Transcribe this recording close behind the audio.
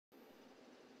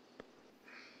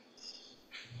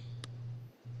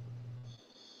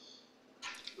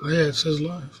Oh yeah, it says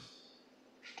live.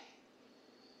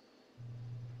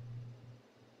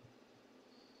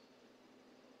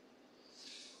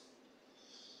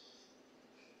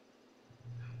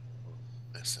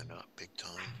 Messing up big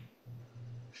time.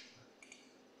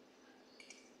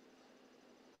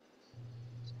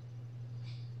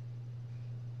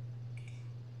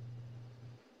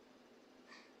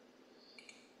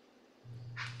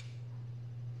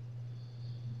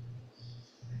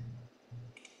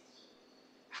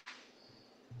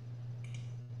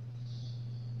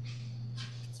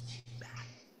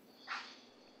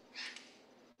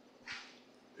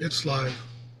 It's live.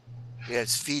 Yeah,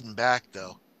 it's feeding back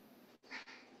though.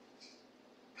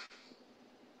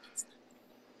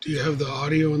 Do you have the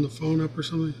audio on the phone up or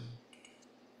something?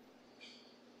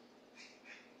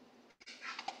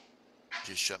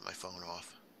 Just shut my phone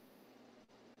off.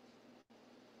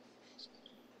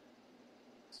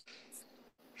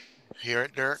 Hear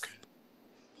it, Dirk?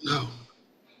 No.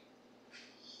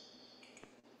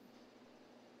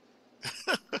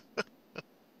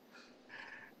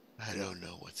 I don't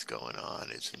know what's going on.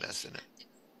 It's messing it.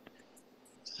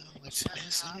 Oh, it's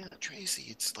messing it. Tracy,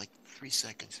 it's like 3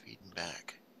 seconds feeding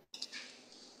back.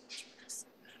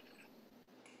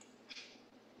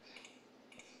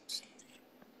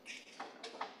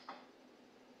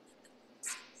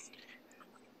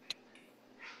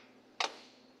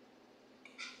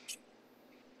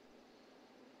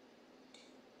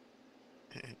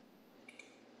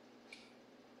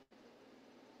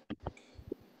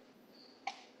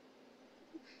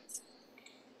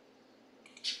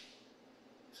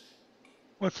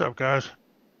 What's up, guys?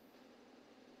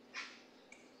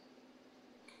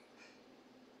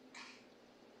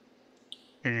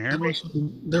 Can you hear me?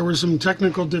 There were some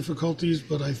technical difficulties,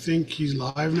 but I think he's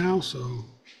live now. So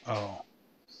Oh,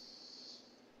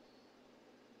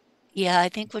 Yeah, I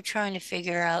think we're trying to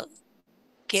figure out,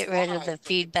 get rid of the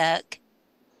feedback.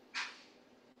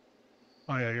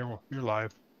 oh yeah, you're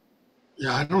live.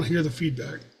 yeah, I don't hear the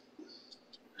feedback.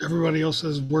 Everybody else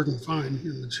says working fine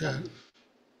in the chat.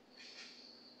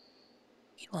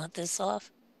 You want this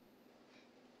off?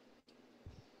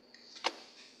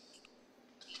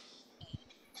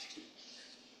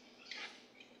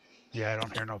 Yeah, I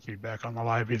don't hear no feedback on the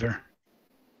live either.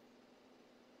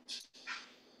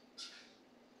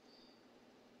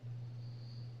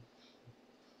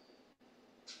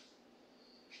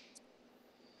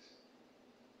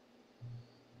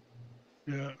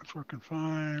 Yeah, it's working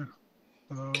fine.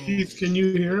 So, Keith, can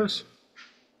you hear us?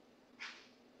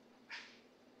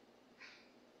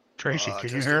 Tracy, can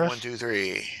you hear Testing one, us? two,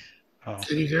 three. Oh,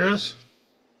 Can you hear us?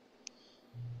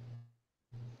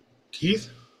 Keith?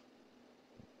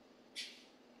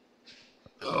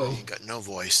 Oh, Oh, he ain't got no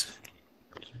voice.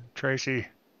 Tracy,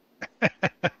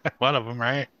 one of them,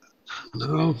 right?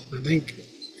 no. I think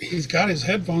he's got his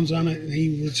headphones on it, and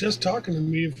he was just talking to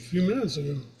me a few minutes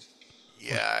ago.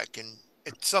 Yeah, I can.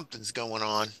 Something's going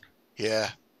on. Yeah.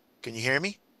 Can you hear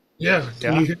me? Yeah,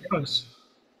 can Yeah. you hear us?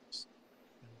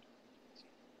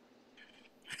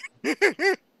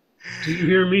 Do you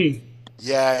hear me?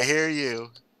 Yeah, I hear you.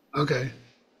 Okay.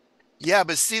 Yeah,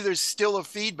 but see, there's still a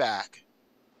feedback.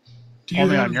 Do you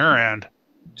Only have on your end.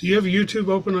 Do you have YouTube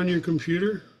open on your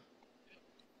computer?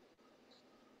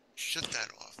 Shut that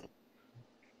off.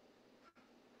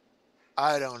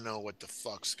 I don't know what the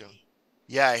fuck's going.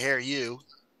 Yeah, I hear you.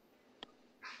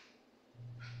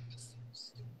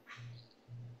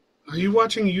 Are you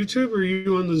watching YouTube or are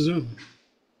you on the Zoom?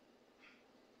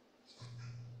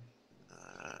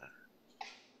 Uh,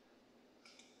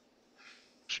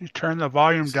 She turned the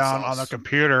volume this is down all. on the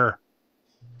computer.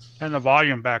 Turn the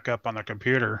volume back up on the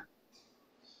computer.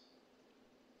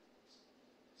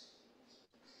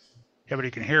 Yeah, but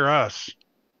he can hear us,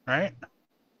 right?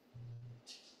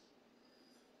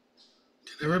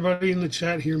 Can everybody in the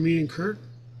chat hear me and Kurt?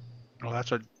 Well,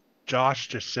 that's what Josh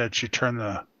just said. He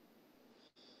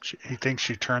thinks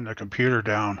she turned the computer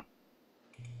down.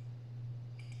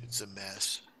 It's a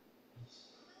mess.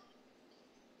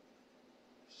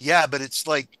 Yeah, but it's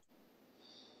like,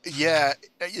 yeah,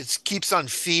 it keeps on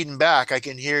feeding back. I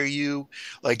can hear you,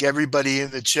 like everybody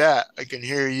in the chat. I can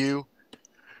hear you.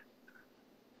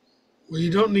 Well,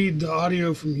 you don't need the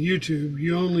audio from YouTube.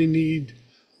 You only need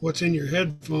what's in your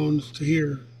headphones to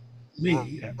hear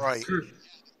me and Right. Kurt.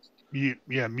 Mute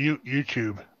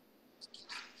YouTube.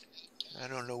 I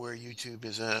don't know where YouTube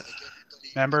is at.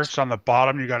 Remember, it's on the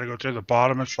bottom. You got to go through the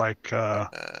bottom. It's like,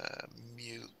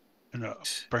 Mute.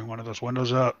 bring one of those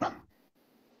windows up.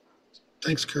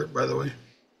 Thanks, Kurt, by the way.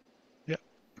 Yep.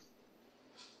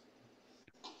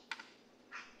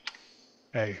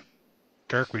 Hey,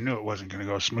 Dirk, we knew it wasn't going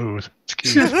to go smooth. It's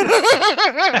Keith.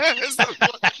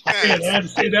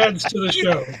 mess. It adds to the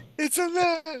show. It's a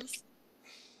mess.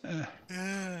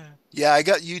 Uh, Yeah, I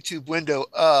got YouTube window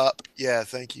up. Yeah,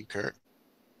 thank you, Kurt.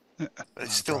 But I Not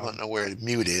a still problem. don't know where the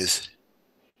mute is.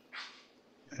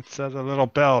 It says a little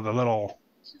bell, the little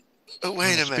Oh,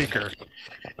 wait a minute. speaker.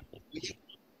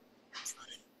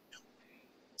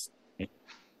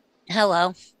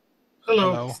 Hello.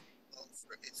 Hello. Hello.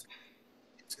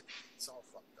 It's all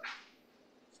fucked up.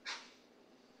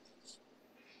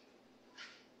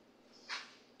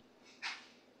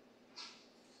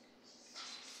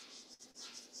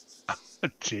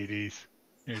 GDs.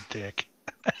 You dick.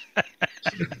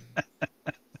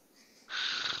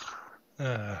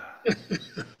 uh,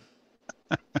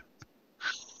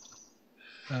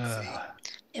 uh,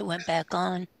 It went back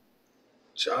on.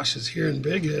 Josh is here in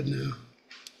Big Head now.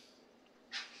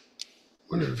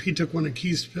 Wonder if he took one of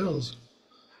Keith's pills.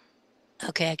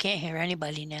 Okay, I can't hear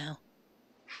anybody now.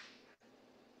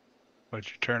 what'd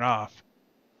you turn off?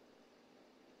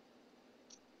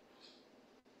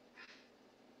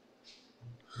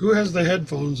 Who has the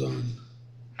headphones on?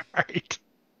 Right.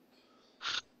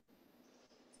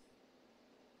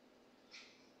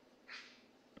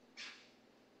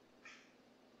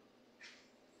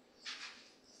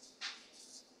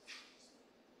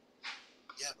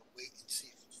 Yeah, but wait and see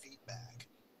if feedback.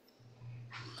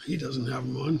 He doesn't have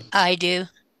them on. I do.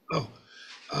 Oh,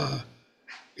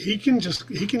 he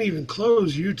can even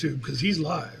close YouTube because he's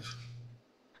live,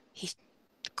 He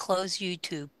closed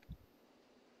YouTube.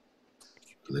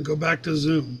 and then go back to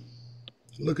Zoom.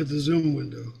 Look at the Zoom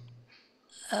window.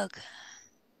 Okay.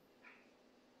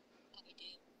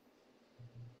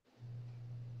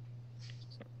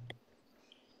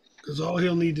 Because all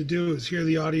he'll need to do is hear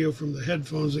the audio from the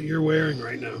headphones that you're wearing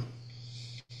right now.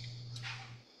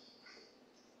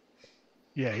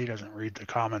 Yeah, he doesn't read the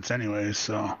comments anyways,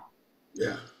 so.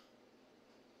 Yeah.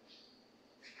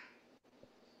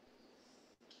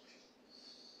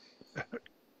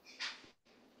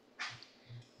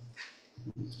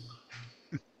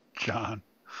 John,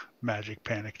 magic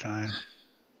panic time.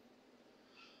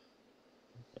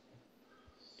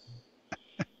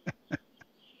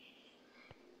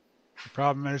 The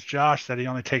problem is Josh said he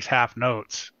only takes half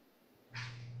notes.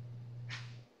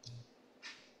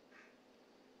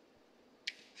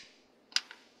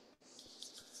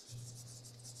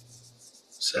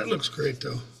 That looks great,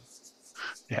 though.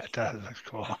 Yeah, it does. Looks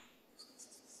cool.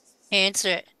 Answer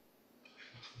it.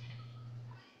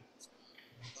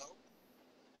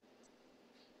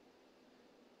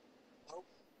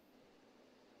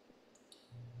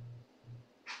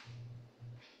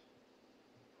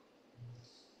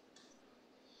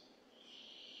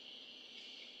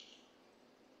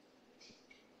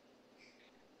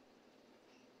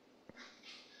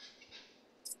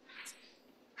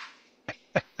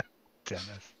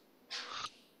 Dennis.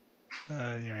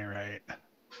 You ain't right.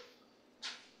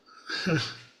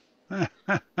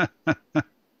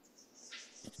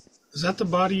 Is that the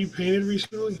body you painted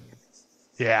recently?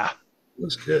 Yeah,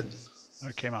 Looks good.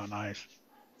 it came out nice.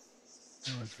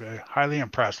 I was very highly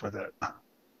impressed with it.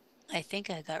 I think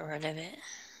I got rid of it.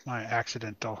 My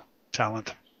accidental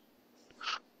talent.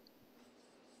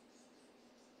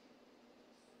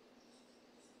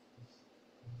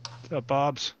 What's up,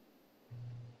 Bob's?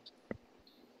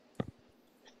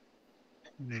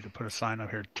 Need to put a sign up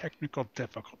here. Technical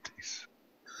difficulties.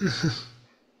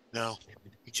 No,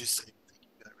 he just said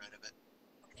he got rid of it.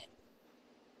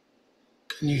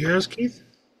 Can you hear us, Keith?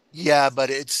 Yeah, but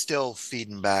it's still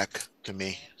feeding back to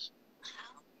me.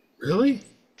 Really?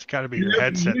 It's got to be You your have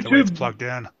headset the way it's YouTube. plugged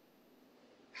in.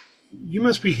 You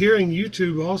must be hearing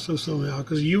YouTube also somehow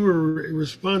because you were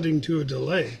responding to a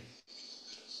delay.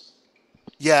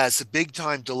 Yeah, it's a big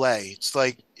time delay. It's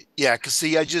like, yeah, because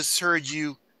see, I just heard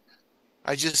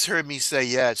me say,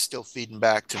 yeah, it's still feeding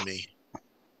back to me.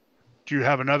 Do you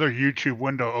have another YouTube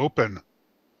window open?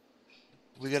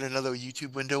 We got another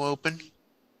YouTube window open.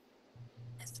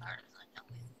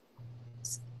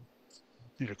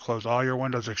 Need to close all your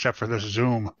windows except for this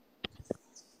Zoom.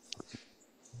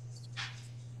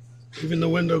 Even the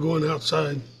window going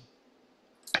outside.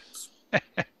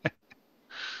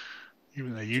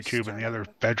 Even the YouTube in the other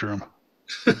bedroom.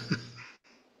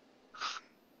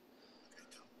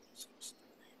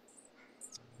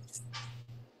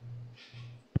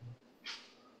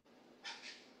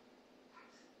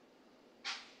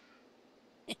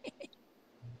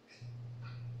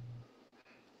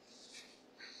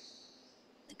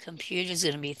 The computer's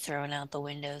going to be thrown out the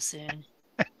window soon.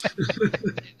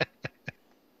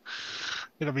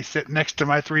 It'll be sitting next to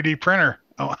my 3D printer.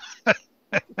 Oh.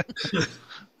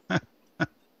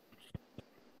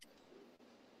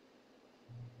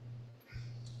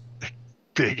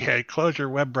 Big head, close your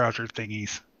web browser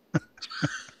thingies.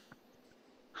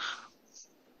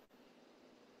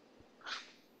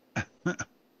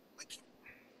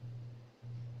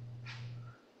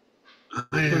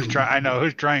 I know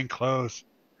who's trying close.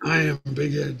 I am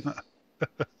Big Ed.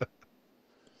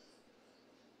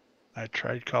 I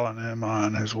tried calling him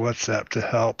on his WhatsApp to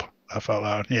help. I felt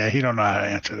out. Yeah, he don't know how to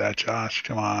answer that, Josh.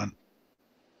 Come on.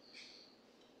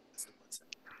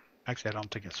 Actually, I don't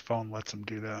think his phone lets him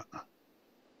do that.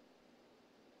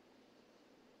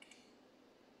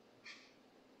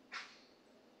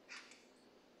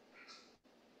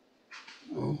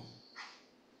 Oh.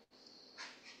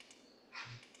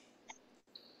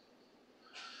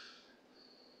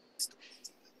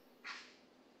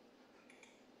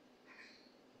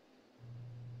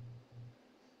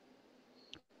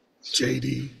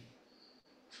 JD.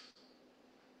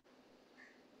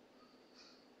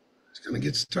 It's gonna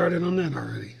get started on that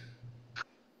already.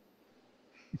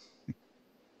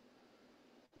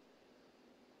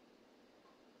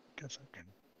 Guess I can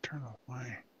turn off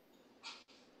my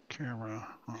camera.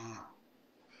 There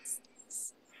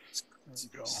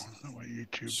we go. That way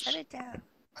YouTube's. Shut it down.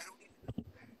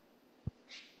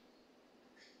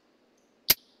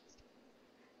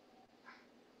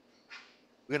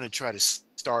 We're going to try to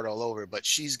start all over, but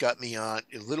she's got me on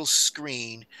a little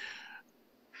screen.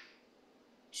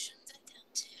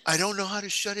 I don't know how to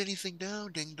shut anything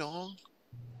down, ding dong.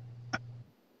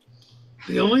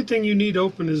 The only thing you need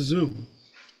open is Zoom.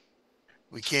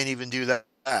 We can't even do that.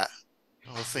 The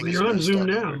whole thing Well, is you're on messed Zoom up.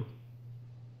 now.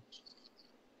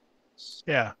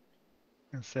 Yeah.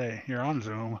 I can say you're on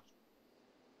Zoom.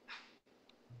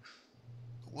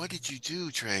 What did you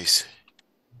do, Trace?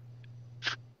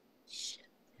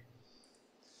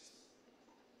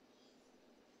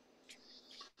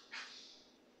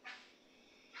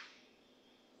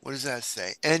 What does that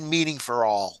say? End meeting for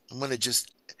all. I'm going to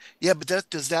just, yeah, but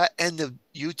does that end the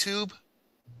YouTube?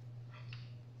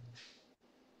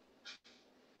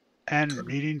 And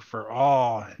meeting for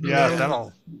all. Yeah,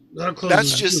 That'll close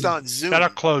That's the just Zoom. on Zoom. that'll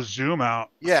close Zoom out.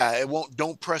 Yeah, it won't,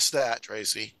 don't press that,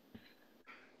 Tracy.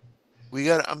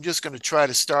 I'm just going to try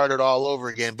to start it all over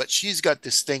again, but she's got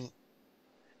this thing.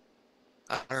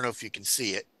 I don't know if you can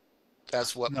see it.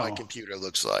 That's what my No. computer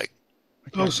looks like. I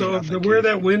can't Oh, see so nothing, where Keith.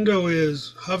 that window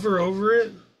is, hover over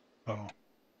it. Oh,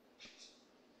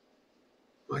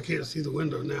 I can't see the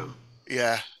window now.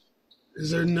 Yeah, Is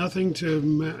there nothing to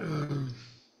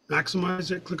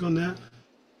maximize it? Click on that.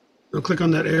 No, click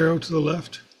on that arrow to the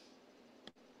left.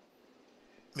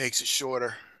 makes it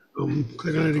shorter.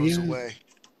 Click on it Goes again. away.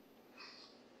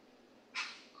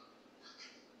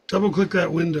 Double click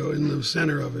that window in the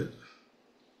center of it.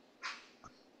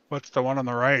 what's the one on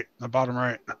the right, the bottom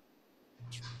right?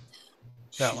 She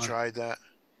That one. tried that.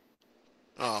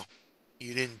 Oh,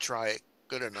 you didn't try it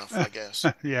good enough, I guess.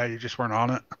 Yeah, you just weren't on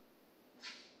it.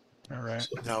 All right.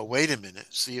 No, wait a minute.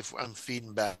 See if I'm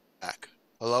feeding back.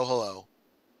 Hello, hello.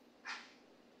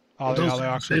 All the Don't say the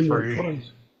Ox are same word free.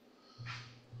 twice.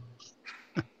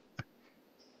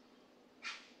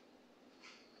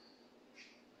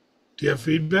 Do you have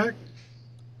feedback?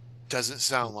 Doesn't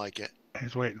sound like it.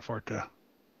 He's waiting for it to.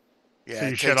 Yeah, So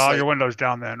you it shut takes all like, your windows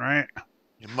down then, right?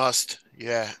 you must.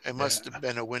 Yeah, it must Yeah. have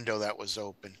been a window that was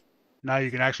open. Now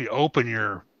you can actually open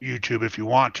your YouTube if you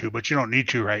want to, but you don't need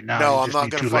to right now. No, You I'm just not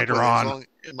need going to to fuck later with it. on.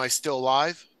 Am I still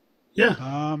live?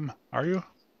 Yeah. Are you?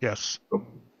 Yes. Oh,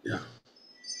 yeah.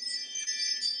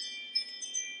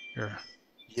 Here.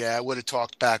 Yeah, I would have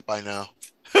talked back by now.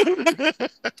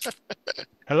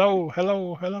 Hello,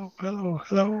 hello, hello, hello,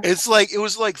 hello. It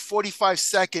was like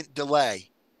 45-second delay.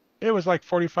 It was like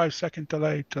 45-second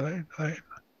delay. I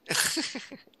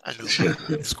know.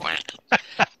 Squawk.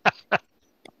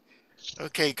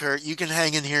 Okay, Kurt, you can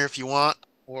hang in here if you want.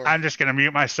 Or I'm just gonna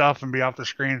mute myself and be off the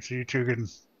screen so you two can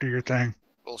do your thing.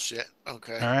 bullshit.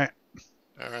 Okay. All right.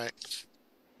 All right.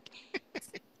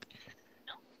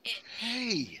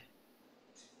 Hey.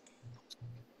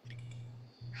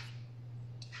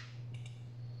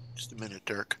 Just a minute,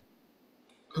 Dirk.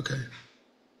 Okay.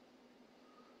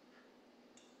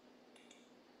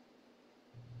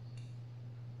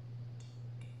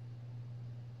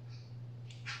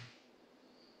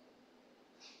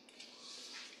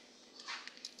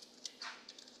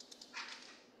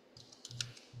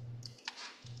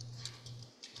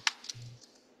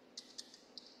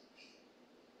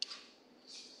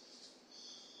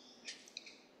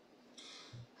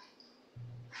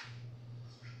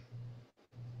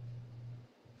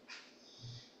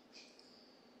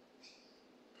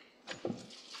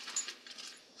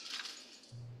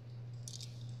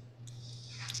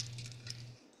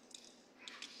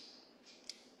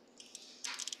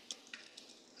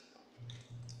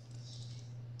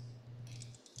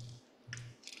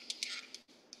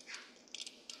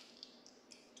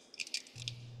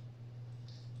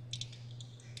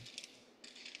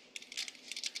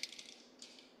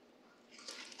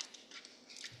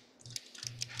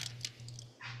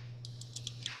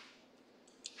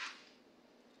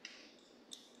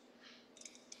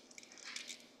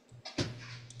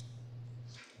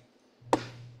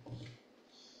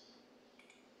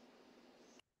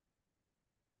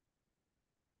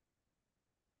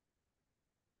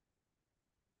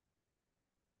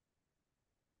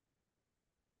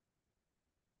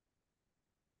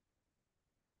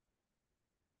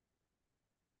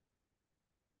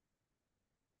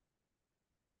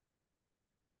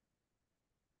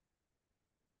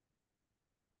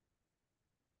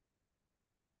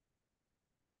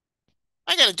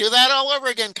 I got to do that all over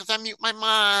again because I mute my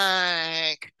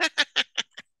mic.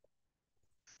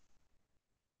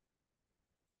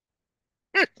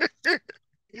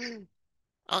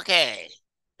 Okay.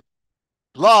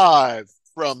 Live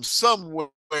from somewhere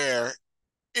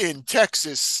in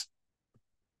Texas.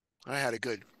 I had a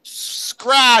good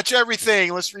scratch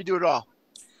everything. Let's redo it all.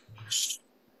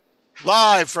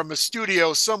 Live from a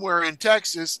studio somewhere in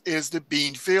Texas is the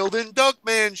Beanfield and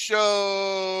Duckman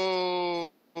Show.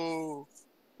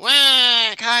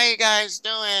 Whack! How you guys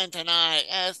doing tonight?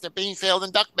 It's the Beanfield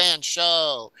and Duckman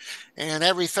Show. And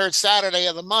every third Saturday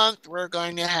of the month, we're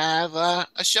going to have a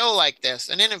show like this,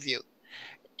 an interview.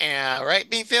 Right,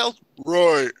 Beanfield?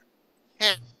 Right.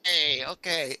 Hey,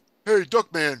 okay. Hey,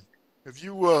 Duckman, have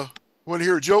you want to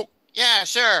hear a joke? Yeah,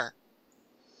 sure.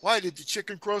 Why did the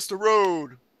chicken cross the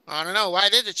road? I don't know. Why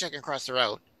did the chicken cross the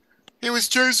road? He was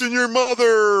chasing your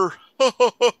mother.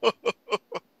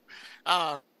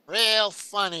 Oh, real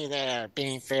funny there,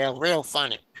 Beanfield. Real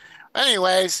funny.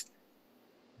 Anyways,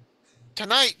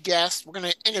 tonight, guest, we're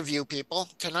going to interview people.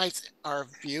 Tonight's our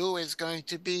view is going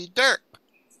to be Dirk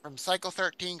from Cycle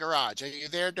 13 Garage. Are you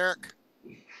there, Dirk?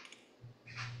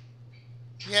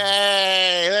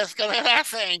 Yay! Let's go to that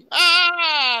thing.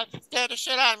 Ah! Scared the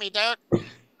shit out of me, Dirk.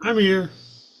 I'm here.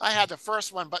 I had the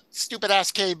first one, but stupid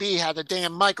ass KB had the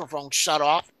damn microphone shut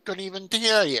off. Couldn't even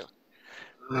hear you.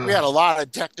 We had a lot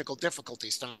of technical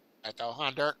difficulties tonight, though,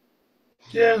 huh, Dirk?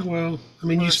 Yeah, well, I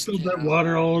mean, you First, spilled you that know.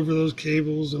 water all over those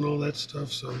cables and all that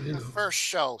stuff, so, you know, First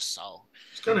show, so.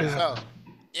 it's gonna happen.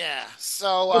 Yeah,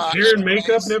 so, Plus, hair and makeup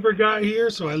anyways, never got here,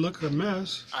 so I look a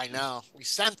mess. I know. We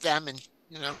sent them and,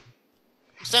 we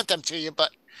sent them to you,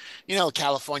 but,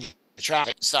 California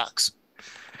traffic sucks.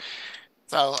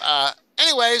 So,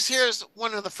 anyways, here's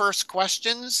one of the first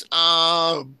questions.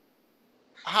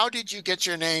 How did you get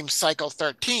your name Cycle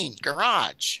 13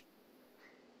 Garage?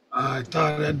 I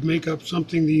thought I'd make up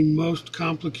something the most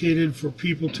complicated for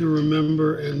people to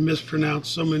remember and mispronounce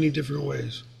so many different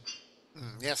ways.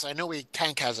 Yes, I know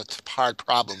Tank has a hard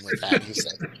problem with that. He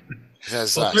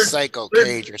says Well, Psycho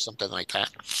Cage or something like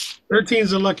that. 13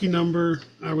 is a lucky number.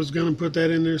 I was going to put that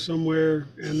in there somewhere,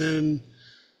 and then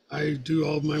I do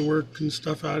all my work and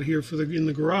stuff out here in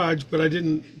the garage, but I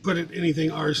didn't put it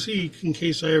anything RC in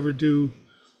case I ever do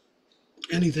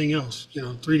anything else,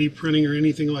 3D printing or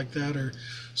anything like that or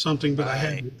something, but I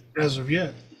hadn't as of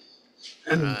yet.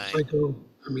 And Psycho,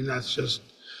 I mean, that's just,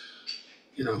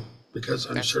 because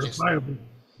I'm That's certifiable.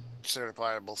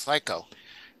 Certifiable Psycho.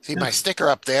 See my sticker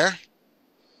up there?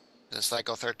 The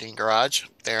Psycho 13 Garage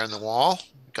there on the wall.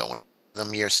 Got one of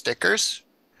them your stickers.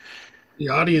 The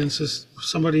audience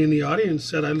somebody in the audience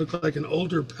said I look like an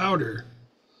older Powder.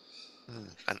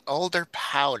 An older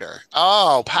Powder.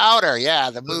 Oh, Powder. Yeah,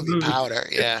 the movie Powder.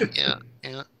 Yeah.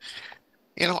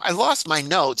 I lost my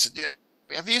notes.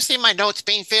 Have you seen my notes,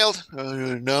 Beanfield?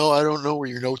 No, I don't know where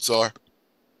your notes are.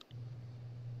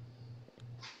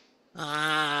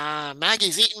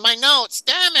 Maggie's eating my notes.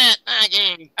 Damn it,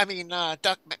 Maggie. I mean,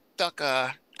 duck,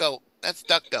 goat. That's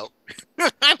duck goat.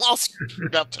 I'm all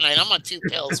screwed up tonight. I'm on 2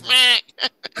 pills.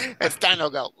 It's dino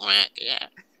goat. Yeah.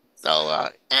 So,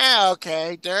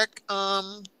 okay, Dirk.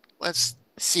 Let's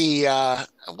see.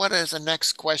 What is the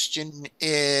next question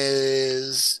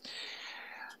is?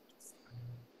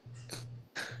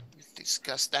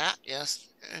 Discuss that. Yes.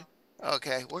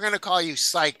 Okay, we're going to call you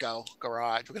Psycho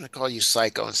Garage. We're going to call you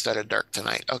Psycho instead of Dirk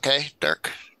tonight. Okay,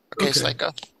 Dirk? Okay,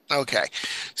 Psycho? Okay.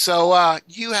 So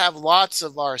you have lots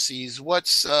of RCs.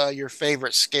 What's your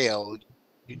favorite scale?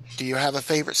 Do you have a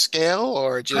favorite scale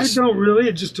or just... I don't really.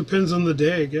 It just depends on the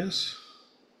day, I guess.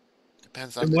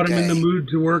 Depends on and the what day. I'm in the mood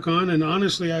to work on. And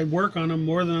honestly, I work on them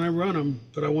more than I run them,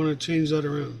 but I want to change that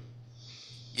around.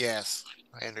 Yes,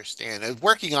 I understand.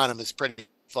 Working on them is pretty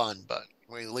fun, but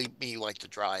me like to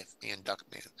drive. Me and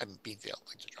Beanfield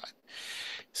like to drive.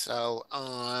 So,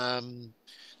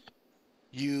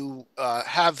 you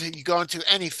have you gone to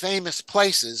any famous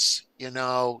places,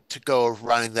 to go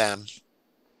running them?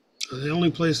 The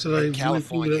only place that I went to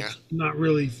California. that's not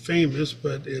really famous,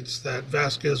 but it's that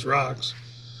Vasquez Rocks,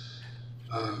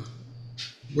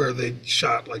 where they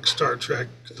shot like Star Trek,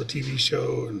 the TV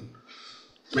show, and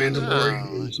Mandalorian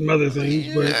and some other things.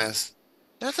 Yes,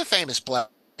 that's a famous place.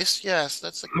 Yes,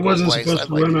 that's a I wasn't place. supposed I'd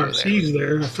to like run to go RCs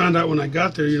there. I found out when I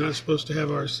got there you're not supposed to have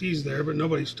RCs there, but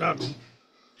nobody stopped me.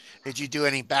 Did you do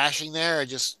any bashing there or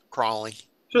just crawling?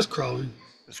 Just crawling.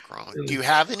 Just crawling. Do you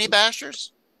have any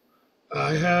bashers?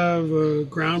 I have a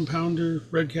ground pounder,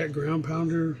 Red Cat ground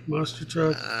pounder, monster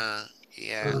truck.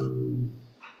 Yeah.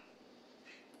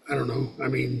 I don't know. I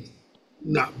mean,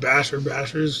 not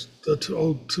bashers.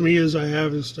 To me, as I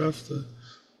have and stuff.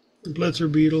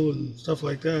 Blitzer Beetle and stuff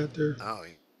like that. They're Oh,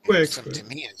 yeah. quick, Some but to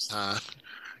me is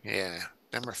yeah.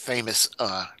 Them are famous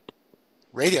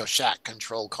Radio Shack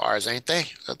control cars, ain't they?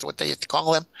 That's what they used to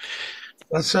call them.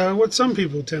 that's what some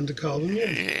people tend to call them. Yeah,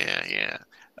 Yeah, yeah.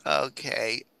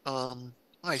 Okay.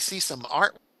 I see some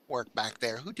artwork back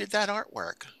there. Who did that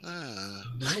artwork?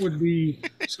 that would be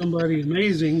somebody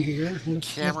amazing here.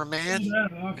 Let's Cameraman? pull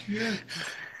that off here.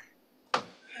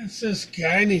 It's this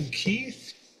guy named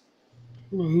Keith.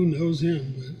 Well, who knows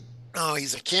him, but Oh,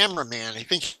 he's a cameraman. I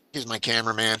think he's my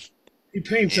cameraman. he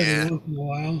paints every Yeah, once in a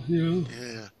while. You know,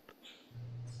 yeah.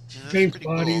 Yeah, that's paints pretty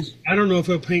cool. bodies. I don't know if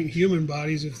he'll paint human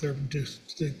bodies if they're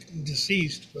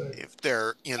deceased, but If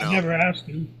they're, I never asked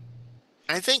him.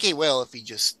 I think he will if he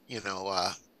just,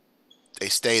 they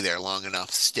stay there long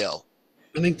enough still.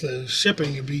 I think the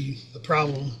shipping would be the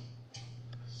problem.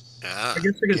 I Ah,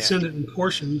 guess I could yeah. send it in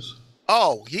portions.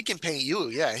 Oh, he can paint you.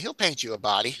 Yeah, he'll paint you a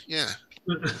body. Yeah,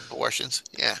 proportions.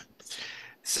 Yeah.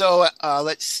 So,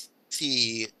 let's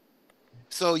see.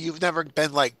 So you've never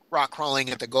been like rock crawling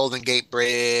at the Golden Gate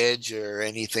Bridge or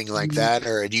anything like that,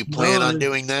 or do you plan No, on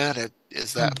doing that?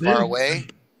 Is I've that far been. away?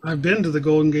 I've been to the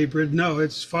Golden Gate Bridge. No,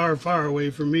 it's far, far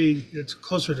away from me. It's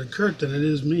closer to Kurt than it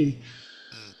is me.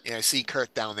 Yeah, I see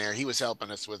Kurt down there. He was helping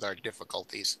us with our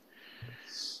difficulties.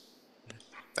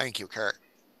 Thank you, Kurt.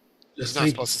 He's Just not thank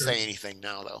you, supposed to say anything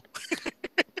now, though.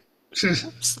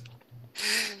 Kurt.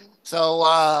 So,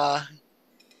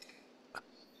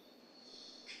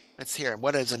 let's hear.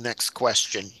 What is the next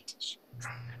question?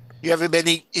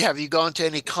 Have you gone to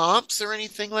any comps or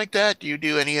anything like that? Do you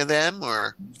do any of them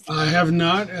or? I have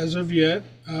not as of yet.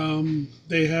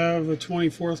 They have a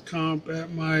 24th comp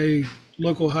at my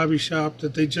local hobby shop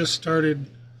that they just started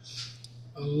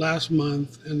last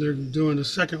month, and they're doing a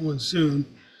second one soon.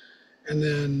 And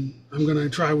then I'm going to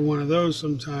try one of those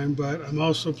sometime, but I'm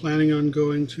also planning on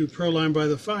going to Proline by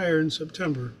the Fire in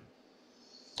September.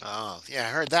 Oh, yeah,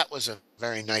 I heard that was a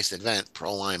very nice event,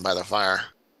 Pro Line by the Fire.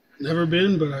 Never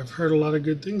been, but I've heard a lot of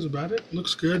good things about it.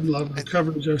 Looks good. A lot of the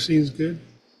coverage I've seen is good.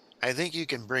 I think you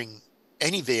can bring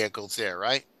any vehicles there,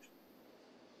 right?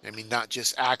 I mean, not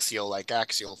just Axial like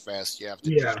Axial Fest. You have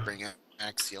to Yeah. just bring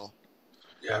Axial.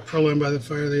 Yeah, Proline by the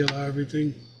Fire, they allow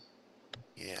everything.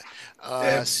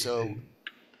 Yeah. So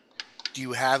do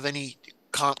you have any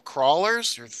comp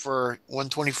crawlers for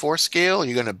 124 scale? Are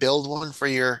you going to build one for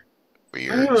your I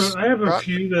have a truck?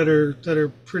 few that are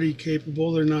pretty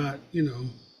capable. They're not,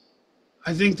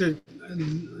 I think that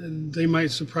they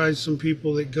might surprise some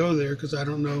people that go there because I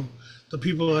don't know the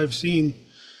people I've seen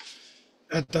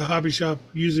at the hobby shop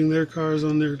using their cars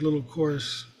on their little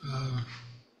course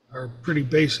are pretty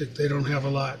basic. They don't have a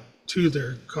lot to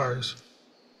their cars.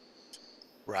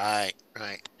 Right,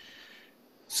 right.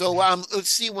 So let's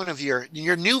see one of your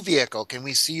new vehicle. Can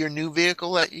we see your new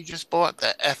vehicle that you just bought,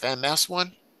 the FMS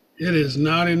one? It is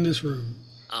not in this room.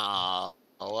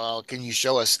 Well, can you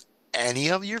show us any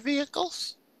of your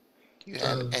vehicles? Do you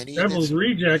have any Devil's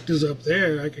Reject is up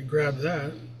there. I could grab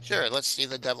that. Sure, let's see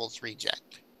the Devil's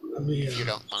Reject, Let me if you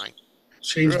don't mind.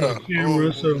 change my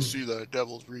camera. So See the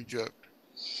Devil's Reject.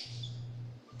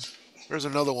 There's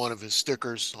another one of his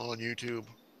stickers on YouTube.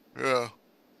 Yeah.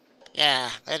 Yeah,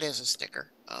 that is a sticker.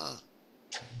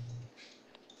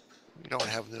 We don't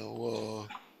have no.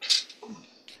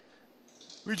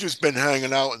 We've just been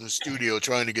hanging out in the studio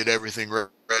trying to get everything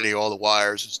ready, all the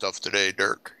wires and stuff today,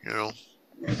 Dirk.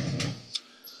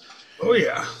 oh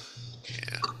yeah.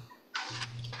 Yeah.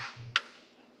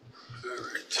 All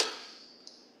right.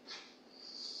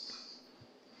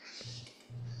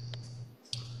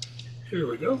 Here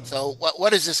we go. So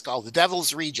what is this called? The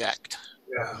Devil's Reject.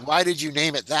 Yeah. Why did you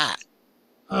name it that?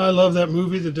 I love that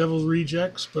movie, The Devil's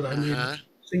Rejects, but I made Uh-huh. it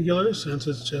singular since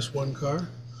it's just one car.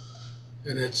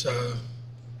 And it's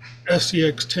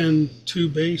SCX-10 2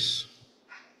 base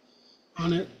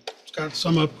on it. It's got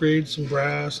some upgrades, some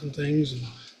brass and things, and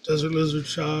Desert Lizard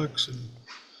shocks, and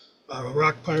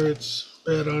Rock Pirates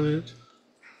bed on it.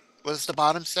 What does the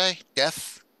bottom say?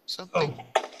 Death something?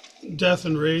 Oh, Death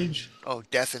and Rage. Oh,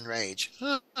 Death and Rage.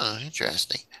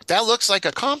 Interesting. That looks like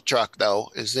a comp truck, though.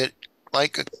 Is it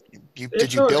like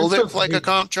did you build it like a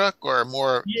comp truck or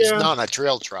more? Yeah. It's not a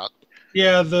trail truck.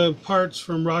 Yeah, the parts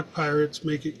from Rock Pirates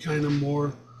make it kind of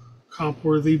more comp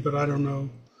worthy, but I don't know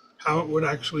how it would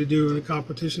actually do in a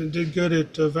competition. It did good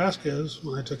at Vasquez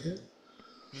when I took it.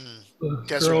 The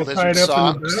Desert girl Lizard tied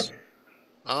up in the socks. back.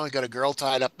 Oh, you got a girl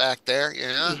tied up back there.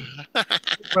 Yeah.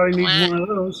 Probably need one of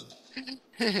those.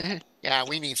 Yeah,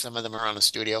 we need some of them around the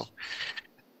studio.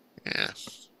 Yeah.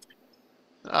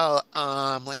 Oh,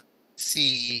 let's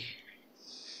see.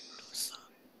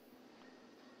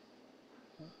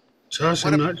 Josh,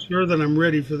 What? I'm not sure that I'm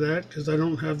ready for that because I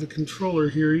don't have the controller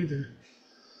here either.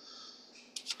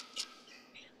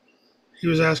 He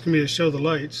was asking me to show the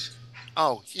lights.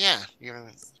 Oh, yeah. You're.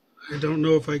 I don't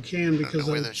know if I can I don't because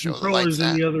know where the to show the controller's lights in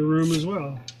at. the other room as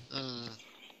well. Mm.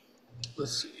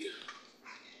 Let's see.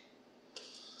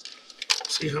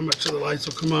 See how much of the lights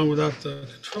will come on without the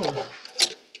controller.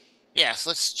 Yes,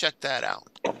 let's check that out.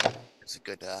 It's a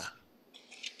good.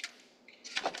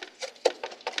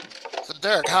 So,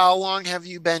 Dirk, how long have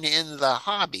you been in the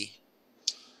hobby?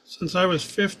 Since I was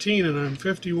 15 and I'm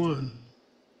 51.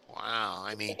 Wow.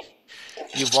 I mean,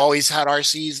 you've always had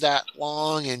RCs that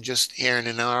long and just here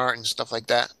and art and stuff like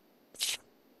that.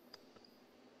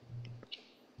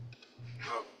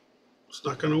 It's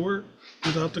not going to work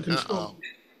without the controller. Uh-oh.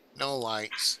 No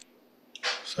lights.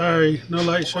 Sorry, no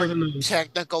light show tonight.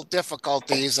 Technical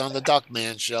difficulties on the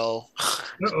Duckman show.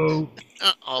 Uh-oh.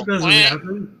 Uh-oh. It doesn't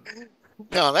happen.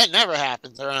 No, that never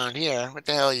happens around here. What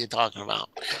the hell are you talking about?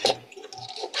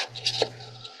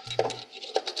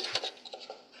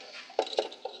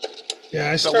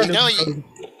 Yeah, I So started.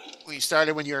 we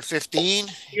started when you were 15?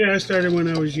 Yeah, I started when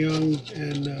I was young,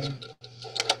 and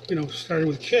started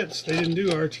with kits. They didn't do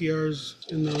RTRs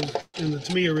in the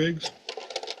Tamiya rigs.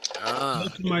 Ah,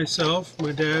 Looked at myself.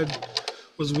 My dad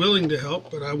was willing to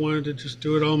help, but I wanted to just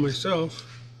do it all myself.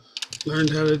 Learned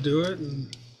how to do it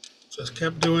and just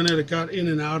kept doing it. I got in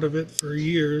and out of it for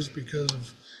years because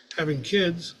of having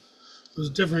kids. It was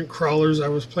different crawlers I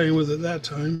was playing with at that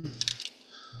time.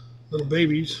 Little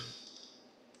babies.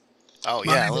 oh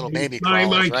yeah, little baby My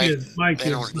crawlers, right? kids. My They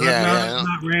kids. don't, Not, yeah, not, yeah,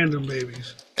 not random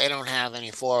babies. they don't have any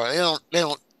floor. They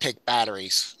don't take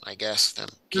batteries, I guess, them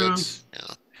No. kids.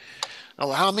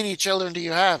 Oh, how many children do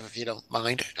you have, if you don't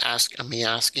mind me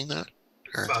asking that?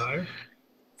 Or 5.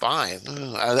 5.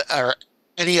 Are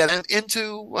any of them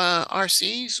into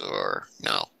RCs or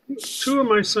no? 2 of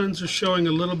my sons are showing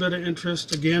a little bit of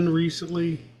interest again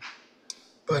recently,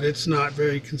 but it's not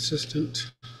very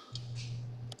consistent.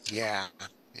 Yeah,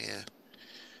 yeah.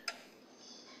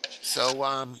 So,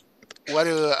 what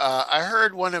do I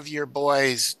heard one of your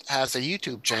boys has a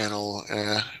YouTube channel.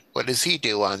 What does he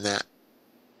do on that?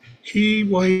 He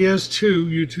has 2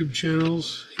 YouTube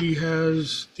channels. He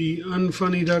has the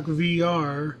Unfunny Duck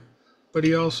VR, but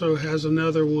he also has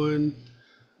another one,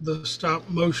 the Stop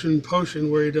Motion Potion,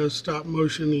 where he does stop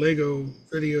motion Lego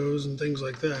videos and things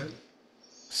like that.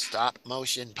 Stop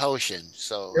Motion Potion.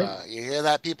 So, Yep. you hear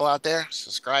that, people out there?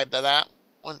 Subscribe to that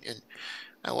one. And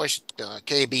I wish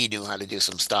KB knew how to do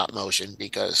some stop motion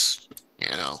because,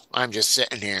 I'm just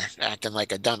sitting here acting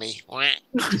like a dummy.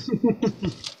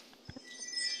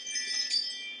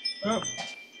 Oh,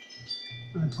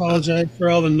 I apologize for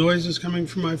all the noises coming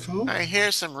from my phone. I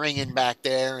hear some ringing back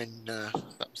there and some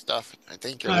stuff. I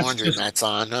think your That's laundromat's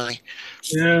on.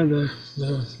 Yeah,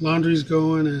 the laundry's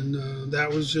going, and that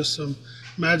was just some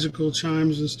magical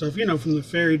chimes and stuff, from the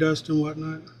fairy dust and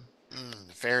whatnot.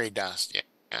 Fairy dust.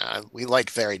 Yeah, we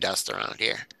like fairy dust around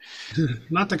here.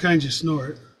 Not the kind you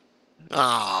snort.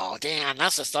 Oh, damn,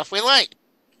 that's the stuff we like.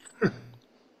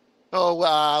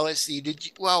 Oh, let's see.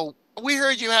 Well, we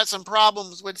heard you had some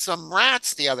problems with some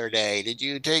rats the other day. Did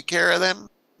you take care of them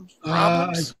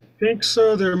problems? I think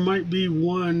so. There might be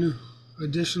one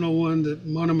additional one that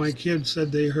one of my kids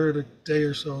said they heard a day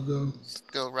or so ago.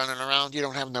 Still running around. You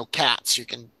don't have no cats. You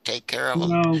can take care of them.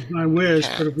 No, I wish,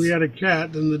 but if we Cats. had a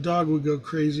cat, then the dog would go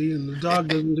crazy, and the dog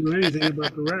doesn't do anything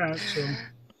about the rat. So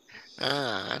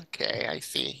Ah, okay, I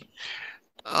see.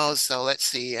 Oh, so let's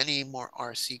see. Any more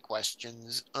RC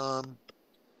questions?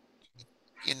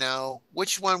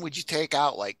 Which one would you take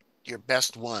out, like your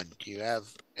best one? Do you have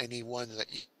any one that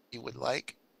you would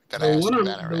like? That I the asked one you I'm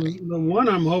that already. the one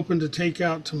I'm hoping to take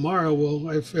out tomorrow. Well,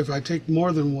 if I take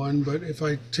more than one, but if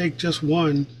I take just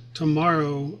one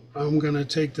tomorrow, I'm gonna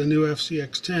take the new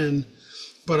FCX10.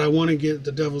 But I want to get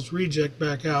the Devil's Reject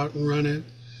back out and run it,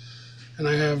 and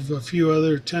I have a few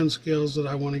other 10 scales that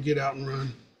I want to get out and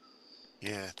run.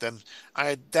 Yeah, that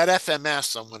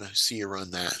FMS, I'm gonna see you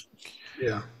run that.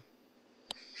 Yeah.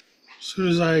 As soon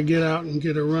as I get out and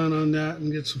get a run on that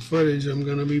and get some footage, I'm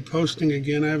going to be posting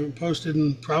again. I haven't posted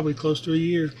in probably close to a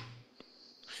year.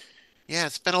 Yeah,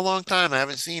 it's been a long time. I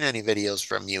haven't seen any videos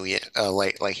from you yet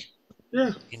lately.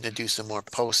 Yeah. Need to do some more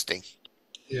posting.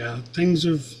 Yeah. Things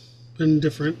have been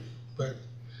different, but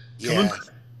Yeah.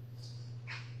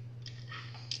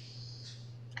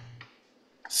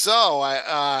 So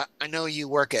I know you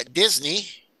work at Disney,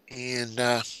 and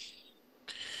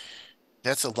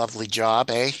that's a lovely job,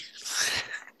 eh?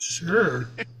 Sure.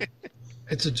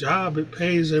 It's a job. It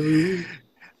pays every week.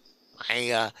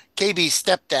 KB's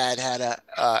stepdad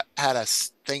had a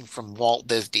thing from Walt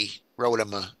Disney. Wrote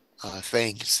him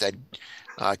thing. It said,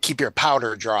 keep your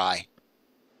powder dry.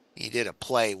 He did a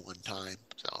play one time.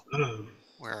 So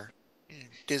we're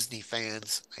Disney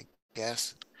fans, I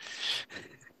guess.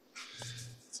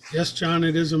 Yes, John,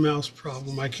 it is a mouse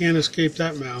problem. I can't escape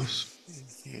that mouse.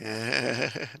 Yeah.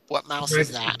 What mouse Right.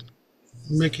 is that?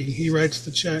 Mickey, he writes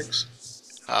the checks.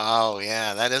 Oh,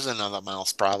 yeah, that is another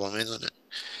mouse problem, isn't it?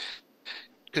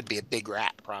 Could be a big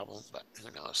rat problem, but who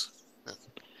knows?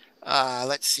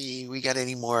 Let's see. We got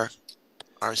any more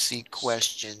RC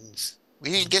questions? We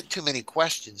didn't get too many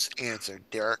questions answered,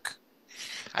 Derek.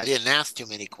 I didn't ask too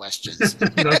many questions.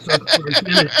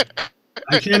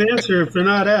 I can't answer if they're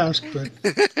not asked, but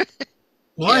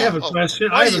well, I have a question.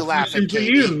 Why I have are you a laughing, question for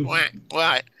Katie? you,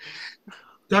 What?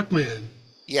 Duckman.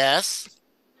 Yes,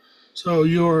 So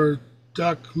you're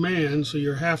duck man, so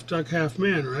you're half duck, half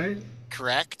man, right?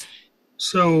 correct.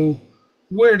 So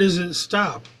where does it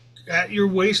stop? At your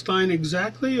waistline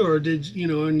exactly, or did you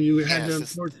know? And you had to,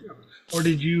 Yes, or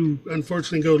did you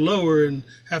unfortunately go lower and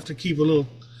have to keep a little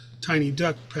tiny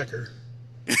duck pecker?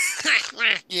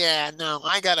 Yeah, no,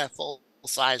 I got a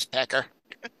full-size pecker.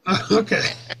 Okay.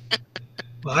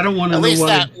 Well, I don't want to At know least why.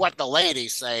 that's what the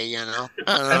ladies say, you know.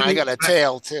 I got a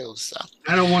tail too, so.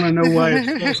 I don't want to know why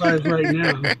it's full size right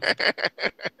now.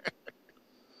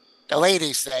 The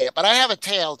ladies say it, but I have a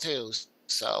tail too,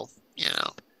 so, you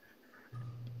know.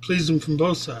 Please them from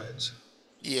both sides.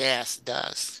 Yes, it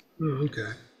does. Oh, okay.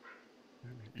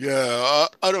 Yeah,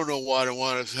 I don't know why I don't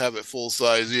want to have it full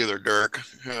size either, Dirk.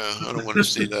 Yeah, I don't want to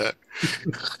see that.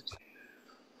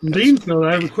 Beanfield,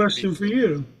 I have a question for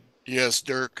you. Yes,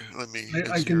 Dirk. Let me I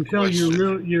answer can your tell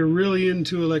question. you're really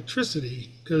into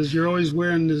electricity because you're always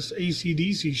wearing this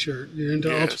AC/DC shirt. You're into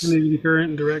Yes. alternating current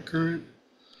and direct current.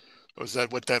 Oh, is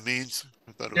that what that means?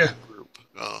 I thought it was Yeah. a group.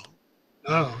 Oh,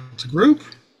 Oh, it's a group?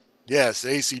 yes,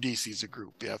 AC/DC is a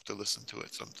group. You have to listen to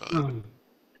it sometime.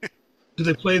 Oh. Do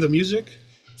they play the music?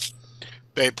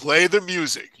 They play the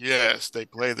music. Yes, they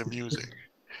play the music.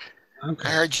 Okay.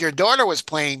 I heard your daughter was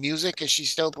playing music. Is she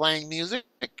still playing music?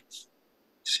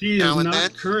 She is Now and not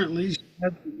then? currently. She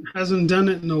hasn't done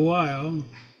it in a while,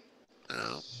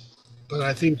 No. but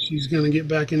I think she's going to get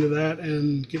back into that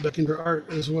and get back into art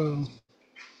as well.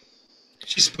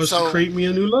 She's supposed to So- create me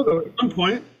a new logo at some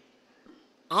point.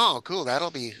 Oh, cool.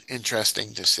 That'll be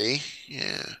interesting to see.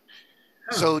 Yeah.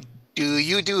 Yeah. So do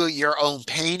you do your own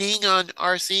painting on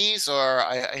RCs, or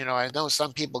I know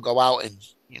some people go out and,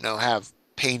 have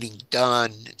painting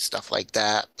done and stuff like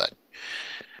that, but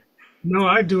No,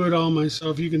 I do it all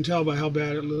myself. You can tell by how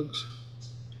bad it looks.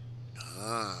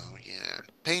 oh yeah.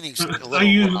 Painting's a little I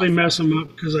usually rough mess them up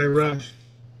because I rush.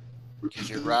 because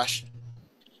you're rushed.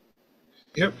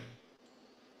 Yep.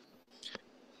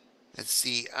 Let's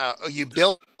see. You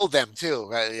build them too,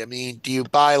 right? I mean, do you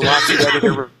buy lots of ready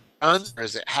to run, or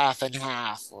is it half and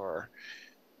half, or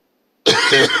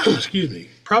Excuse me.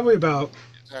 Probably about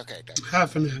okay, good.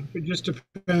 half and half. It just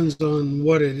depends on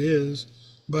what it is.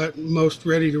 But most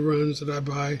ready to runs that I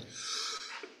buy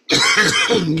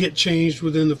get changed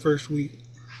within the first week.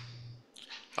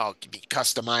 Oh, it can be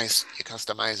customized. You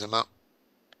customize them up.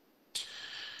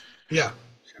 Yeah.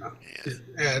 Yeah.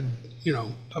 Add,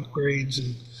 upgrades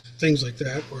and things like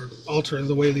that, or alter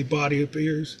the way the body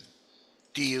appears.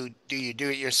 Do you do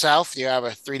it yourself? Do you have a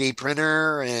 3D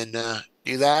printer and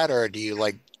do that, or do you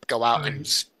like go out and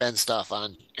spend stuff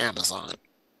on Amazon?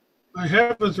 I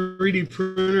have a 3D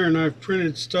printer and I've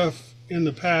printed stuff in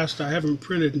the past. I haven't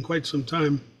printed in quite some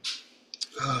time.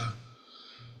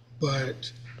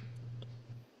 But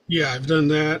yeah, I've done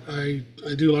that. I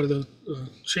do a lot of the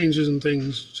changes and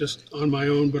things just on my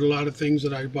own, but a lot of things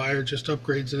that I buy are just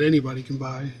upgrades that anybody can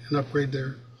buy and upgrade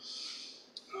their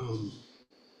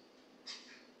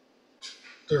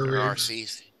Or rigs.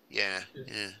 RCs? Yeah,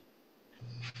 yeah.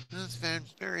 That's very,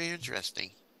 very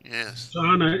interesting. Yes.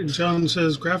 John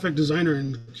says graphic designer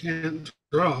and can't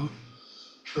draw.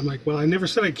 I'm like, well, I never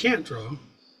said I can't draw.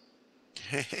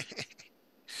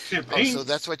 Can't Oh, paint. so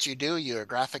that's what you do? You're a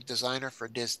graphic designer for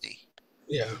Disney.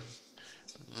 Yeah.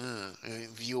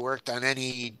 Have you worked on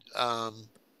any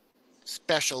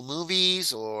special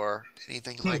movies or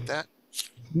anything like that?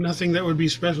 Nothing that would be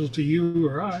special to you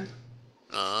or I.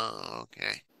 Oh,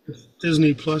 okay.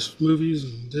 Disney Plus movies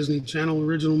and Disney Channel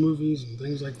original movies and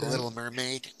things like The that. Little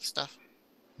Mermaid stuff.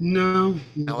 No.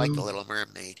 I like The no. Little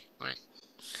Mermaid. Right.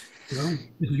 Well,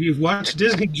 if you've watched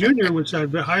Disney Junior, which I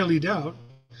highly doubt,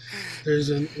 there's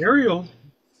an Ariel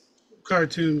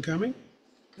cartoon coming.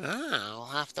 I'll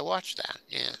have to watch that.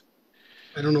 Yeah.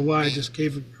 I don't know why I just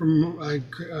gave I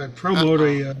promote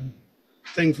a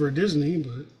thing for Disney,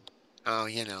 but Oh,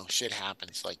 shit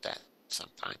happens like that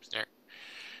sometimes.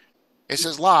 This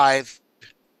is live.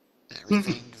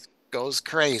 Everything goes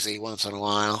crazy once in a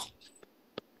while.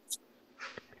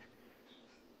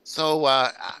 So,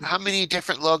 how many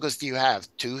different logos do you have?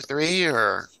 Two, three,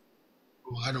 or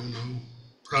Oh, I don't know.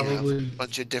 you have a Probably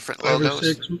bunch of different five or logos?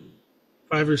 six,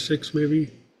 5 or 6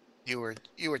 maybe. You were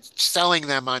selling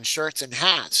them on shirts and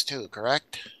hats too,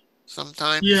 correct?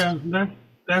 Sometimes. Yeah,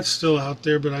 that's still out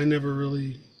there, but I never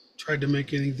really tried to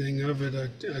make anything of it.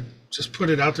 I just put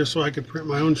it out there so I could print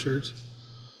my own shirts.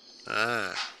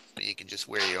 Ah, so you can just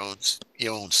wear your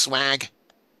own swag.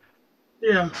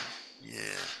 Yeah,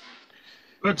 Yeah.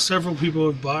 but several people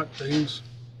have bought things.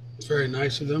 It's very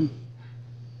nice of them.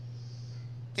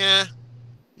 Yeah.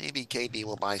 Maybe KB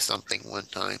will buy something one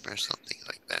time or something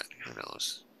like that. Who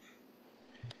knows?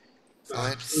 So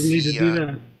let's We need to see. do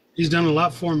that. He's done a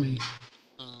lot for me.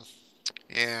 Mm,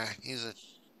 yeah,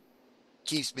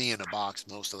 keeps me in a box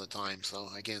most of the time, so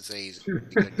I can't say he's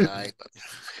a good guy, but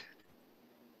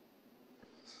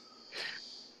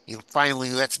he finally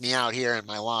lets me out here in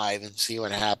my live and see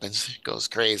what happens. It goes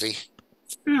crazy.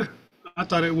 Yeah, I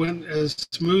thought it went as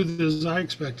smooth as I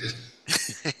expected.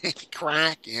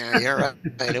 Crack. Yeah, you're right.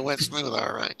 It went smooth,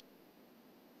 all right.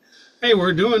 Hey,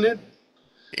 we're doing it.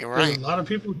 You're There's right. a lot of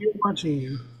people here watching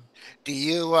you. Do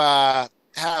you have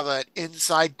an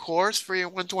inside course for your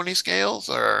 120 scales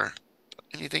or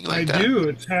anything I like that? do.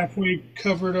 It's halfway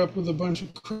covered up with a bunch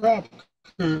of crap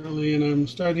currently, and I'm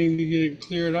starting to get it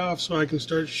cleared off so I can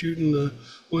start shooting the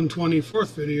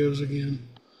 124th videos again.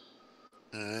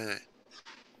 Uh,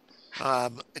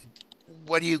 um,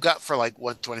 what do you got for like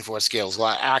 124 scales? A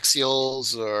lot of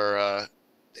axials or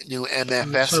new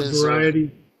It's a MFSs or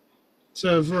variety. It's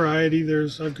a variety.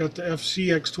 I've got the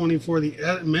FCX24,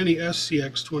 the many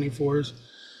SCX24s.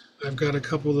 I've got a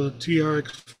couple of the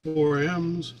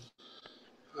TRX4Ms.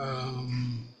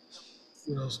 Um,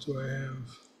 what else do I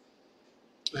have?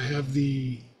 I have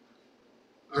the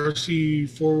RC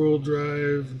four-wheel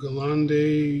drive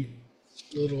Galande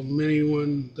little mini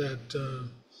one that the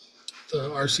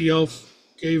RC Elf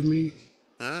gave me.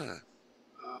 uh,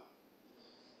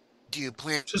 do you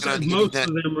plan Just on getting most that?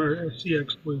 of them are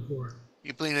FCX24.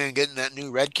 You plan on getting that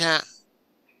new Red Cat?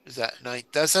 Is that nice?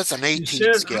 That's an You 18 said,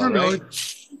 I scale, don't know. right?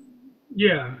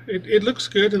 Yeah, it looks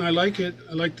good and I like it.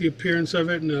 I like the appearance of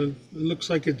it, and it looks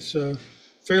like it's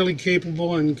fairly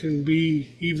capable and can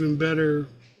be even better,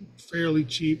 fairly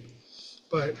cheap,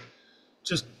 but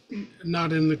just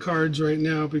not in the cards right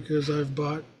now because I've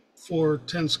bought 4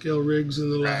 10 scale rigs in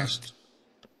the Right. last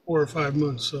 4 or 5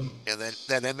 months. So Yeah,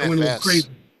 that I went a little MFS. crazy.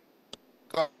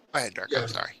 Go ahead, Dirk. I'm Yeah.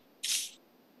 sorry.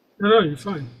 No, you're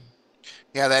fine.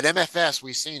 Yeah, that MFS,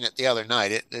 we seen it the other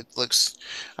night. It looks,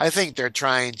 I think they're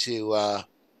trying to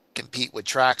compete with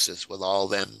Traxxas with all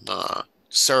them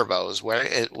servos. What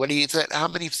do you think? How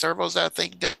many servos that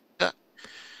thing did?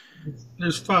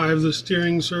 There's 5, the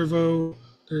steering servo.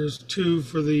 There's 2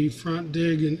 for the front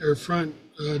dig and or front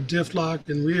diff lock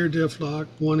and rear diff lock,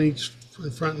 one each for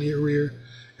the front and the rear.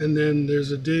 And then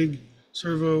there's a dig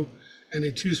servo and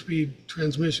a 2-speed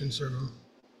transmission servo.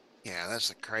 Yeah, there's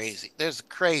a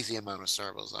crazy amount of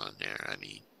servos on there. I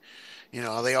mean,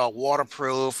 are they all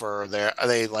waterproof or are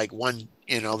they like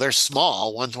they're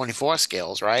small, 124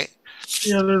 scales, right?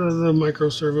 Yeah, they're the micro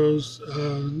servos.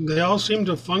 They all seem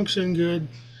to function good.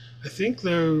 I think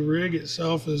the rig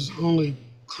itself is only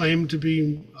claimed to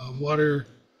be water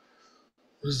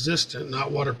resistant,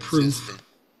 not waterproof. Resistant.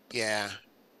 Yeah.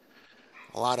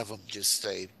 A lot of them just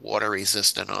say water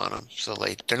resistant on them. So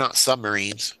they're not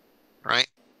submarines, right?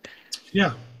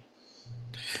 Yeah,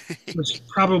 which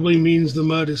probably means the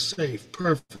mud is safe,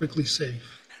 perfectly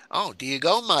safe. Oh, do you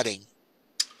go mudding?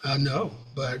 No,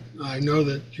 but I know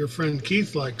that your friend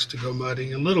Keith likes to go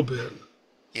mudding a little bit.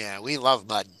 Yeah, we love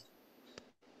mudding.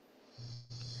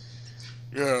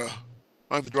 Yeah,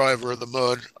 I'm the driver of the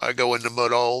mud. I go in the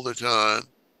mud all the time.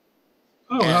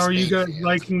 Oh, how are you guys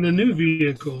liking the new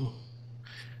vehicle?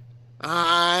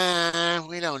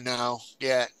 We don't know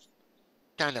yet.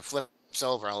 Kind of flips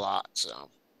over a lot,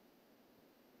 so.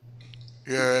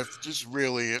 Yeah,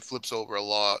 it flips over a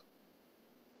lot.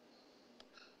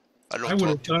 I I don't would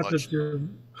have talk too thought much.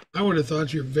 I would have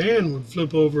thought your van would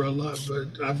flip over a lot,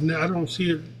 but I don't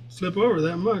see it flip over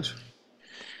that much.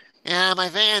 Yeah, my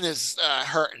van is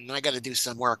hurting. I got to do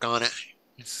some work on it.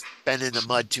 It's been in the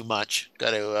mud too much.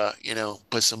 Got to,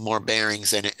 put some more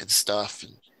bearings in it and stuff.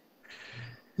 And,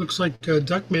 Looks like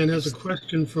Duckman has a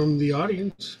question from the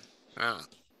audience.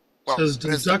 well, Says, what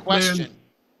does is the Duckman, question?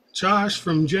 Josh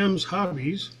from Jim's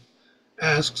Hobbies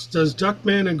asks, does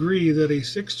Duckman agree that a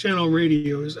 6-channel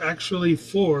radio is actually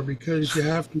 4 because you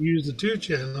have to use the 2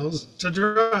 channels to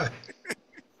drive?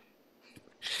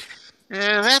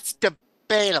 That's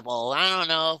debatable. I don't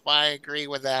know if I agree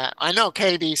with that. I know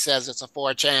KB says it's a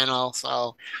 4-channel,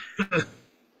 so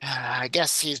I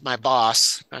guess he's my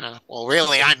boss. Well,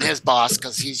 really, I'm his boss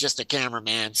because he's just a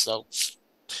cameraman. So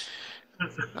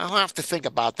I'll have to think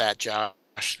about that,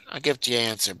 Josh. I'll give you an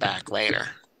answer back later.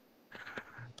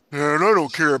 And I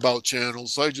don't care about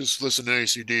channels. I just listen to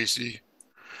AC/DC.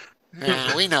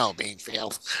 Yeah, we know,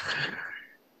 Beanfield.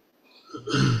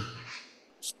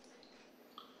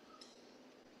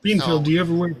 Beanfield, do you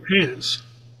ever wear pants?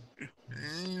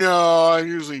 No, I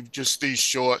usually just these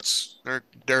shorts. They're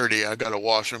dirty. I gotta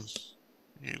wash them.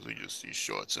 Usually just these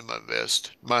shorts and my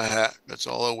vest, my hat. That's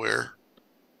all I wear.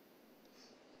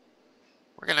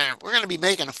 We're gonna be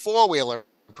making a 4-wheeler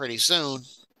pretty soon.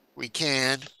 We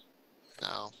can.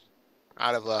 So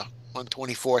out of a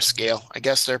 124 scale. I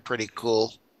guess they're pretty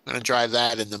cool. I'm gonna drive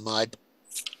that in the mud.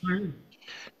 Right.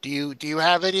 Do you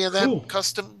have any of them Cool.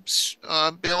 custom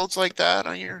builds like that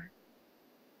on your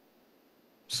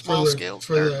small the- scales?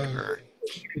 for the-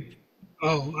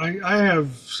 Oh, I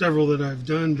have several that I've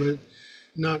done, but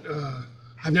not.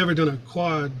 I've never done a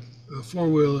quad, a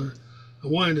 4-wheeler. I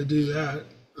wanted to do that,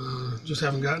 just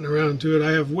haven't gotten around to it.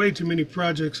 I have way too many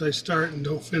projects I start and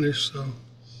don't finish. So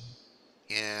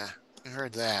Yeah, I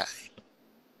heard that.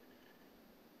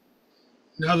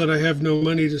 now that I have no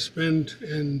money to spend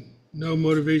and no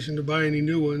motivation to buy any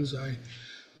new ones, I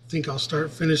think I'll start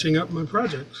finishing up my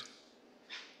projects.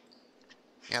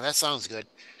 Yeah, that sounds good.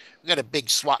 We got a big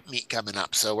swap meet coming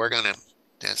up, so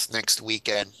that's next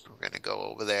weekend. We're gonna go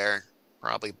over there and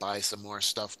probably buy some more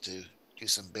stuff to do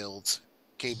some builds.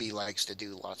 KB likes to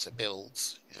do lots of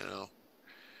builds, you know.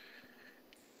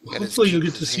 Well, Gotta hopefully, you'll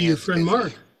keep get to his see your hands friend busy.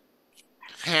 Mark.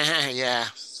 Yeah.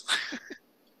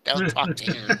 Don't talk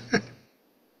to him.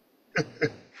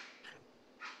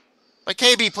 But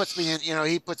KB puts me in,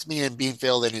 he puts me in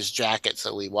Beanfield in his jacket,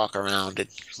 so we walk around and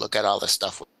look at all the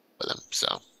stuff with him.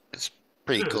 So it's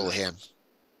pretty cool of him.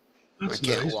 That's We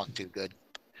can't nice. walk too good.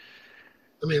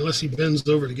 I mean, unless he bends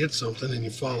over to get something and you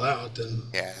fall out, then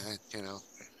Yeah, he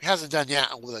hasn't done yet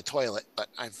with a toilet, but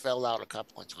I fell out a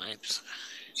couple of times.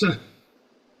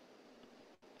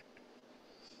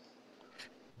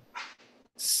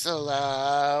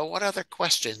 So, what other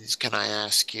questions can I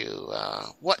ask you?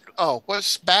 What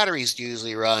batteries do you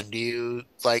usually run? Do you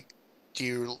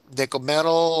nickel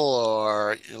metal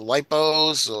or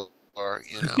lipos or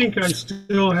I think I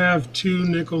still have 2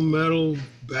 nickel metal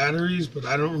batteries, but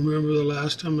I don't remember the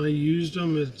last time I used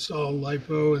them. It's all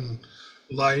lipo and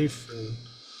life and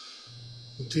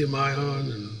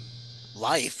lithium-ion and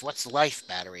Life? What's life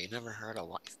battery? Never heard of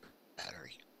life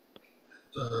battery.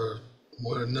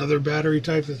 another battery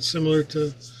type that's similar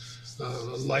to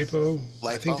lipo.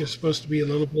 I think Lipo? they're supposed to be a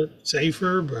little bit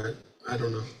safer, but I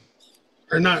don't know.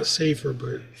 Or not safer,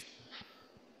 but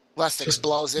Less just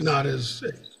explosive? not as.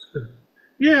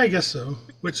 Yeah, I guess so.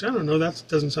 Which I don't know. That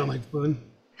doesn't sound like fun.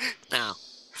 No.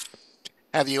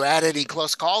 Have you had any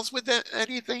close calls with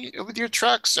anything with your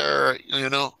trucks, or or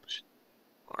no?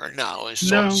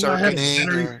 It's No, short I had a circuiting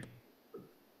battery. or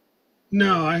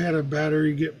No, I had a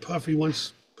battery get puffy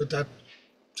once, but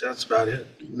that's about it.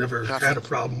 Never had Nothing. a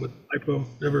problem with lipo.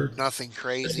 Never, nothing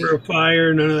crazy? never a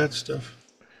fire. None of that stuff.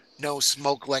 No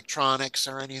smoke electronics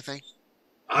or anything?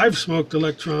 I've smoked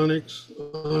electronics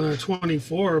on a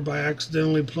 24 by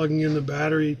accidentally plugging in the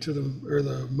battery to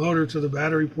the motor to the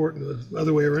battery port and the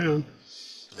other way around,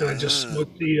 and I just Ah,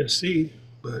 smoked the ESC.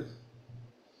 But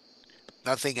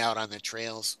nothing out on the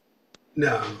trails.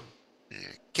 no, Yeah.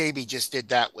 KB just did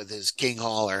that with his King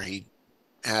Hauler. He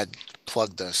had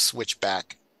plugged the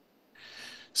switchback,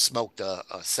 smoked a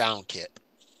sound kit,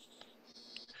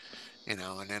 and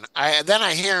then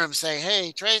I hear him say,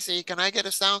 "Hey, Tracy, can I get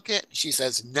a sound kit?" She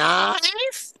says,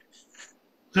 "Knife?"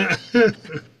 That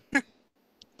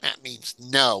means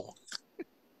no.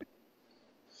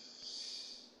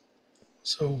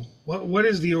 So what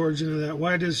is the origin of that?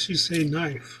 Why does she say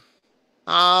knife?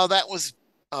 That was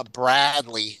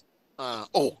Bradley.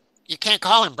 You can't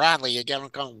call him Bradley. You gotta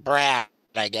call him Brad,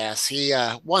 I guess. He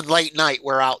one late night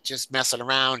we're out just messing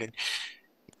around, and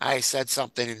I said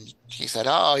something, and he said,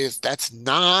 "Oh, that's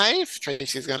knife."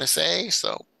 Tracy's gonna say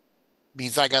so.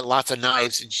 Means I got lots of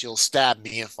knives, and she'll stab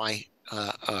me if I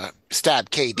stab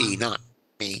KB, not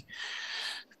me.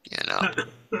 You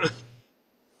know,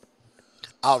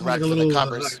 I'll Sounds run like a for the little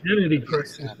covers. identity She'll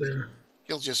crisis stab me. there.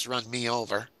 He'll just run me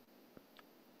over.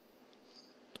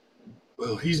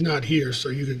 Well, he's not here, so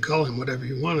you can call him whatever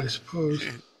you want, I suppose.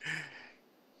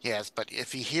 Yes, but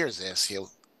if he hears this, he'll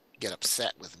get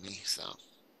upset with me. So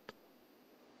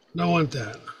Don't want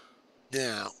that.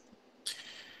 yeah.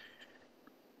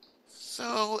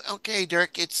 So okay,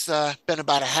 Dirk, it's been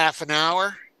about a half an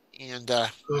hour, and All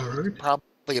right.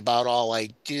 probably about all I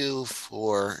do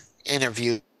for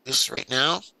interviews right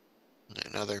now.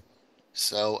 Another.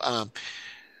 So,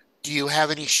 do you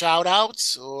have any shout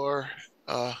outs or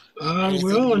uh, anything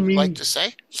Well, I you'd like mean, to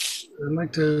say? I'd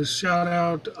like to shout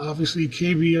out obviously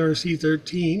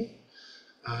kbrc13,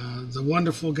 the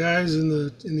wonderful guys in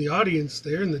the audience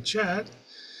there in the chat.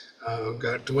 We've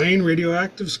got Dwayne,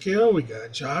 Radioactive Scale. We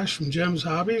got Josh from Gems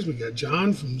Hobbies. We got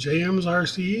John from JM's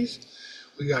RCs.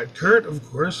 We got Kurt, of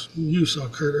course. You saw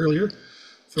Kurt earlier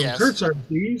from Yes. Kurt's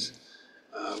RCs.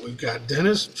 We've got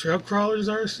Dennis, Trail Crawlers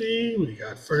RC. We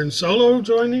got Fern Solo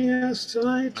joining us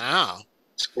tonight. Wow.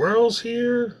 Squirrel's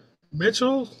here.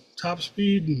 Mitchell, Top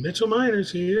Speed Mitchell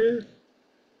Miners here.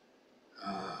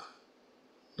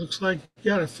 Looks like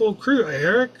you got a full crew.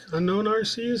 Eric, Unknown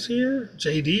RC is here.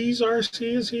 JD's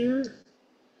RC is here.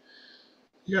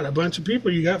 You got a bunch of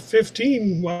people. You got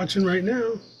 15 watching right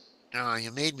now. Oh,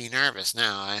 you made me nervous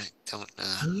now. I don't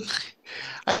Huh?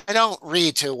 I don't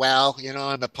read too well.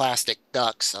 I'm a plastic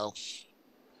duck, so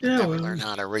I Yeah, never well, learn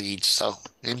how to read. So,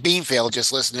 and Beanfield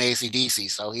just listened to AC/DC,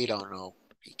 so he don't know.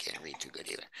 He can't read too good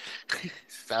either.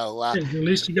 So, hey, at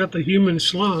least you got the human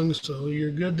schlong, so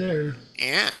you're good there.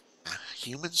 yeah,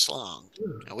 human slong.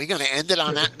 Are we going to end it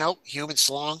on that note? Human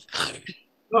slong?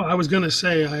 Oh, I was going to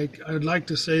say I'd like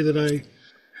to say that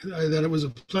that it was a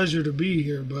pleasure to be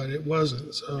here, but it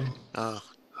wasn't. So Oh,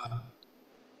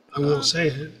 I won't say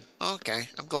it. okay.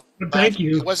 I'm But glad thank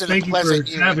you. it wasn't a Thank you for pleasant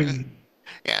having you. me.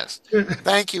 Yes.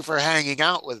 Thank you for hanging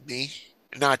out with me.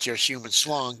 Not your human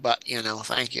slong, but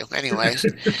thank you. Anyways,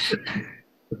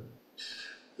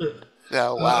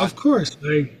 so Of course,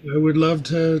 I would love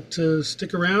to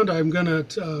stick around. I'm going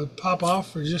to pop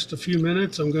off for just a few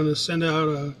minutes. I'm going to send out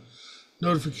a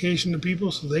notification to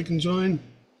people so they can join,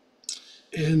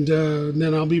 and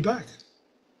then I'll be back.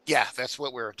 yeah, that's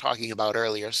what we were talking about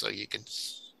earlier. So you can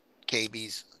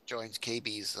KB's joins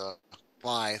KB's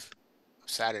live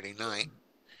Saturday night.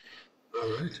 All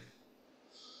right.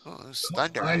 Oh, there's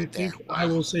thunder I out there. think I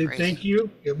Wow, will say crazy. thank you.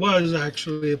 It was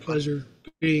actually a pleasure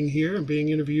being here and being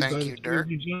interviewed Thank by you, the two of Dirk.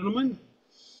 you gentlemen.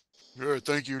 Yeah,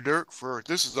 thank you, Dirk, for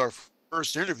this is our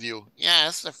first interview. Yeah,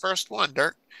 that's the first one,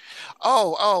 Dirk.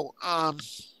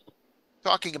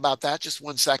 Talking about that, just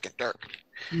 1 second, Dirk.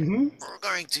 Mm-hmm. We're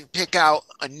going to pick out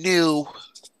a new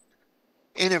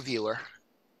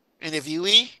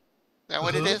interviewee. Is that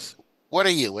what it Uh-huh. is? What are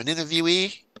you, an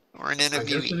interviewee or an I guess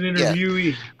interviewee? an Yeah,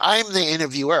 interviewee. I'm the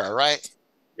interviewer, right?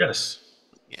 Yes.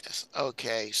 Yes.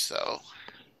 Okay, so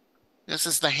this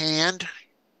is the hand.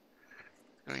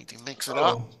 Going to mix it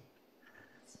up. Oh.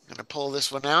 I'm gonna pull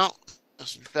this one out.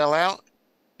 This one fell out.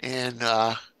 And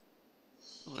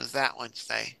what does that one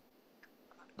say?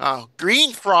 Oh,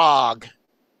 green frog.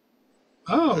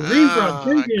 Oh, green frog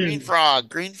Green thinking. frog.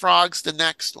 Green frog's the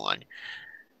next one.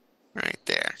 Right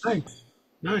there. Nice. To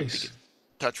Nice. get in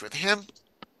touch with him.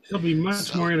 He'll be much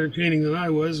So more entertaining than I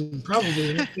was and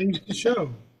probably have things to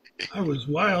show. I was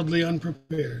wildly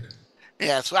unprepared.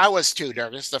 yeah, so I was too,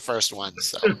 Dirk. It's the first one.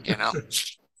 So,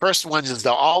 first one is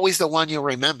always the one you'll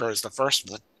remember is the first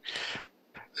one.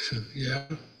 Yeah.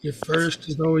 Your first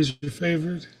is always your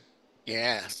favorite.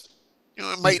 Yes.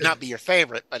 It might not be your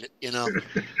favorite, but It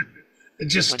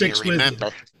just when sticks you with you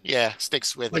remember. Yeah,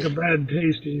 sticks with like you. a bad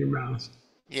taste in your mouth.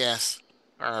 Yes.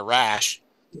 Or a rash.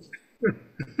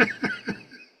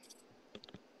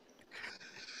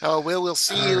 Oh, we'll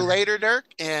see you later, Dirk.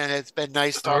 And it's been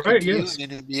nice All talking right, to you yes.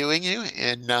 and interviewing you.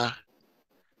 And I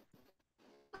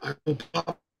will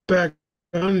pop back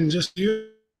on in just you.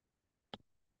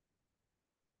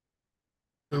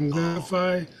 I'm going to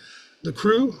notify the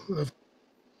crew.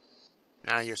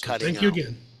 now you're So cutting thank you out.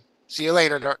 again. See you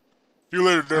later, Dirk. See you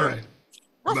later, All Dirk.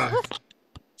 right. Bye.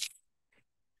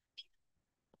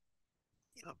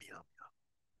 Yum, yum.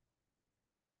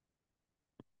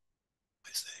 I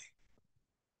say.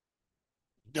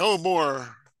 No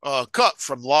more cut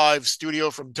from live studio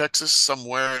from Texas,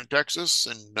 somewhere in Texas,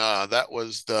 and that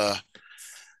was the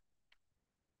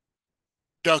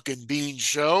Duck and Bean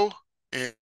show.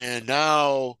 And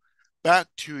now back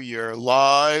to your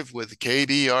live with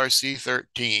KBRC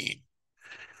 13.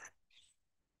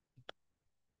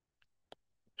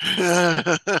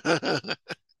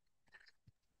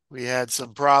 We had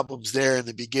some problems there in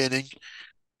the beginning.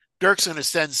 Dirk's going to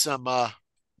send some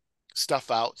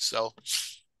stuff out so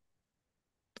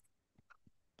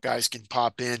guys can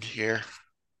pop in here.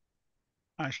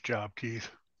 Nice job, Keith.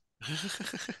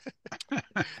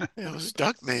 It was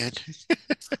Duck Man.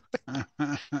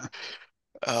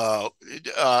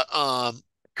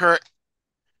 Kurt,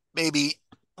 maybe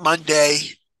Monday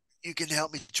you can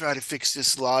help me try to fix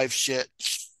this live shit.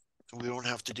 We don't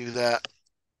have to do that.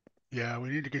 Yeah, we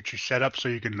need to get you set up so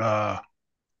you can uh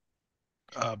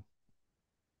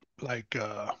like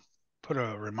put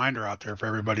a reminder out there for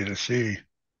everybody to see.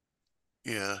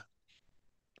 Yeah.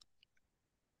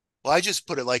 Well, I just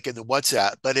put it like in the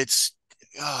WhatsApp, but it's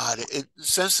God,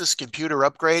 since this computer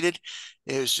upgraded,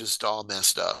 it was just all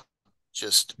messed up.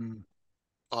 Just Hmm.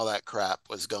 all that crap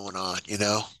was going on, you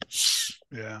know?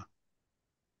 Yeah.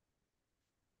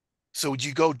 So would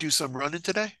you go do some running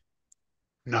today?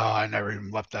 No, I never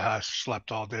even left the house.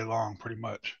 Slept all day long, pretty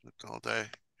much. All day.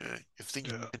 Yeah. If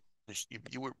things Yeah.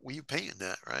 you were you painting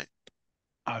that, right?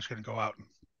 I was gonna go out and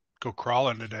go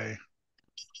crawling today. I'm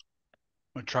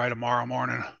gonna try tomorrow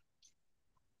morning.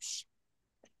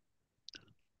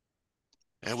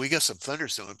 And we got some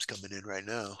thunderstorms coming in right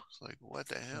now. It's like, what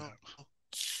the hell? Yeah.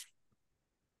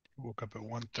 Woke up at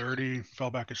 1:30, fell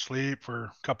back asleep for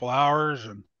a couple hours,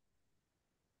 and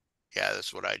Yeah,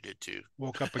 that's what I did too.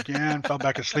 woke up again, fell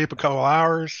back asleep a couple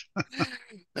hours.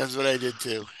 That's what I did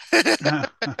too.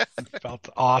 Felt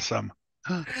awesome.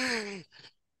 I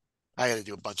got to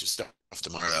do a bunch of stuff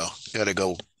tomorrow. Got to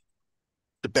go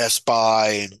to Best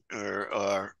Buy and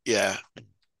or yeah,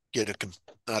 get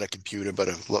not a computer but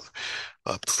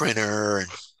a printer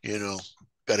and you know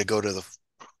got to go to the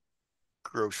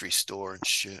grocery store and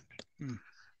shit. Mm.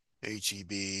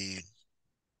 HEB,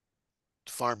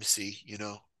 pharmacy. You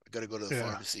know, I got to go to the Yeah.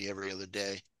 pharmacy every other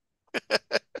day.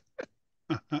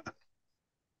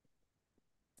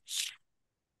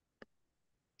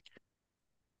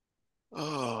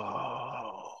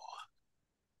 Oh,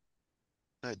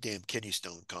 that damn kidney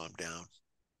stone calmed down.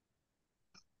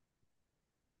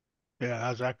 Yeah,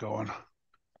 how's that going?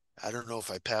 I don't know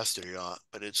if I passed it or not,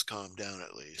 but it's calmed down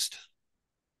at least.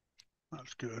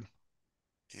 That's good.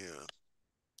 Yeah.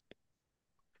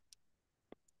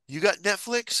 You got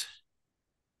Netflix?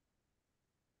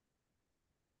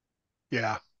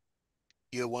 Yeah.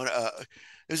 You want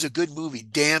there's a good movie,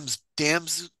 Damsel.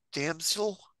 It's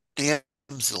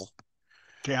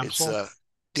Damsel?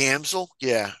 Damsel.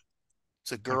 Yeah.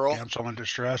 It's a Like girl. damsel in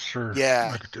distress or Yeah.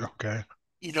 like okay.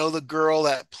 You know the girl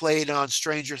that played on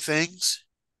Stranger Things?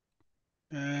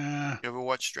 Eh, You ever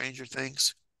watch Stranger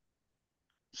Things?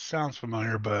 sounds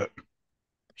familiar, but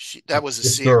That was a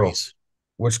Which girl? series.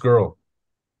 Which girl?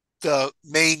 The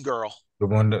main girl. The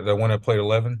one that played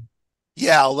 11?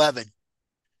 Yeah, 11.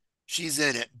 She's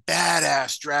in it.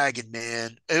 Badass dragon,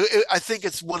 man. I think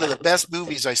it's one of the best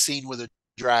movies I've seen with a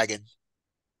dragon.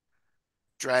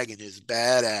 Dragon is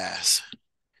badass.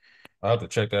 I'll have to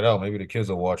check that out. Maybe the kids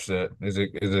will watch that. Is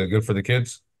it good for the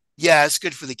kids? Yeah, it's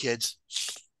good for the kids.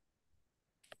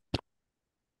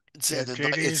 It's yeah, in the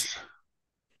it's JD's.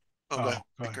 oh god, Oh,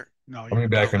 go ahead. No, I'll you be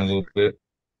can back talk. in a little bit.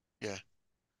 yeah.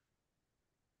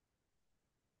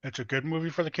 It's a good movie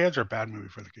for the kids or a bad movie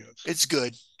for the kids? It's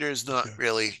good. There's It's not good.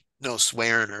 really no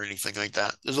swearing or anything like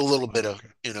that. There's a little bit Oh, of, okay.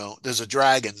 there's a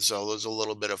dragon, so there's a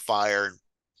little bit of fire and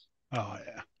Oh,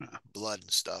 yeah. Yeah. blood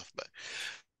and stuff.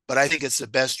 But I think it's the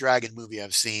best dragon movie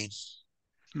I've seen.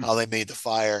 Hmm. How they made the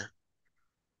fire.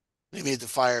 They made the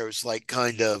fire. It was like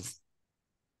kind of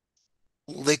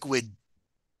liquid,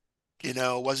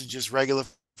 it wasn't just regular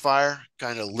fire,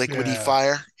 kind of liquidy Yeah.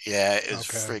 fire. Yeah, it was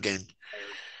Okay. friggin'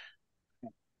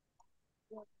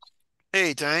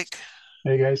 hey Tank.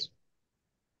 Hey guys.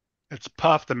 It's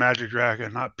Puff the Magic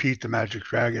Dragon, not Pete the Magic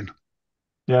Dragon.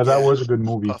 Yeah, that Yeah, was a good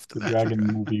movie. Puff the The Magic Dragon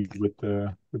Dragon. movie with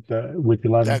 11.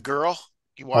 That girl,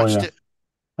 you Oh watched yeah. it?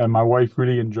 And my wife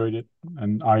really enjoyed it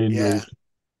and I enjoyed Yeah, it.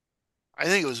 I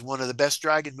think it was one of the best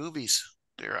dragon movies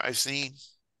there I've seen.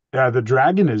 Yeah, the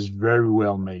dragon is very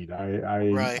well made.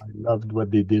 I Right, loved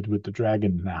what they did with the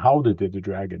dragon and how they did the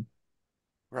dragon.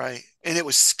 right, and it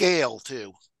was scale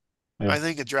too. Yeah. I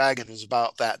think a dragon is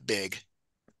about that big.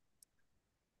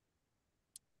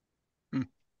 Hmm.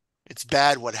 It's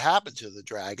bad what happened to the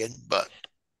dragon, but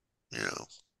you know,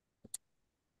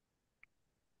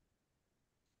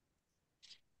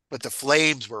 but the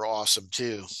flames were awesome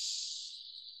too.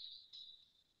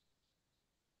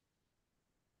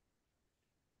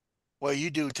 What you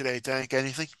do today, Tank?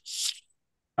 Anything?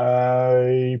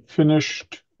 I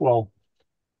finished, well,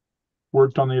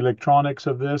 worked on the electronics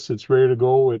of this. It's ready to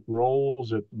go. It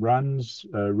rolls, it runs,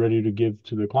 ready to give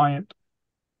to the client.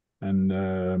 And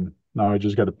now I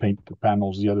just got to paint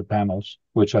the other panels,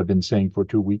 which I've been saying for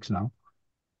 2 weeks now.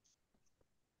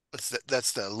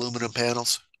 That's the aluminum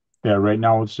panels. Yeah, right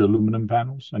now it's the aluminum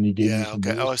panels, and he gave me Yeah, some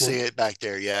okay. Oh, wheels I for see it. it back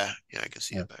there. Yeah, yeah, I can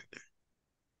see Yeah. it back there.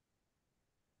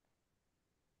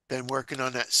 Been working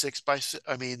on that 6x6.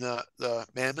 I mean the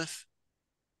mammoth.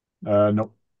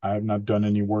 No, I have not done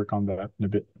any work on that in a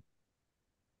bit.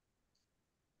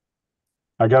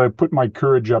 I got to put my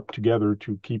courage up together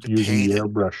to keep To using paint the it.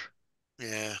 airbrush.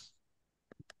 Yeah.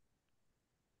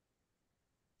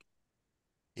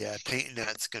 Yeah, painting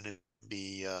that's going to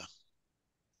be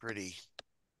pretty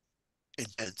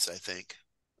intense, I think.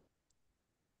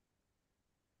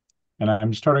 And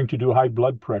I'm starting to do high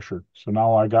blood pressure. So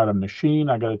now I got a machine.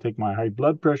 I got to take my high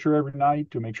blood pressure every night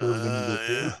to make sure everything's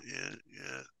okay.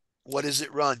 Yeah. What does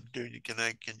it run? Can you,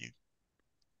 if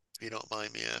you don't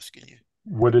mind me asking you,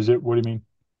 What is it? What do you mean?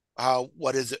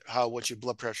 what is it? What's your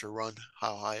blood pressure run?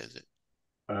 How high is it?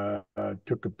 I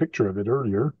took a picture of it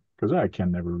earlier because I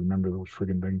can never remember those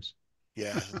friggin' things.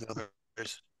 Yeah, the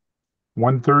numbers.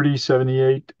 130,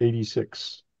 78,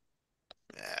 86.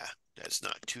 Yeah, that's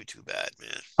not too bad,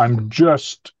 man. I'm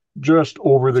just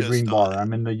over the Just green on bar. it.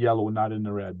 I'm in the yellow, not in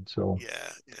the red. So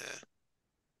Yeah.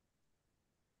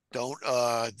 Don't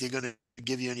they're gonna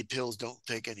give you any pills, don't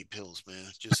take any pills, man.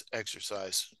 Just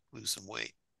exercise, lose some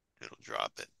weight. It'll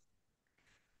drop it.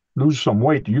 lose some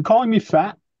weight. Are you calling me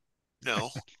fat? No.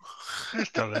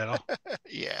 Just a little.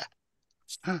 Yeah.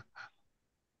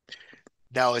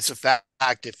 Now it's a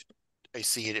fact if I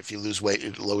see it, if you lose weight,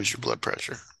 it lowers your blood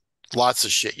pressure. Lots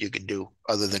of shit you can do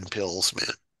other than pills,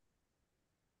 man.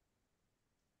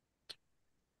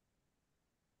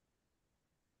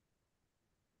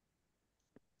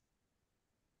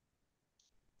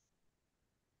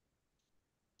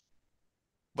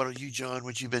 What are you, John?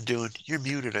 What you been doing? You're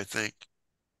muted, I think.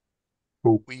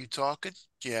 Who? Were you talking?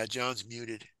 Yeah, John's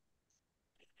muted.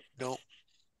 No.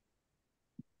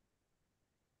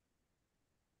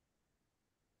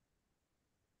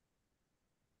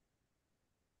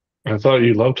 I thought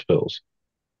you loved pills.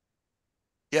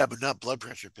 Yeah, but not blood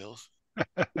pressure pills.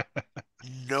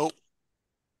 Nope.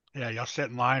 Yeah, you'll sit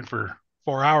in line for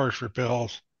 4 hours for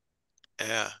pills.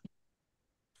 Yeah.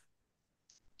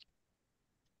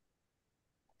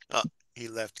 Oh, he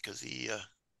left because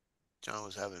John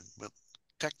was having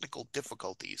technical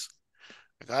difficulties.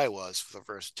 Like I was for the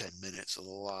first 10 minutes of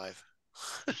the live.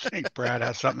 I think Brad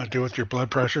has something to do with your blood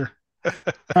pressure.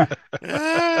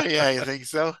 Yeah, you think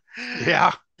so?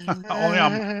 Yeah, only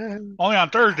on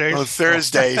Thursdays. On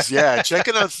Thursdays, yeah. Check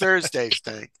it on Thursdays,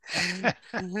 thing.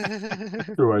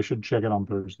 True, I should check it on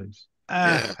Thursdays.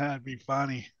 Yeah. That'd be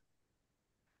funny.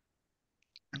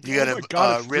 You Oh got my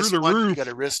God, a it's through wrist the one? You roof. got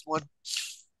a wrist one?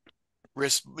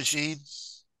 Wrist machine?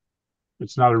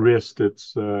 It's not a wrist,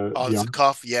 it's Oh, the it's a arm.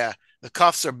 cuff. Yeah. The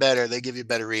cuffs are better. They give you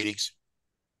better readings.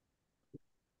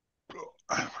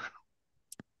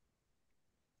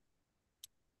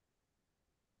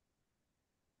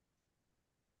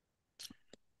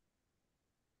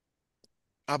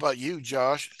 How about you,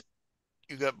 Josh?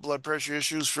 You got blood pressure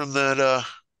issues from that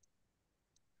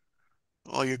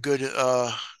all your good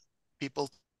people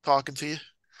talking to you?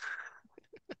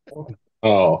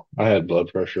 Oh, I had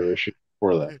blood pressure issues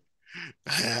before that.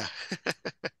 Yeah.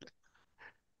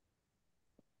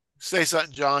 Say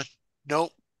something, John.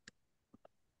 Nope.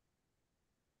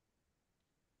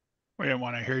 We didn't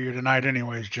want to hear you tonight,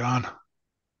 anyways, John.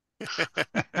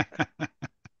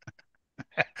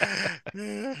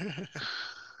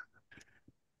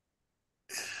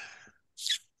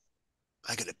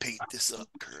 I gotta paint this up,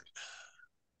 Kurt.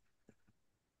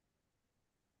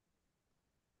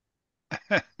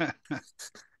 That's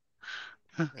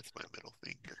my middle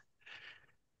finger.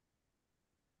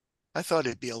 I thought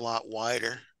it'd be a lot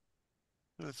wider.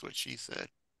 That's what she said.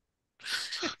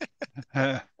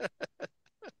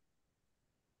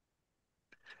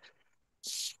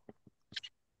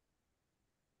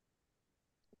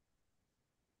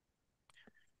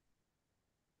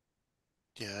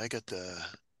 Yeah, I got the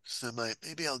semi.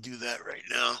 Maybe I'll do that right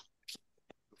now.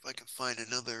 If I can find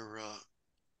another.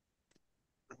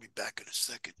 I'll be back in a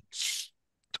second.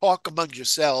 Talk among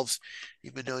yourselves,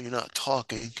 even though you're not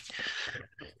talking.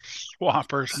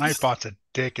 Swampers, Nightbot's a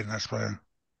dick in this one.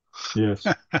 Yes.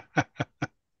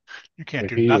 You can't Like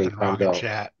do he even nothing wrong timed in out.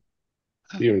 chat.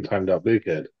 He even timed out Big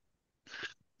Head.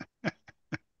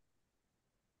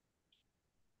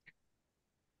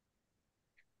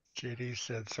 JD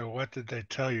said, so what did they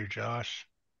tell you, Josh?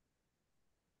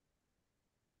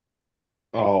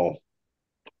 Oh,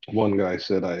 one guy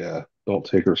said I don't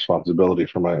take responsibility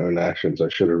for my own actions. I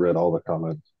should have read all the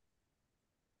comments.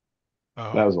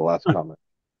 That Oh, was the last comment.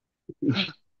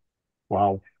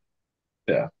 Wow.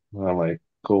 Yeah. I'm like,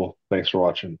 cool. Thanks for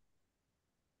watching.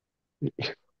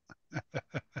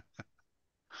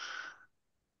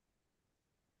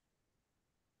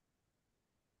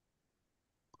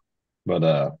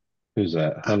 But who's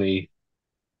that? Honey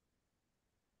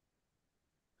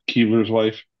Keeler's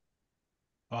wife?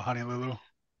 oh, Honey Lulu.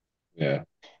 Yeah.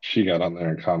 She got on there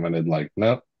and commented like,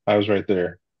 nope, I was right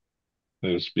there. It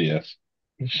was BS.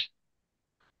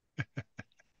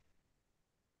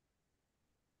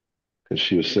 Because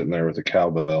she was sitting there with a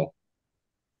cowbell.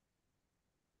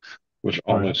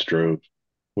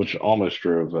 which almost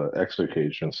drove Exo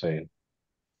Cage insane.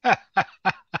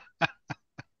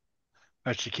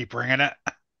 But you keep ringing it.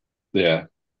 Yeah,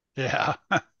 Yeah.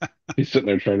 he's sitting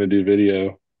there trying to do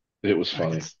video. It was I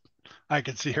funny. could, I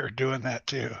could see her doing that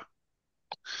too.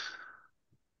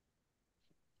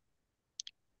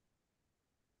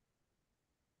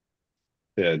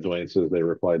 Yeah, Dwayne says they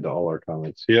replied to all our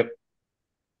comments. Yep.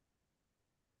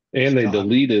 And they Still have-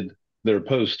 deleted their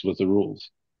post with the rules.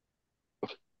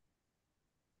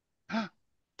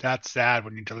 That's sad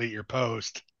when you delete your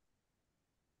post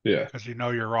Yeah. because you know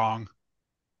you're wrong.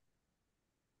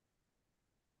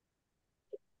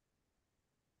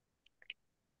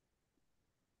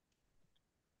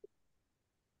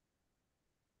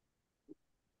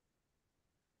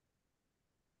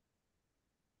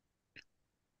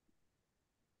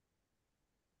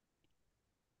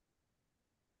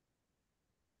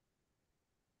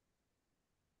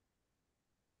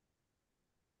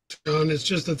 John, it's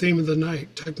just the theme of the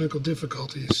night, technical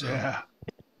difficulties. So Yeah.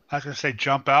 I was gonna say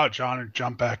jump out, John, and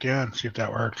jump back in. See if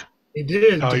that worked. he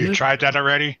did. Oh, you didn't it? tried that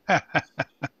already?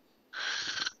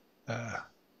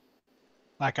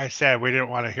 Like I said, we didn't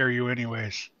want to hear you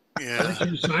anyways. Yeah. Like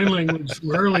your sign language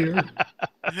from earlier.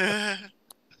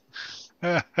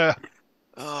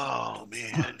 Oh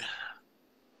man.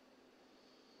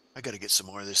 I gotta get some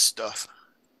more of this stuff.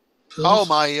 Pills? Oh,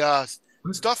 my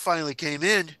stuff finally came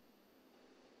in.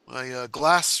 My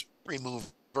glass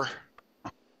remover.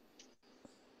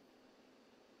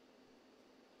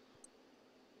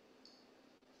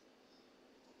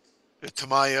 To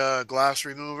my glass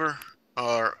remover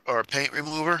or paint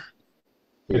remover.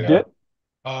 It Yeah. did?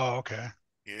 Oh, okay.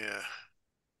 Yeah.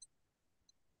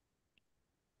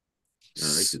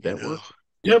 All right, did that work?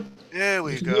 Yep. There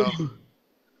we It's go. new.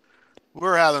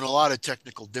 We're having a lot of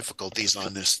technical difficulties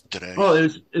on this today. Oh,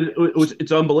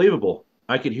 it's unbelievable.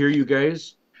 I could hear you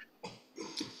guys.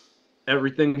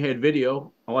 Everything had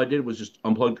video. All I did was just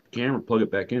unplug the camera, plug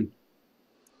it back in.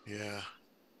 Yeah.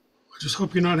 I just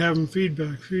hope you're not having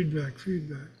feedback.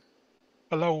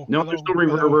 Hello. No, hello, there's no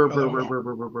hello,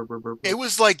 reverb. hello. It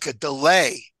was like a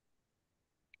delay.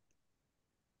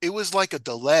 It was like a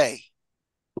delay.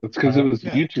 It's because it was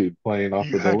Yeah. YouTube playing off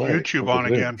You the had delay. YouTube with on the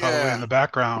Zoom. again, probably Yeah. in the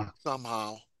background.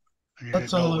 Somehow. And you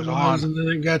That's didn't know all it it was was, on. and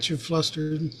then it got you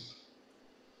flustered.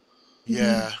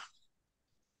 Yeah.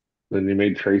 Then you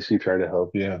made Tracy try to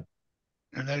help you.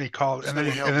 And then he called, and then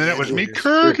Somebody help and then me it was me. anyways.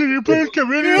 Kurt, can you please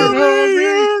come in here and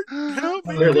help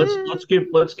me? Here,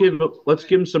 let's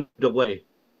give him some delay.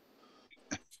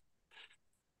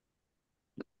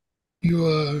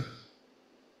 You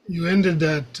ended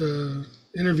that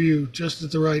interview just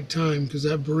at the right time because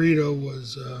that burrito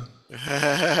was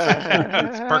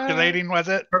It's percolating, was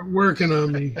it? working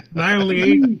on me. And I only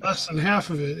ate less than half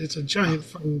of it. It's a giant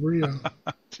fucking burrito.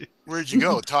 Where'd you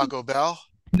go? Taco Bell?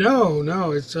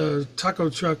 No, it's a taco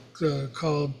truck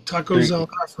called Tacos El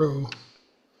Afro.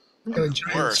 Got a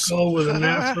giant Worse. skull with an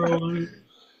afro on it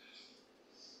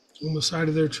on the side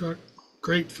of their truck.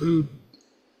 Great food.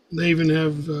 They even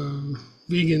have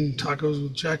vegan tacos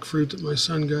with jackfruit that my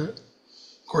son got.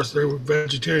 Of course, they were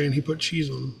vegetarian. He put cheese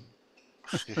on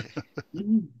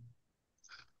them.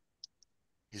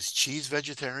 Is cheese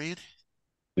vegetarian?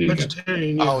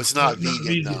 Vegetarian. Oh, yeah, it's not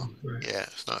vegan, no. Right. Yeah,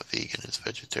 it's not vegan. It's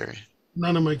vegetarian.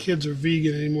 None of my kids are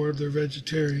vegan anymore. They're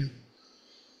vegetarian.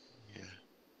 Yeah.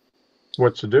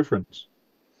 What's the difference?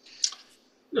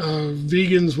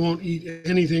 Vegans won't eat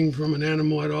anything from an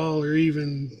animal at all, or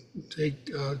even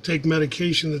take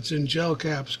medication that's in gel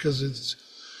caps because it's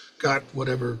got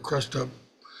whatever crushed up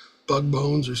bug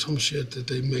bones or some shit that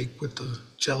they make with the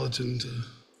gelatin.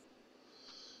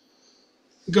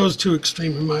 It goes too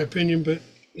extreme in my opinion, but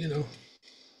you know.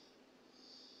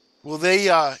 Will they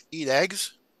eat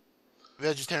eggs?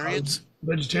 Vegetarians?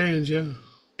 Vegetarians, yeah.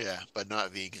 Yeah, but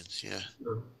not vegans. Yeah.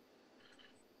 No.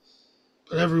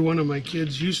 But every one of my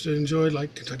kids used to enjoy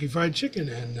like Kentucky Fried Chicken,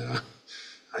 and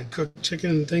I'd cook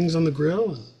chicken and things on the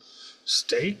grill and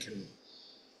steak. And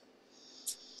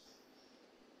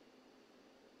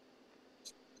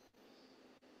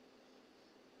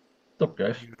What's up,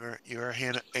 guys? You're a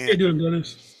how you doing,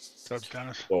 Dennis? So,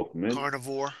 Dennis. Welcome in.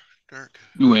 carnivore, Dirk.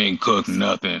 You ain't cooked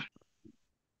nothing.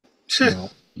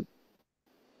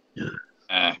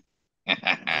 Ah.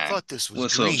 I thought this was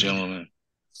What's green. up, gentlemen?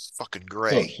 It's fucking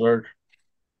What's up, gray. Sarge?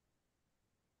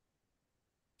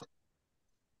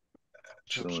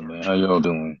 Chilling, man. How y'all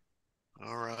doing?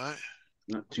 All right.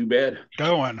 Not too bad.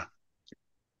 Going.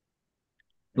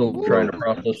 Still trying to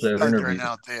process that Thundering interview.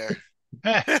 out there.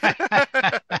 you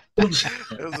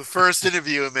It was the first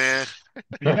interview, man.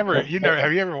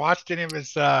 have you ever watched any of his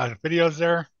videos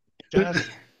there, Dennis?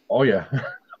 Oh yeah.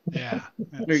 Yeah.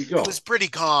 There you It go. was pretty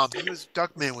calm.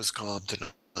 Duckman was calm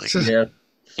tonight. Yeah.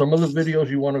 Some of the videos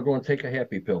you want to go and take a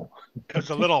happy pill. There's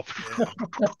a little Yeah.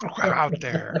 out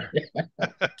there.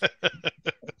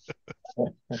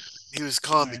 He was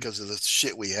calm Yeah. because of the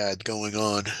shit we had going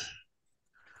on.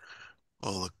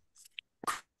 All the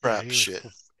Yeah, crap shit.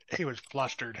 he was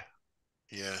flustered.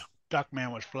 Yeah.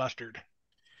 Duckman was flustered.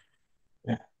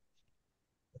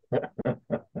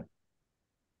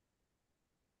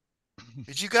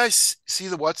 Did you guys see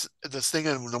this thing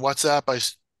on the WhatsApp I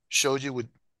showed you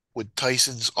with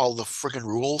Tyson's all the freaking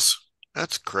rules?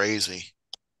 That's crazy.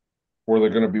 Were they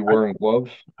going to be wearing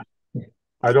gloves?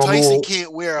 I don't Tyson know.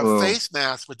 can't wear a Well, face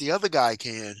mask, but the other guy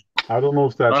can. I don't know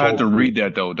if that's I all have to true. read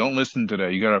that though. Don't listen to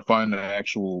that. You got to find the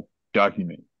actual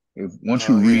document. If once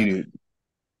Oh, you read yeah. it,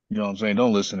 you know what I'm saying.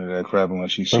 Don't listen to that crap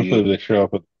unless you see Hopefully it. they show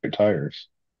up with their tires.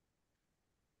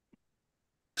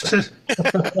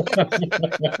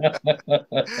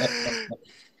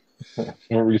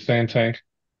 What were you saying, Tank?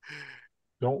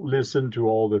 Don't listen to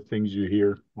all the things you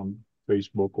hear on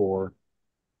Facebook or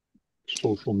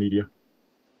social media.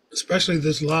 Especially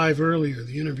this live earlier,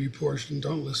 the interview portion.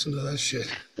 Don't listen to that shit.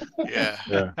 Yeah.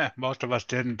 Yeah. Most of us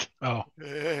didn't. Oh.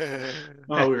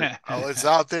 Oh, Oh, it's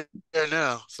out there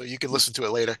now, so you can listen to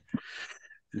it later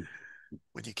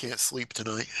when you can't sleep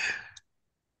tonight.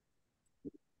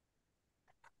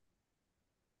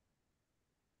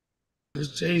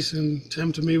 There's Jason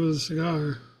tempting me with a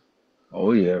cigar.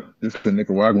 Oh yeah, this is the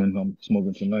Nicaraguan I'm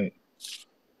smoking tonight.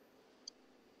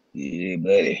 Yeah,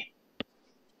 buddy.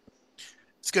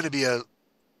 It's going to be a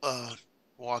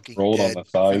Walking Rolled on Dead the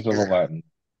thighs of a finger. Latin.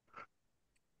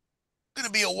 Going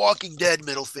to be a Walking Dead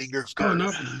middle finger. Oh,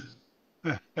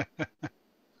 nothing.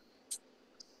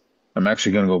 I'm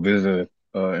actually gonna go visit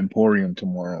Emporium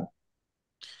tomorrow.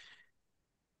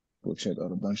 Go check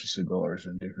out a bunch of cigars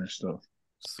and different stuff.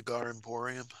 Cigar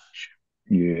Emporium.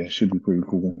 Yeah, it should be pretty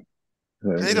cool.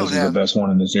 They This don't is the have. best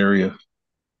one in this area.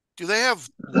 Do they have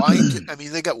wine? I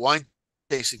mean, they got wine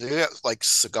tasting. They got like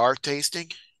cigar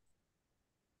tasting.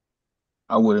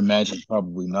 I would imagine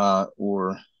probably not,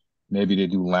 or maybe they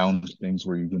do lounge things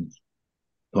where you can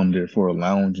come there for a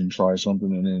lounge and try something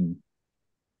and then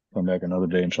come back another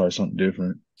day and try something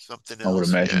different. Something I would else.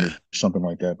 imagine Yeah. there's something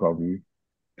like that probably.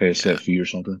 Pay a set Yeah. fee or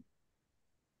something.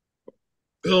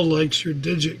 Bill likes your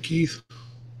digit, Keith.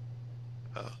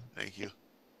 Oh, thank you.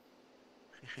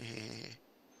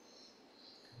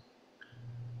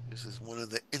 This is one of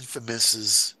the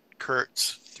infamous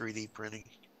Kurt's 3D printing.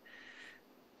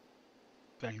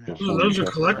 Thing Oh, that- those are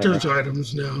collector's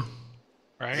items now.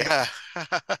 right? Yeah.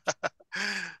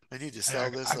 I need to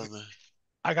sell this on the.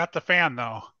 I got the fan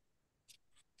though.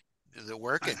 Is it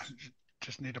working?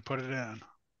 Just need to put it in Uh,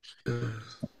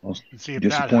 I was and see if that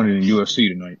disappointed in helps. UFC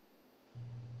tonight.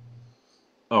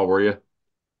 oh, were you?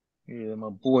 Yeah, my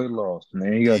boy lost,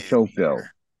 man. He got Damn choked out.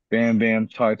 here. Bam Bam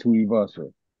Tai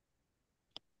Tuivasa.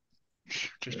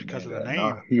 Just That because of man the got name.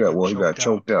 knocked. He got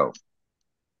choked out.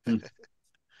 Bam,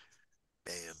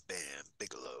 bam,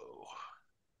 Bigelow.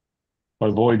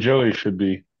 My boy Joey should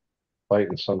be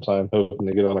fighting sometime, hoping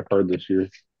to get on a card this year.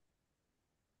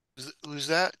 Who's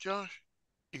that, Josh?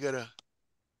 You got a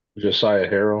Josiah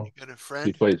Harrell. He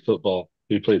friend? played football.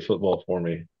 He played football for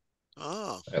me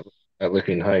Oh, at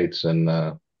Licking Heights, and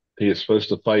he was supposed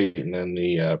to fight, and then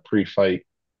the pre-fight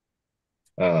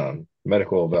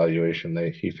medical evaluation,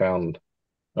 he found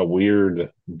a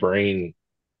weird brain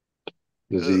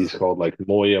disease called like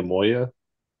moya.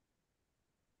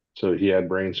 So he had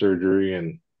brain surgery,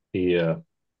 and he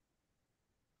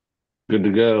good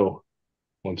to go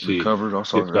once he Recovered.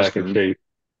 Also, gets that's back in good. shape.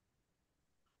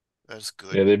 that's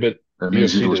good. Yeah, That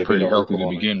means he UFC was did a pretty big healthy article to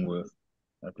on it. begin with.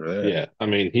 After that, Yeah, I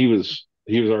mean he was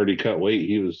already cut weight.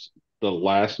 He was the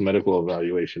last medical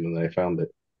evaluation, and they found it.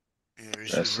 Yeah, he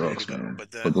that was ready to sucks, go. man.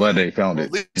 But But glad they found well, it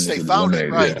at and least they they could found it,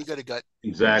 eliminate right? it. He could have got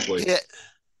Exactly. hit.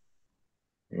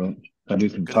 Well, I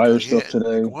did some Could have tire got stuff hit.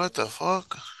 today. Like, what the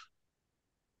fuck?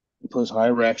 Plus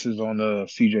Hyraxes on the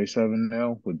CJ7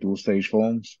 now with dual stage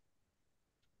foams.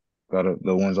 The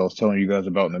ones I was telling you guys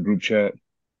about in the group chat.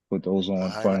 Put those The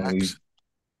on finally. Hyrax.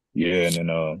 Yeah, and then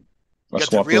You I got the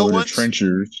swapped real over to ones?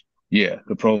 trenchers. Yeah,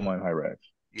 the Proline Hyrax.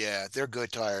 Yeah, they're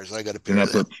good tires. I got a Then pair I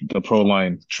of them. put the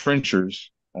Proline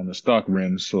trenchers on the stock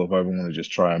rims. So if I ever want to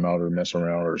just try them out or mess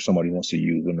around or somebody wants to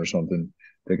use them or something,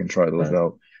 they can try those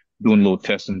out. Doing a little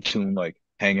test and tune, like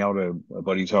hang out at a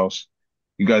buddy's house.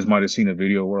 You guys might have seen a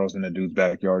video where I was in a dude's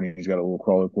backyard and he's got a little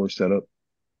crawler course set up.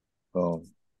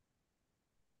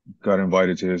 Got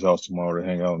invited to his house tomorrow to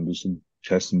hang out and do some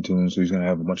test and tunes. So he's gonna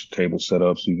have a bunch of tables set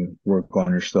up so you can work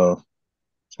on your stuff.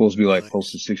 It's supposed to be like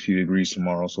close to Nice. 60 degrees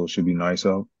tomorrow, so it should be nice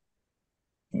out.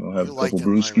 have You a like couple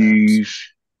them high racks. brewskis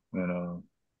and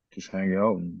just hang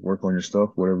out and work on your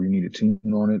stuff, whatever you need to tune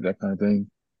on it, that kind of thing.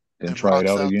 Then Them try it rocks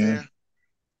out out again.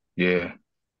 there. Yeah.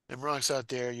 Them rocks out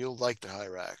there, you'll like the high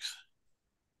racks.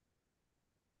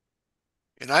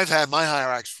 And I've had my high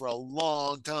racks for a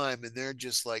long time, and they're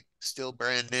just like still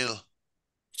brand new.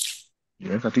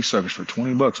 Yeah, I got these suckers for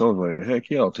 $20. I was like, heck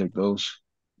yeah, I'll take those.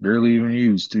 Barely even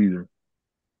used either.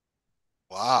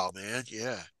 Wow, man.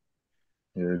 Yeah.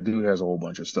 Yeah, the dude has a whole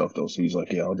bunch of stuff though, so he's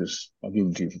like, yeah, I'll give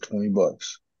them to you for $20.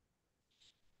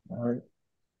 All right,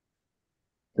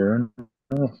 fair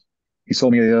enough. He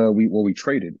sold me we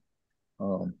traded.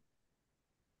 Um,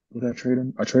 what did I trade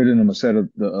him? I traded him a set of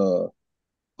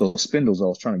those spindles I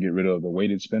was trying to get rid of. The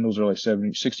weighted spindles are like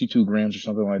 62 grams or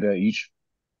something like that each.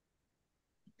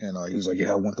 And he was like,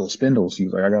 yeah, I want those spindles. He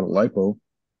was like, I got a lipo,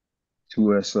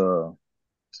 2S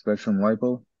Spectrum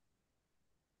lipo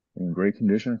in great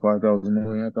condition, 5,000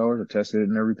 milliamp hours. I tested it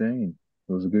and everything. And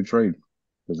it was a good trade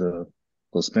because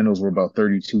those spindles were about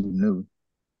 32 new.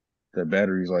 That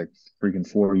battery's like freaking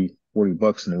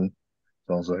 $40 new.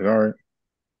 So I was like, all right,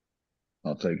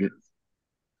 I'll take it.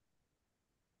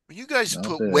 When you guys And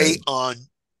I'll put say, hey, weight on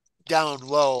down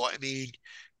low, I mean,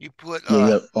 you put yeah,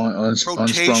 yeah, unstrung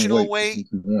rotational weight weight.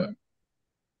 if you want.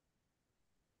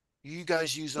 You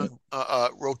guys use Yeah.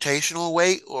 on rotational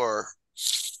weight or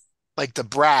like the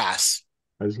brass?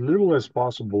 As little as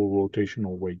possible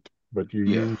rotational weight, but you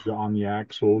Yeah. use on the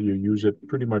axle, you use it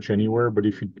pretty much anywhere. But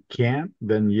if you can't,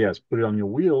 then yes, put it on your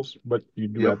wheels, but you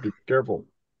do Yep. have to be careful.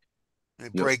 They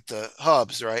Yep. break the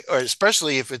hubs, right? Or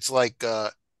especially if it's like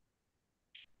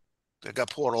they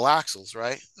got portal axles,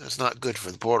 right? That's not good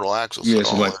for the portal axles Yeah. at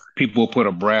So all. like people put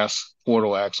a brass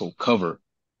portal axle cover,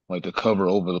 like the cover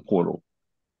over the portal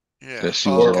Yeah. that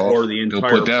seals Oh, it or okay. off. or the They'll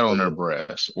entire put that on their portal.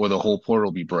 brass, or the whole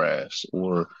portal be brass,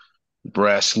 or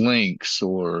brass links,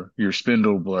 or your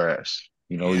spindle brass.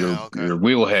 You know, Yeah. Okay. your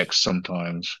wheel hex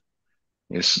sometimes.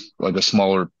 It's like a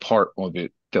smaller part of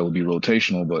it that would be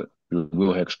rotational, but your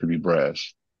wheel hex could be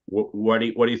brass. What do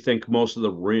you think? Most of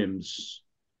the rims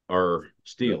are Yep.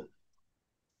 steel.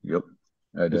 Yep.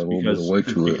 Add that It's little bit of because weight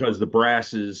it's to it. because the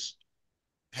brass is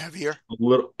Heavier. a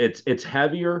little. It's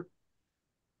heavier.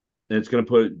 And that's gonna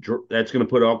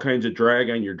put all kinds of drag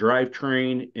on your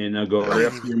drivetrain, and they'll go I right didn't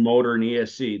up to even. your motor and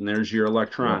ESC, and there's your Yep.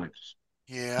 electronics.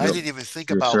 Yeah, I Yep. didn't even think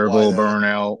Your about why servo that.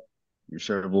 burnout, your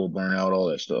servo burnout, all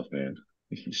that stuff, man.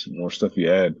 Some more stuff you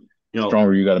add, You know,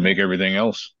 stronger you got to make everything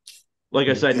else. like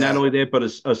I said, not Yeah. only that,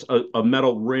 but a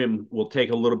metal rim will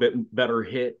take a little bit better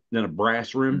hit than a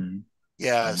brass rim Mm-hmm.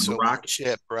 Yeah. Mm-hmm. So or it won't rock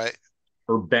chip, right?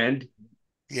 or bend.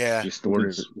 Yeah. Distorted.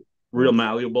 It's real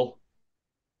malleable.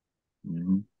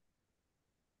 Mm-hmm.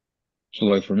 So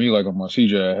like for me, like on my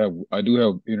CJ, I do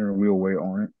have inner wheel weight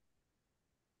on it.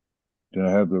 Then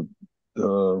I have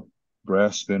the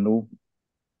brass spindle,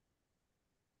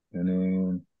 and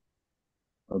then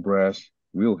a brass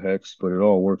wheel hex, but it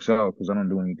all works out because I don't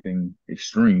do anything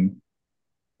extreme.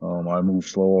 I move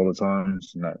slow all the time.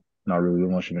 It's not really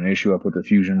much of an issue. I put the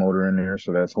fusion motor in there,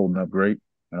 so that's holding up great.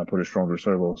 And I put a stronger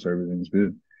servo, so everything's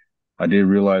good. I did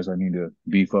realize I need to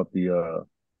beef up the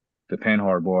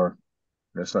panhard bar.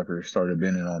 That sucker started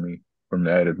bending on me from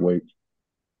the added weight.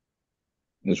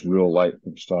 It's real light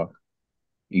from stock,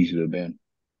 easy to bend.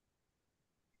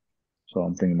 So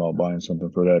I'm thinking about buying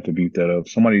something for that to beat that up.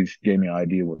 Somebody gave me an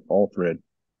idea with all thread.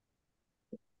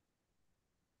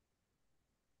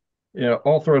 Yeah,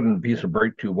 all threading a piece of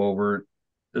brake tube over it,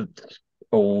 it's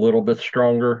a little bit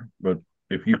stronger, but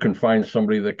if you can find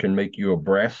somebody that can make you a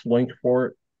brass link for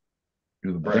it,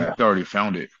 do the I think brass. I already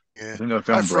found it. Yeah. I think I I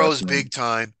found brass froze link big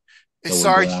time. Hey, that would go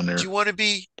Sarge, on do there. you want to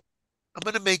be? I'm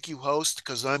gonna make you host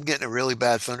because I'm getting a really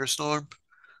bad thunderstorm.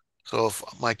 So if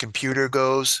my computer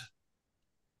goes,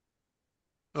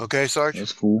 okay, Sarge.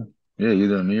 That's cool. Yeah,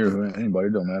 either me or Okay. anybody,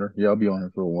 don't matter. Yeah, I'll be on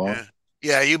here for a while. Yeah.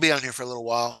 Yeah, you'll be on here for a little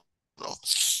while.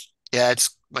 So, yeah,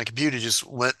 it's my computer just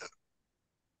went,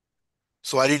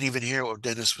 so I didn't even hear what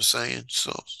Dennis was saying.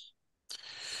 So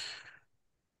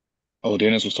Oh,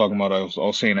 Dennis was talking about I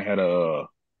was saying I had a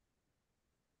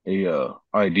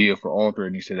idea for all thread,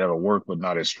 and he said that'll work, but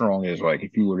not as strong as like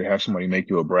if you were to have somebody make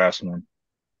you a brass one,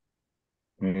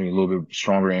 maybe a little bit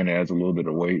stronger and adds a little bit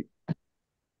of weight.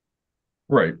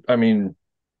 Right. I mean,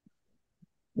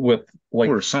 with like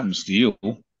Or something steel,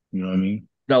 you know what I mean?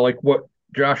 now, like what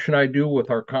Josh and I do with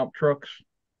our comp trucks,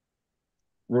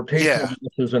 rotational yeah, mass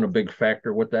isn't a big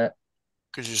factor with that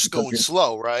because you're just because going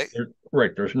slow, right?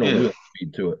 there's no Yeah. wheel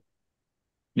speed to it.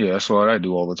 Yeah, that's what I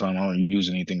do all the time. I don't use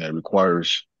anything that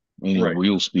requires any Right.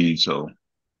 wheel speed, so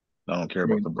I don't care I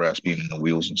about mean, the brass being in the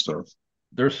wheels and stuff.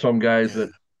 there's some guys Yeah.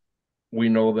 that we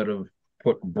know that have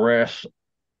put brass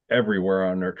everywhere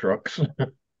on their trucks.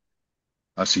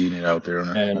 I seen it out there on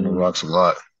the And rocks a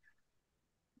lot.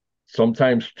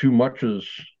 sometimes too much is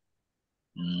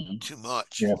Too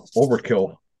much.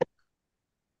 overkill.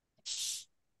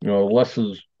 Less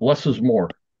is more.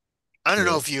 I don't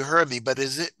know Yeah. if you heard me, but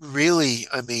is it really,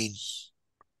 I mean,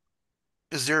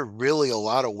 is there really a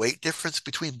lot of weight difference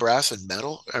between brass and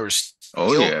metal or steel?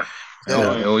 Oh yeah.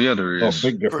 Hell yeah, there Oh, is.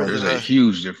 big difference. There's a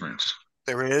huge difference.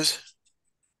 There is?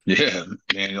 Yeah,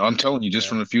 man. I'm telling you, just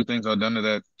from the few things I've done to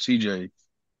that CJ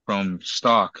from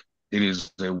stock, it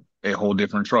is a whole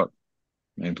different truck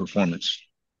in performance.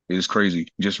 It is crazy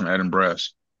just from adding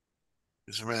brass.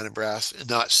 It's around brass and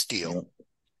not steel. Yep.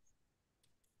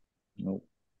 Nope.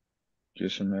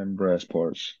 Just from adding brass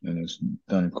parts, and it's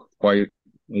done quite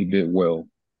a bit well.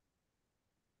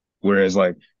 Whereas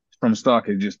like from stock,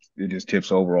 it just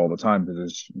tips over all the time because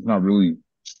it's not really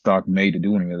stock made to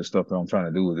do any of the stuff that I'm trying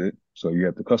to do with it. So you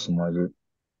have to customize it.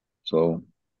 So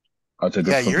I took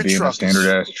Yeah, it from your being a truck standard is,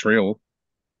 ass trail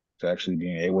to actually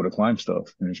being able to climb stuff,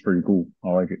 and it's pretty cool. I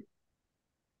like it.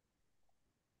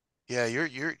 yeah,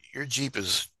 your Jeep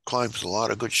climbs a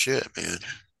lot of good shit, man.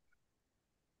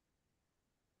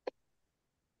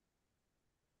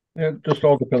 Yeah, it just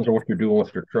all depends on what you're doing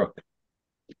with your truck.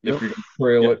 Yep. If you're gonna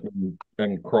trail it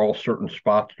and crawl certain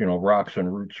spots, rocks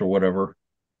and roots or whatever,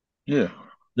 Yeah.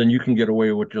 then you can get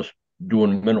away with just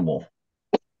doing minimal.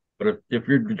 But if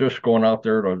you're just going out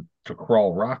there to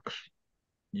crawl rocks,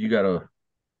 you gotta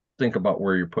think about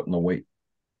where you're putting the weight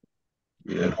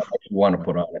and Yeah, how much you want to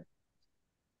put on it.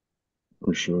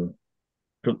 for sure.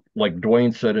 'Cause like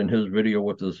Dwayne said in his video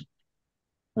with his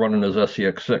running his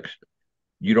SEX6,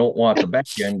 you don't want the back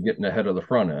end getting ahead of the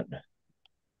front end.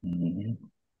 Mhm.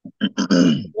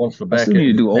 Once the I back still need to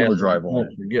end do gets past overdrive the on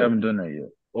front, it. forget it. Haven't done that yet.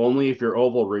 Only if you're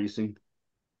oval racing.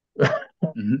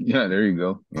 Yeah, there you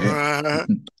go. Yeah.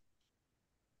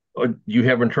 You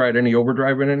haven't tried any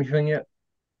overdrive in anything yet?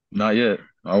 Not yet.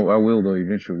 I will though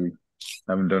eventually.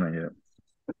 Haven't done it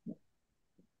yet.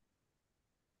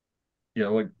 Yeah,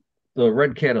 like the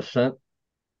Red Cat Ascent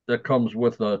that comes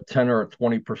with a 10 or a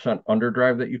 20%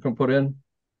 underdrive that you can put in.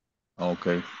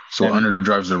 Okay. So And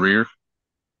underdrives the rear.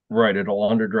 right, it'll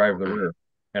underdrive the rear.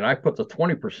 And I put the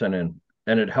 20% in,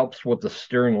 and it helps with the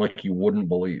steering like you wouldn't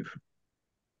believe.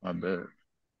 I bet.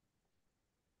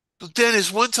 But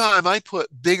Dennis, one time I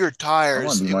put bigger I tires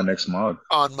want to do my next mod.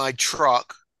 on my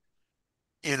truck.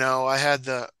 I had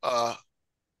the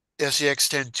SEX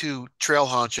 10-2 trail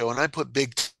honcho, and I put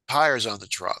big tires on the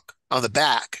truck on the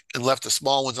back and left the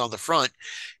small ones on the front.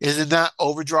 Isn't that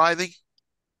overdriving?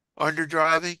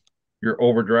 Underdriving? You're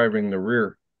overdriving the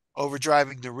rear,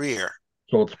 Overdriving the rear.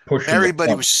 so it's pushing the Everybody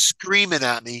front. was screaming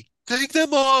at me, take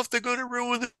them off. They're going to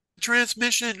ruin the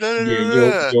transmission. Da, da, Yeah, da,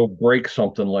 da. you'll break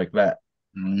something like that.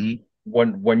 Mm-hmm.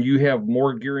 When you have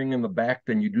more gearing in the back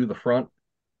than you do the front,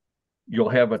 you'll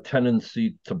have a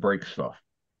tendency to break stuff.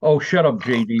 Oh, shut up,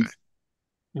 JD.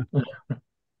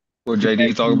 What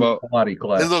JD talk about? Pilates It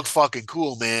class. looked fucking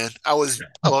cool, man. I was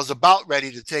about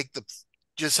ready to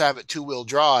just have it two-wheel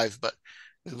drive, but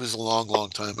it was a long, long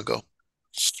time ago.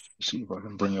 See if I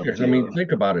can bring up I mean,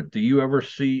 think about it. Do you ever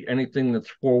see anything that's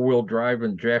four-wheel drive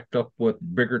and jacked up with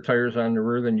bigger tires on the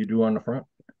rear than you do on the front?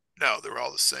 No, they're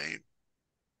all the same.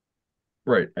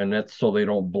 Right, and that's so they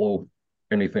don't blow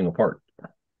anything apart.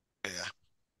 Yeah.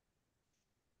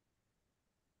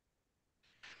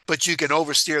 But you can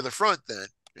oversteer the front then,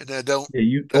 and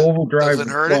You that overdrive doesn't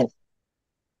the hurt front.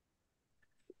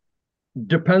 it.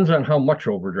 Depends on how much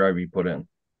overdrive you put in.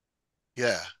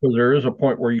 Yeah. Because there is a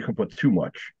point where you can put too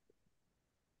much.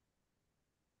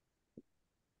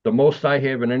 The most I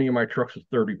have in any of my trucks is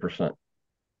 30%.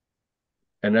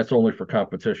 And that's only for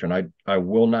competition. I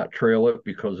will not trail it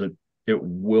because it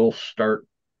will start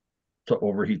to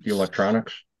overheat the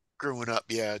electronics. Screwing up,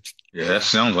 yeah. Yeah, that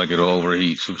sounds like it'll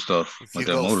overheat some stuff. If Like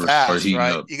you that go motor start fast, heating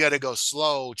right? up. You got to go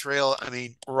slow. Trail, I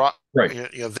mean, rock. Right.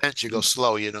 Events, you go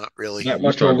slow. You're not really. That You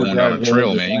much start going down overdrive a is only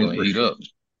trail, man, you're designed gonna for heat up.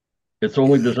 It's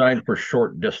only designed for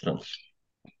short distance.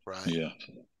 Right. Yeah.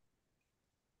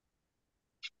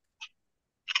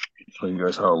 Show you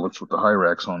guys how it looks with the high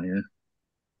racks on here.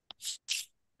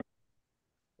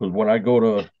 Because when I go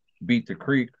to beat the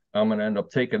creek, I'm going to end up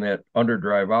taking that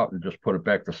underdrive out and just put it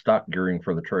back to stock gearing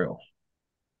for the trails.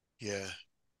 Yeah.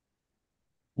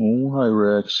 Oh, high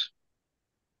racks.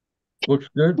 Looks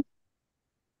good.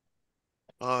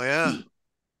 Oh yeah.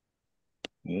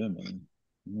 Yeah, man.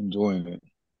 I'm enjoying it.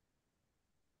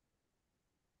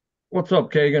 What's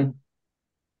up, Kagan?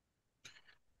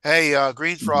 Hey,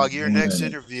 Green Frog, your next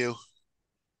interview.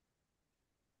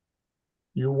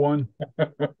 You won.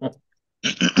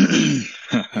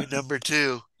 You're Number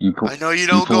two. You I know you you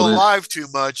don't go pulled live too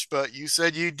much, but you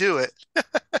said you do it.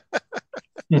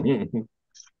 it.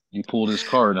 You pulled his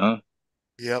card, huh?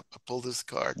 Yep, I pulled this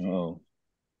card. Oh,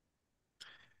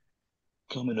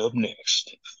 coming up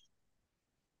next.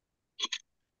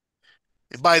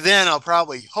 And by then,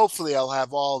 hopefully, I'll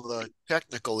have all the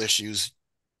technical issues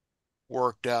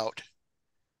worked out.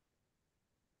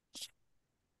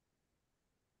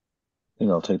 I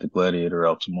think I'll take the Gladiator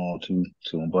out tomorrow too,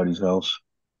 to my buddy's house.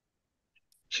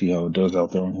 See how it does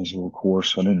out there on his little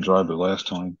course. I didn't drive it last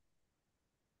time.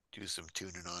 Do some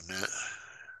tuning on that.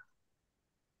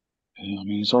 Yeah, I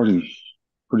mean, it's already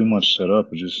pretty much set up.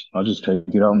 I just take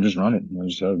it out and just run it. And I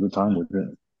just have a good time with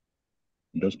it.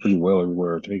 It does pretty well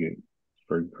everywhere I take it. It's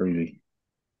very crazy.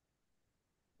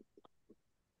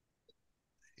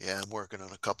 Yeah, I'm working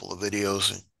on a couple of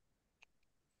videos, and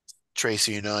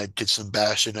Tracy and I did some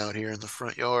bashing out here in the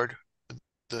front yard,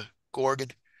 the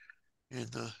Gorgon and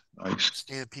the Nice.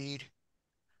 Stampede.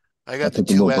 I I got the took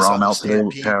the little 2S on Brom the out today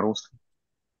with Stampede. paddles.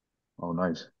 Oh,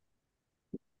 nice.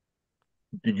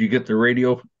 Did you get the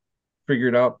radio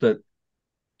figured out that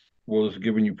was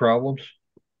giving you problems?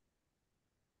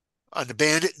 On the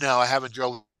Bandit, no, I haven't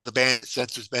drove the Bandit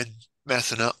since it's been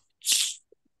messing up.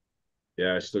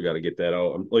 Yeah, I still got to get that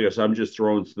out. Like I said, I'm just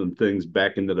throwing some things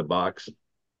back into the box.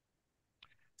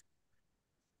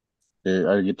 Yeah, I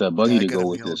gotta get that buggy Yeah, I to gotta go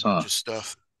with mail a this, huh? bunch of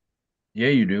stuff. Yeah,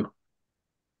 you do.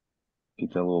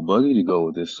 Get that little buggy to go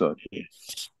with this sucker.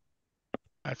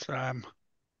 That's what I'm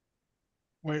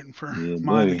waiting for Yeah,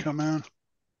 mine to buddy. come in.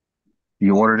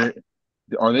 You ordered it?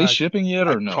 Are they I shipping yet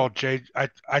I or no? told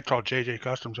I told JJ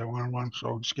Customs I wanted one,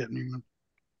 so it's getting me one.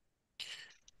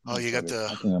 Oh, you got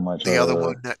I think I might try the other to.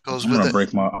 one that goes I'm with gonna it?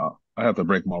 break my. I have to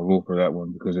break my rule for that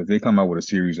one because if they come out with a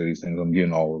series of these things, I'm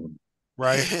getting all of them.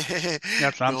 Right?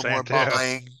 That's what I'm No saying more too.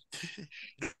 buying.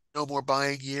 No more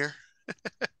buying gear.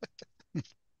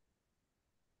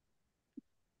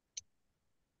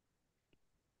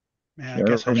 Man, I Yeah,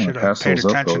 guess I I want should to have pass paid those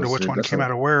up attention though. to which one That's came a.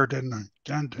 out of where, didn't I?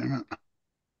 God damn it.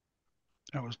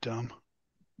 That was dumb.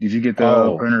 Did you get the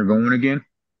Oh, printer going again?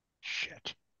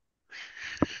 Shit.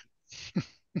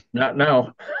 Not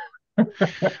now.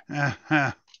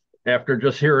 Uh-huh. After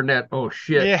just hearing that, oh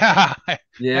shit. Yeah,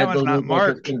 Yeah, that it one's doesn't not look like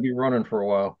it's marked. going to be running for a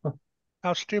while.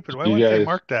 How stupid. Why you wouldn't they guys,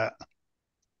 mark that?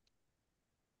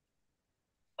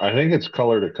 I think it's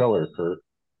color to color, Kurt.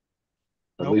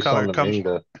 At No least color. on the main.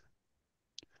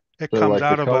 It So comes like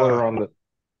out of a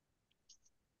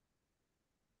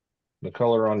the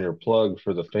color on your plug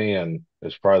for the fan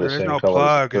is probably the there is same no color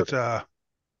as the plug. circuit.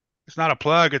 It's not a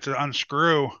plug, it's an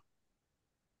unscrew.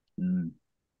 Mm.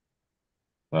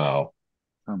 Oh,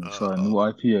 I'm try a new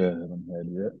IP I haven't had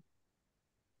yet.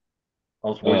 I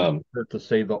was waiting for it to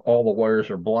say that all the wires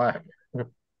are black.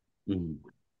 Mm.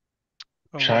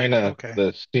 Oh, China, okay.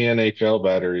 the CNHL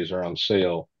batteries are on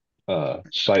sale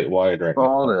site wide right now.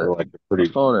 Saw They're that. like a I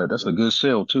pretty. saw that. That's a good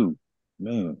sale too.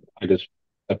 Man,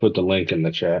 I put the link in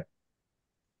the chat.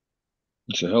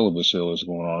 it's a hell of a sale that's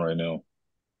going on right now.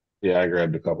 Yeah, I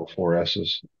grabbed a couple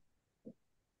 4S's.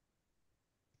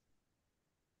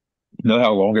 You know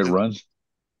how long it runs?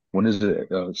 When does it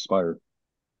expire?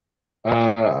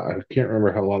 I can't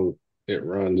remember how long it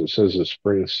runs. It says a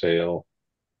spring sale.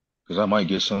 Because I might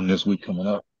get some this week coming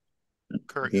up.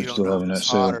 Kurt, They're you don't still know if having that it's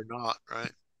hot sale. or not,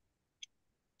 right?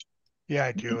 Yeah,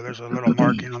 I do. There's a little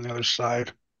marking on the other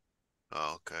side.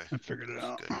 Oh, okay. I figured it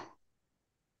out. Good.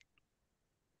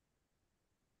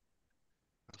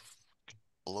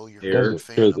 Blow your It doesn't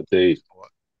fan show up. the date.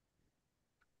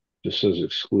 Just says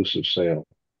exclusive sale.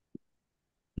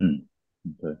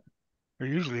 Okay. They're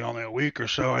usually only a week or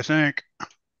so, I think.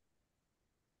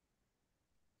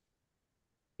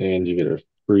 And you get a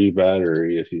free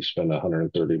battery if you spend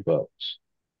 $130.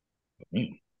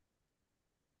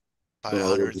 Buy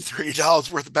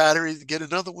 $130 worth of batteries to get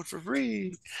another one for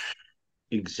free.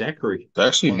 Exactly. It's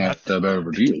actually Well, not that bad of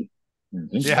a deal.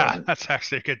 Think Yeah, about it. that's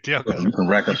actually a good deal Yeah, because you can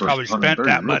rack you up for probably spent 130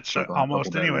 that real much quick on a couple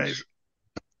almost anyways. batteries.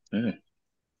 Yeah.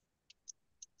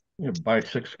 You buy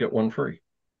 6, get 1 free.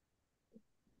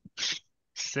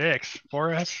 6,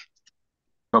 4S,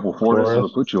 Couple 4S will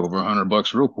put you over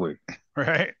 $100 real quick.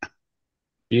 right?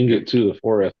 You can get two of the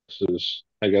 4S's.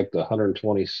 I got the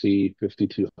 120C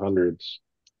 5200s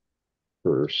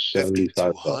for $75.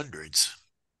 5200s.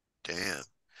 Damn.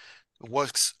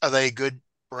 Are they a good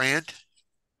brand?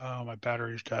 Oh, my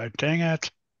battery's died. Dang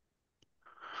it.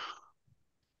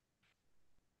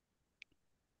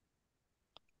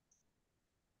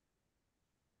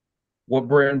 What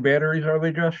brand batteries are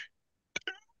they, Josh?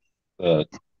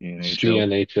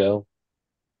 CNHL.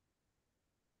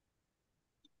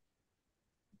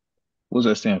 What does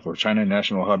that stand for? China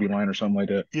National Hobby Line or something like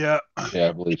that? Yeah. Yeah,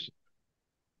 I believe so.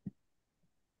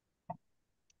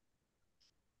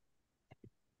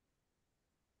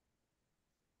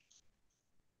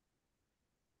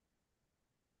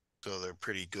 So they're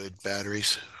pretty good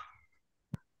batteries.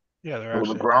 Yeah, they're Well, the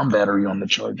actually ground battery on the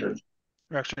charger.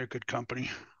 they're actually a good company.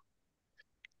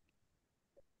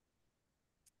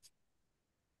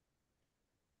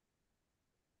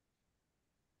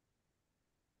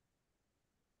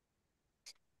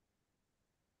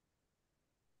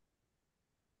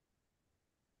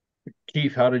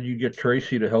 Keith, how did you get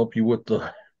Tracy to help you with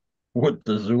the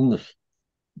Zoom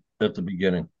at the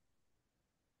beginning?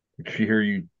 Did she hear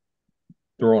you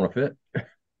throwing a fit?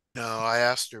 No, I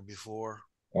asked her before.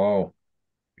 Oh,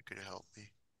 You could help me.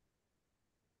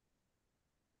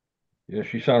 yeah,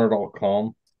 she sounded all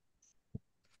calm.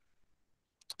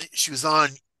 She was on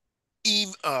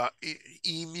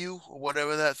Emu or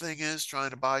whatever that thing is,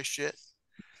 trying to buy shit.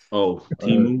 Oh,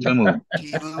 Timu. Temu.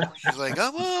 Temu. She's like, I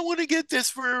want to get this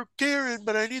for Karen,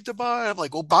 but I need to buy. I'm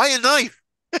like, well, buy a knife.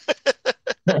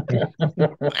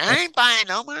 I ain't buying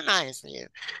no more knives for you.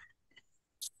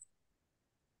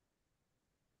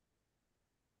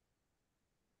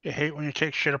 You hate when you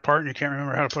take shit apart and you can't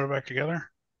remember how to put it back together.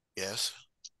 Yes.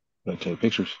 Gotta take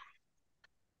pictures.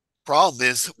 Problem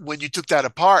is, when you took that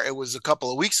apart, it was a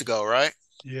couple of weeks ago, right?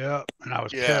 Yeah, and I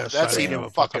was Yeah, pissed. So I that's didn't give even a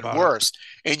fuck fucking about worse.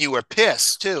 And you were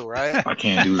pissed too, right? I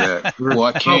can't do that. Well,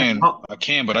 I can, How-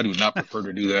 but I do not prefer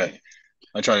to do that.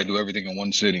 I try to do everything in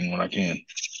one sitting when I can.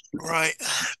 Right.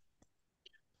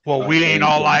 Well, I we ain't hate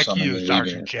all putting like something you, and then leaving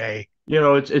Sergeant it. J.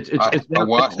 It's not,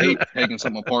 Well, I hate taking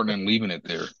something apart and then leaving it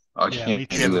there. I Yeah, me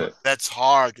can't Yeah, do too. that. that's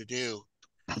hard to do.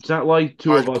 it's not like two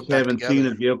Hard of to us put back haven't seen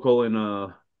together. a vehicle in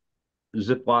a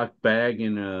Ziploc bag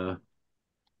in a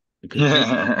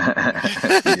container.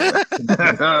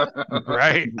 Yeah.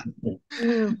 Right?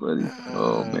 Yeah, buddy.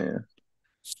 Oh man.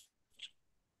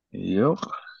 Yep.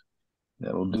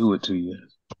 That'll do it to you.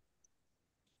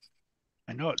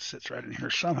 I know it sits right in here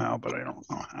somehow, but I don't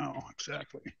know how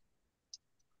exactly.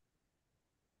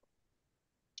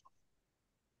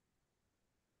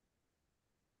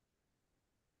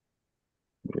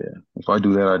 Yeah. If I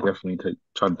do that, I definitely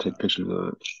try to take pictures of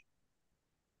it.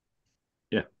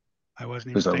 Yeah. I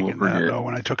wasn't even Because I will thinking that forget. though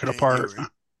when I took it And apart.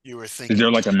 you were Is thinking,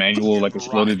 there like a manual, you like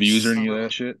exploded rotten views or any son of of that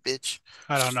a shit? bitch.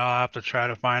 I don't know. I'll have to try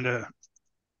to find it.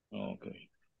 Oh, okay.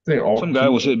 They all Some guy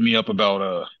was hitting me up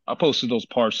about I posted those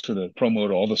parts to the promo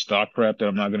to all the stock crap that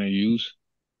I'm not gonna use.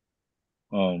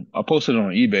 I posted it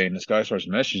on eBay and this guy starts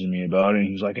messaging me about it and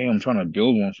he's like, hey, I'm trying to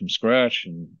build one from scratch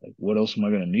and like what else am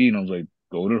I gonna need? And I was like,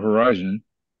 go to Horizon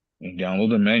and download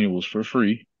the manuals for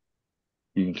free.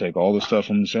 You can take all the stuff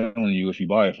I'm selling you if you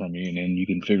buy it from me, and then you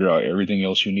can figure out everything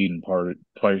else you need and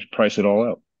price it all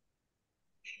out.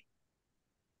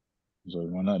 So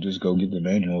why not just go get the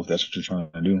manual if that's what you're trying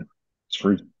to do? It's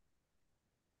free.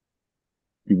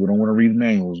 People don't want to read the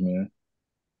manuals, man.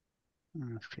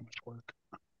 That's too much work.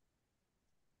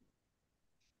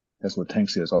 That's what Tank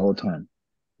says all the time.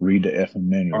 Read the effing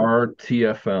manual.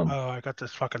 RTFM. Oh, I got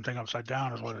this fucking thing upside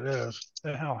down is what it is.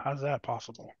 The hell? How's that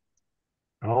possible?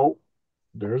 Oh,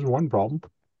 there's one problem.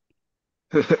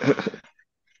 How's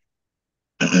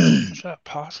that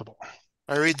possible?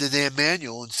 I read the damn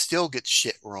manual and still get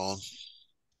shit wrong.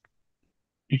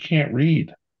 You can't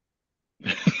read.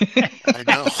 I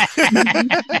know.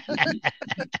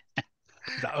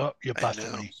 Oh, you I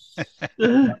busted know.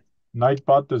 me.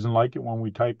 Nightbot doesn't like it when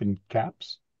we type in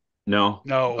caps. No.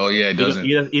 No. Oh yeah, it doesn't.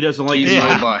 He doesn't like Keith's it.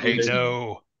 Yeah. robot hates me.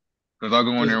 No. Because I'll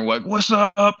go in there and like, what's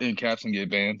up? And caps and get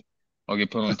banned. I'll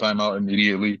get put on timeout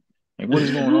immediately. Like, what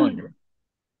is going on here?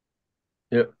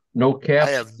 Yep. No I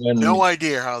caps have and no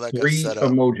idea how that got 3 set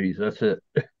up. emojis. That's it.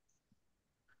 If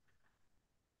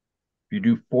you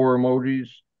do 4 emojis,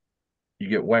 you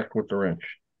get whacked with the wrench.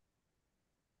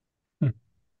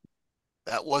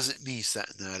 That wasn't me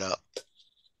setting that up.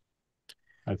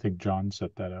 I think John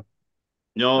set that up.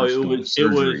 No, That's it doing was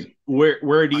surgery.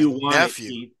 where do My you want nephew.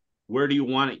 it, Keith? Where do you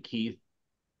want it, Keith?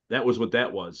 That was what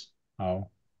that was. Oh,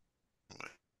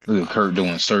 Look at Kurt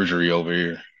doing surgery over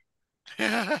here.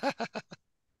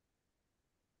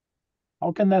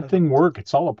 how can that thing work?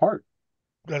 It's all apart.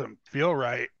 Doesn't feel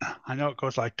right. I know it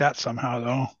goes like that somehow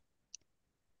though.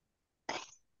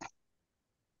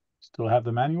 Still have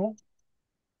the manual?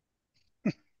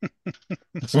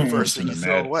 That's the first It's thing in you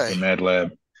throw away. the Mad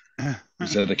Lab. He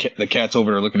said the cat's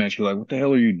over there looking at you like, what the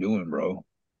hell are you doing, bro?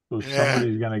 So Yeah.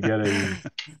 somebody's gonna get a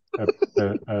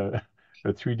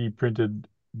 3D printed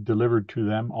delivered to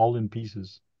them all in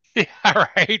pieces. Yeah,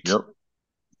 right. Yep.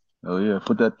 Oh yeah,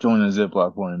 put that joint in a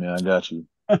Ziploc for me, man. I got you.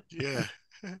 Yeah.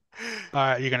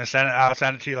 You gonna send it? I'll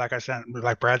send it to you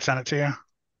like Brad sent it to you.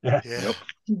 Yeah. Yeah.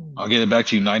 I'll get it back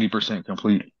to you 90%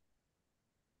 complete.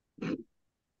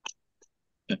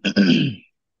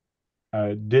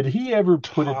 Did he ever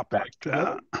put it Top back like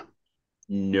together? that.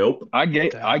 Nope. I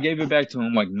gave it back to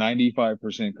him like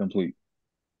 95% complete.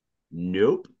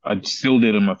 Nope. I still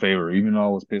did him a favor, even though I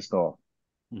was pissed off.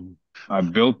 Mhm. I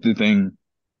built the thing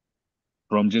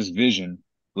from just vision,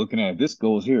 looking at this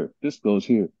goes here, this goes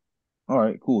here. All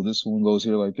right, cool. This one goes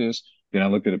here like this. Then I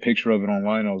looked at a picture of it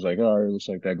online. I was like, all right, looks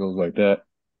like that goes like that.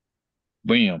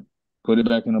 Bam. Put it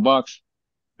back in the box.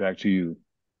 Back to you.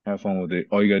 Have fun with it.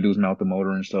 All you gotta do is mount the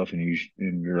motor and stuff, and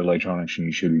in your electronics, and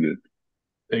you should be good.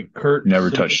 Hey, Kurt Never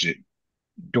said- touched it.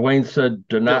 Dwayne said,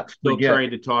 "Do not Still forget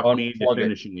trying to talk me into unplug it.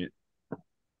 finishing it.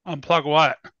 Unplug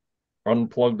what?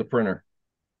 Unplug the printer."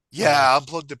 Yeah,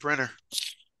 unplug the printer.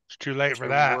 It's too late for We're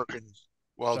that. working.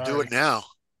 Well, do Sorry. it now.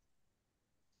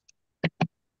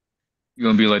 You're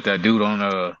gonna be like that dude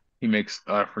on he makes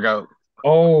I forgot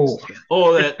Oh,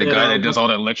 that the guy that does all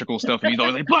the electrical stuff, and he's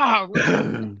always like, "Wow!" He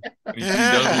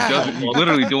does it. He's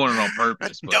literally doing it on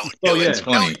purpose. But Don't Oh, do yeah. it. it's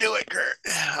funny. Don't do it, Kurt.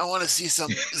 I want to see some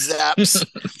zaps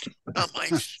on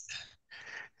my.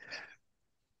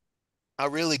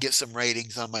 I'll really get some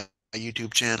ratings on my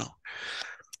YouTube channel.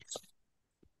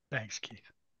 Thanks, Keith.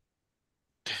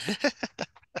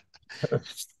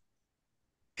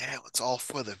 Yeah, it's all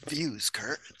for the views,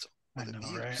 Kurt. It's all I for the know,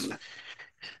 views. right?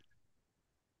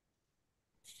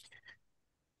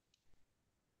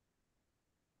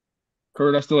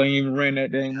 Kurt, I still ain't even ran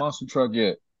that dang monster truck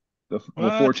yet. The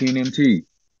What? 14 MT.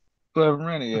 Still haven't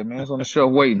ran it yet, man. It's on the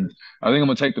shelf waiting. I think I'm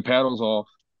gonna take the paddles off.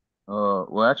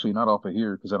 Well, actually, not off of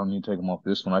here because I don't need to take them off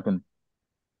this one. I can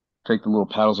take the little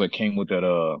paddles that came with that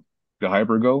the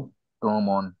Hyper Go. Throw them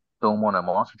on that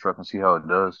monster truck and see how it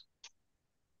does.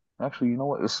 Actually, you know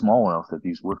what? It's small enough that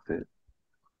these would fit.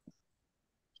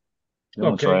 I'm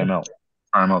gonna try Okay. them out.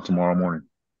 Try them out tomorrow morning.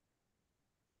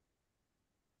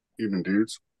 Evening,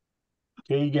 dudes.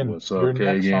 Kagan, What's up, you're next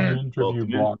on the Kagan? interview Welcome in.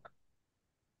 block.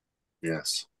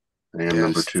 Yes. I am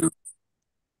number Yes. 2.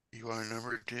 You are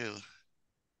number 2.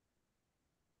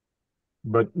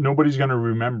 But nobody's going to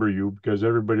remember you because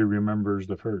everybody remembers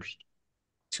the first.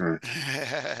 That's right.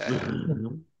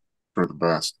 For the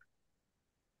best.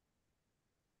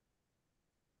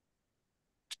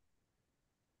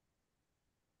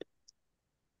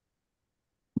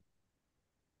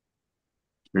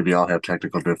 Maybe I'll have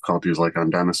technical difficulties like on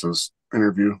Dennis's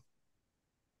interview.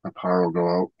 My power will go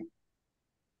out.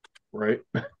 Right.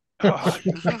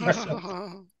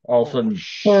 Oh, All of a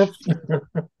sudden,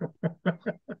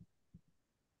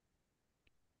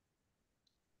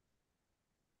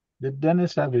 Did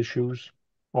Dennis have issues?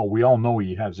 Well, we all know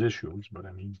he has issues, but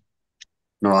I mean,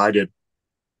 No, I did.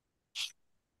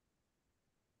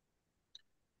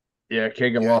 yeah,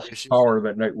 Kagan Yeah, lost his issues. power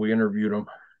that night we interviewed him.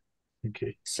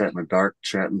 okay. Sat in the dark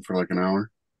chatting for like an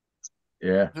hour.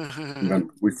 Yeah. And then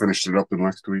we finished it up the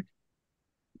next week.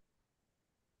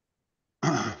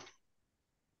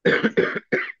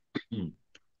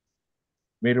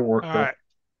 Made it work All though. right.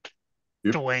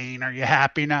 Yep. Dwayne, are you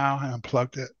happy now? I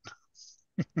unplugged it.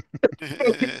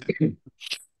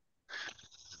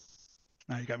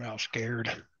 Now you got me all scared.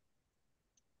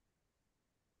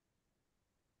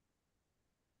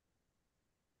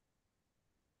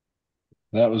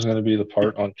 That was going to be the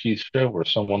part on Keith's show where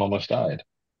someone almost died.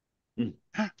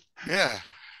 Yeah.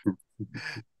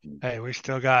 Hey, we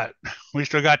still got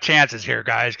chances here,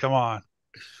 guys. Come on.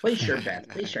 Place your bets.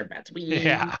 Place your bets.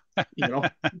 Yeah. You know.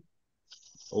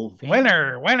 Oh,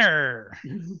 Winner.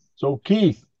 So,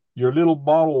 Keith, your little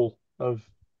bottle of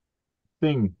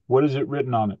thing, what is it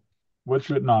written on it? What's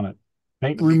written on it?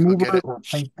 Paint Let me go get remover it. or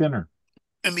paint thinner?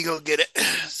 Let me go get it.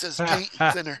 It says paint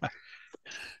thinner.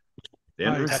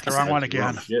 Oh, you got the wrong one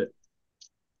again. Shit.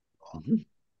 And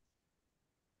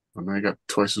I got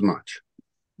twice as much.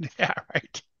 Yeah,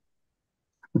 right.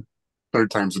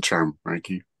 Third time's the charm, right,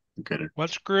 Keith? Get it.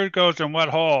 What screw goes in what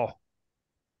hole?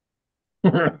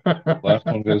 Last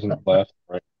one goes in the left,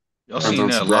 right? Y'all Depends seen on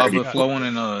that sobriety. lava flowing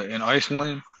in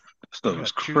Iceland? Stuff We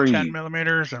is got two crazy. 10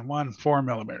 millimeters and one 4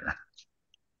 millimeter.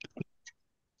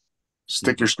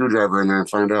 Stick your screwdriver in there and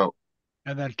find out.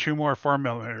 And then two more 4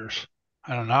 millimeters.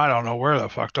 I don't know. I don't know where the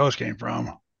fuck those came from.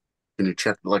 Can you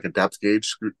check like a depth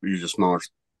gauge? Use a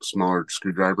smaller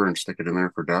screwdriver and stick it in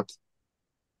there for depth.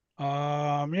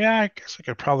 Yeah, I guess I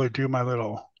could probably do my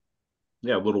little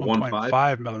Yeah, a little 1.5.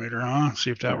 1.5 millimeter, huh? See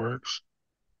if that works.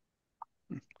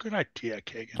 Good idea,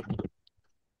 Kagan.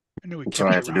 I knew we That's kept what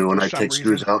I you have to around do when for I some take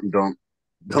screws reason. out and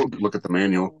Don't look at the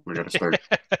manual. We got to start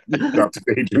up to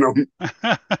date, you know.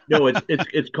 No,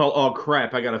 it's called. Oh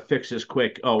crap! I gotta fix this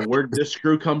quick. Oh, where did this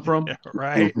screw come from? Yeah,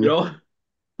 right. You know.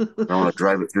 I want to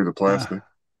drive it through the plastic.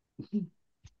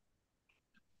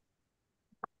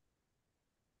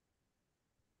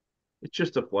 It's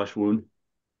just a flesh wound.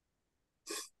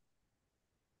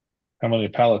 How many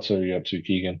pallets are you up to,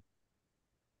 Keegan?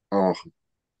 Oh,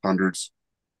 hundreds.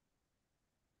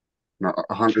 No,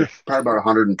 100, probably about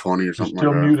 120 or You're something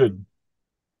still like that. muted.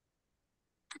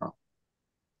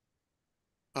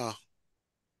 Oh,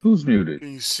 Who's muted?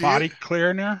 can you see Body it?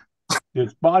 cleaner.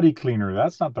 It's body cleaner.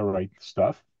 That's not the right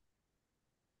stuff.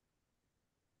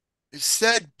 It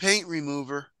said paint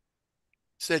remover.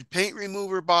 It said paint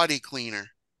remover body cleaner.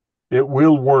 It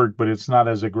will work, but it's not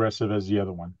as aggressive as the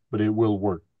other one. But it will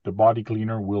work. The body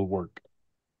cleaner will work.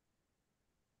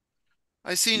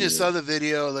 I seen this other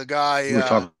video, the guy We were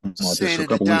talking about this a sanded it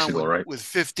couple weeks down ago, right? with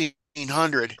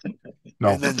 1500 No,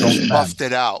 and then don't just buffed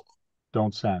sand. it out.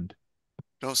 Don't sand.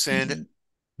 Don't sand it.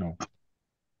 No.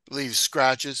 Leave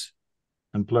scratches.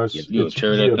 And plus, You'll it's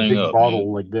tear usually that a thing big up, bottle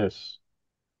man. like this.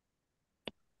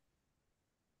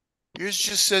 Yours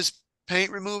just says paint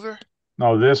remover.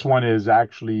 No, this one is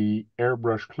actually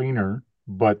airbrush cleaner,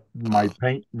 but my Oh.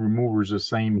 paint remover is the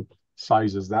same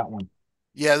size as that one.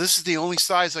 Yeah, this is the only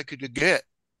size I could get,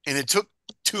 and it took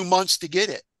 2 months to get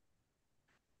it.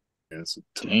 Yeah, it's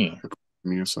Damn.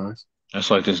 a size.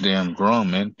 That's like this damn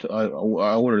Grom, man. I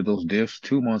ordered those diffs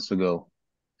 2 months ago.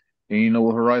 And you know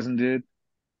what Horizon did?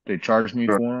 They charged me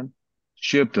Sure. for them,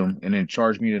 shipped them, and then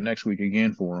charged me the next week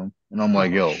again for them. And I'm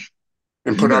like, yo,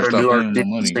 And you put better out a stop new paying RC,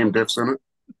 my money. same diffs in it.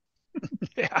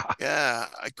 Yeah. Yeah,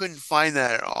 I couldn't find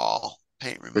that at all.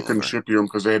 Paint They couldn't remover. ship you them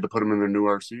because they had to put them in their new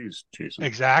RCs, Jason.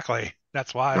 Exactly.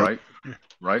 That's why. Right?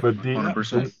 Right? But the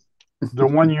 100%. the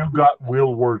one you got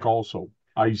will work also.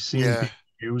 I've seen Yeah. people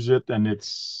use it, and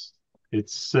it's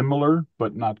similar,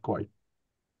 but not quite.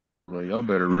 Well, y'all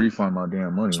better refund my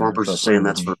damn money, man. Swampers Stop is saying playing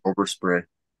with that's me. for overspray.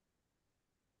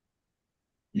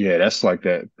 Yeah, that's like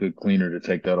that good cleaner to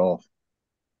take that off.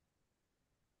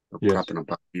 Or Yes. prepping a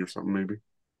body or something, maybe.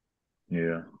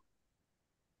 Yeah.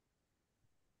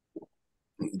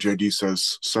 JD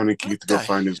says, Sonny Keith, What go the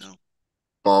find his hell?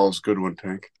 balls. Good one,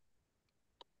 Tank.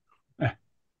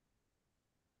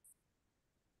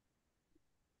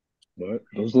 But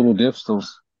those little diffs,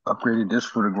 those upgraded diffs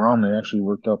for the Grom, they actually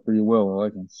worked out pretty well. I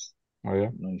like them. Oh yeah.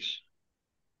 Nice.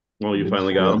 Well, you They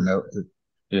finally have got them.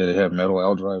 yeah, they have metal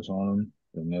L drives on them,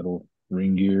 the metal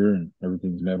ring gear, and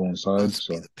everything's metal inside. Must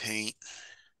be So the paint.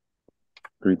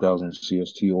 3,000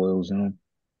 CST oils in them.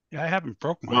 Yeah, I haven't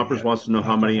broke mine Swampers yet. wants to know I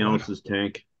how like many that one. ounces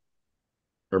tank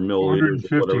or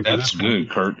milliliters or 150 whatever. for That's this one. good,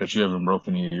 Kurt, that you haven't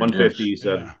broken any of your 150, diffs. he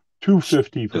said. Yeah.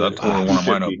 250 for Because I this. tore one of mine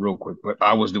up 250. real quick, but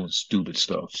I was doing stupid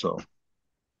stuff, so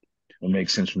it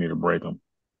makes sense for me to break them.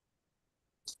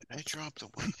 Did I drop the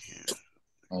one here?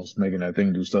 I was making that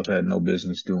thing do stuff I had no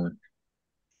business doing.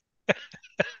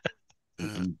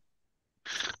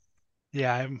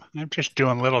 Yeah, I'm just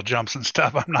doing little jumps and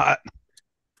stuff. I'm not.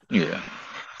 Yeah.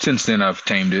 Since then, I've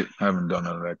tamed it. I haven't done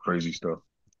none of that crazy stuff.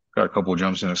 Got a couple of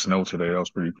jumps in the snow today. That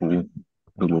was pretty cool.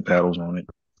 Put little paddles on it.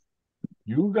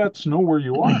 You got snow where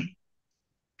you are.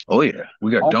 Oh yeah,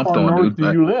 we got How dumped far on, north dude.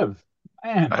 do you live?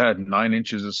 Man, I had 9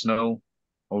 inches of snow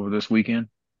over this weekend.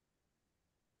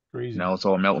 crazy. Now it's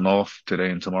all melting off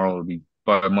today and tomorrow. It'll be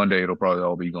by Monday. It'll probably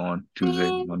all be gone.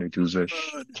 Monday, Tuesday.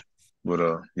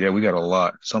 But yeah, we got a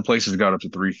lot. Some places got up to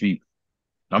 3 feet.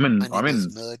 I'm I in. need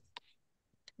this mud.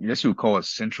 I guess you would call it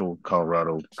central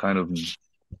Colorado. Kind of.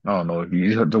 I don't know.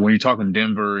 When you're talking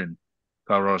Denver and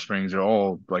Colorado Springs, they're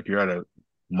all like you're at a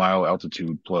mile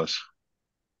altitude plus,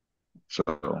 so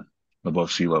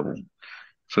above sea level.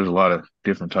 So there's a lot of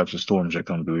different types of storms that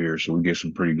come through here. So we get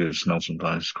some pretty good snow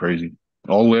sometimes. It's crazy.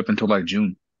 All the way up until like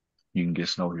June, you can get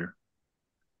snow here.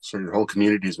 So your whole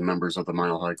community is members of the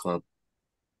Mile High Club.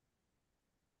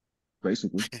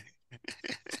 Basically,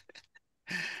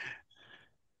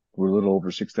 we're a little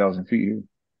over 6,000 feet here.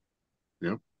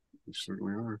 Yep, you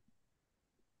certainly are.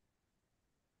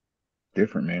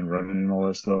 Different, man, running and all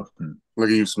that stuff. And Look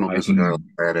at you smoking a cigar like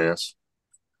a badass.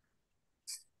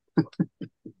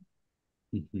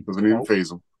 Doesn't even phase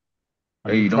them.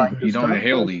 Hey, you don't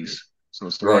inhale these, so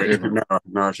it's a lot different.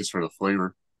 No, it's just for the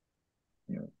flavor.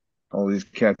 Yeah, all these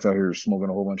cats out here smoking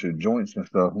a whole bunch of joints and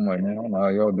stuff. I'm like, man, I don't know how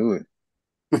y'all do it.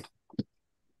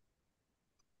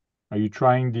 Are you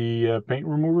trying the paint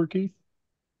remover, Keith?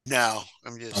 No,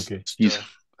 I'm just. Okay.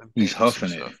 He's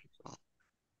huffing it.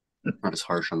 Not as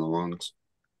harsh on the lungs.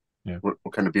 Yeah. What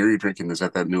kind of beer are you drinking? Is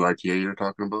that new IPA you're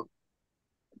talking about?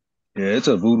 Yeah, it's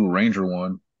a Voodoo Ranger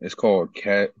one. It's called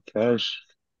Cashmere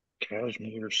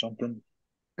or something.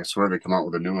 I swear they come out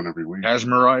with a new one every week.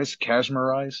 Cashmerize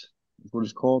is what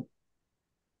it's called.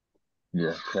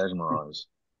 Yeah, Cashmerize.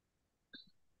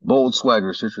 Bold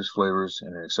swagger, citrus flavors,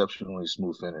 and an exceptionally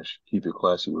smooth finish. Keep it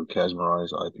classy with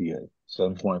Cashmerize IPA,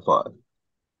 7.5.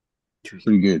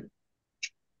 Pretty good.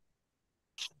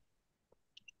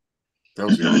 That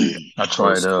was the only. I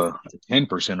tried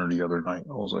 10% the other night.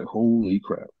 I was like, holy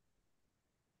crap.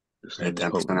 This They had thing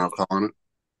is 10% potent. alcohol on it.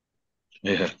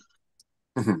 Yeah.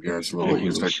 Yeah, it's a little. You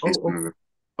start tasting it.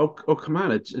 Oh, come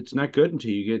on! It's not good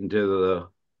until you get into the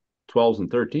 12s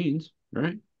and 13s,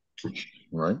 right?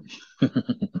 Right. 3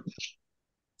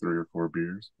 or 4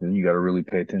 beers. Then you got to really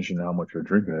pay attention to how much you're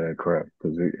drinking of that crap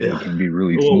because it can be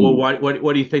really Well, smooth.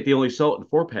 what do you think they only sell it in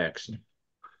 4-packs?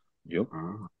 Yep.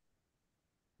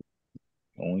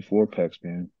 Only 4-packs,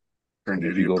 man. And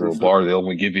if you go to a bar, they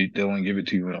only give it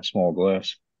to you in a small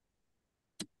glass.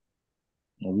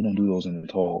 No, we don't do those in the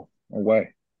tall. Oh,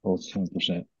 why? Oh, it's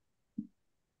 20%.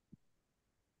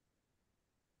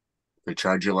 They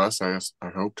charge you less, I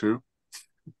hope, too.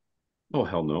 Oh,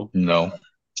 hell no. No.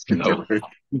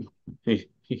 Hey,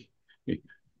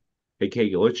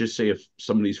 Kegel, let's just say if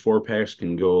some of these 4-packs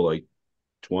can go like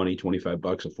 20,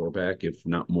 $25 a 4-pack, if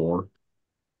not more.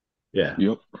 Yeah.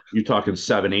 Yep. You're talking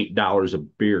 $7, $8 a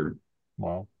beer.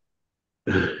 Wow.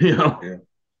 You know? Yeah.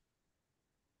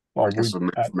 Well, I guess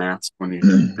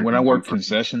when I work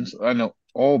concessions, I know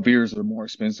all beers are more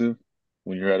expensive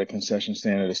when you're at a concession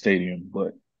stand at a stadium,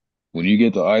 but when you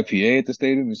get the IPA at the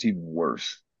stadium, it's even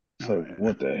worse. It's like,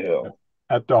 what the hell?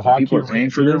 At the People hockey are paying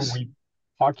rink for here, this?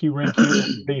 hockey rink here,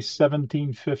 we pay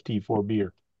 $17.50 for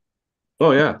beer.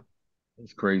 Oh yeah,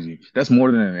 that's crazy. That's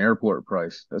more than an airport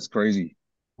price. That's crazy.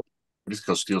 Just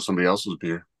go steal somebody else's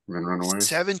beer and then run away.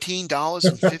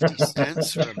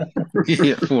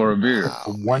 $17.50 for a beer.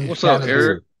 Wow, What's up,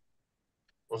 Eric?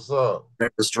 What's up?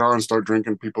 Just draw and start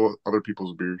drinking other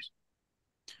people's beers.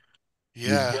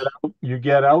 Yeah. You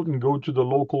get out and go to the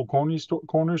local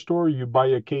corner store. You buy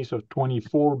a case of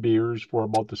 24 beers for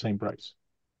about the same price.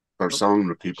 Start selling them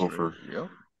to people for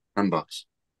 $10.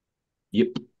 Yep.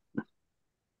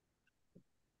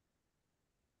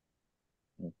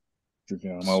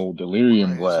 Drinking out my old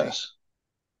delirium glass.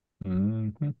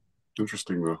 Mm-hmm.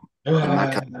 Interesting though.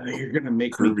 You're gonna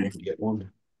make me get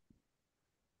one.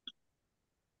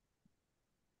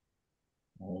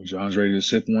 Oh, John's ready to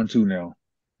sip one too now.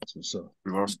 That's what's up.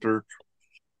 We lost Dirk.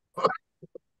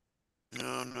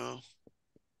 No.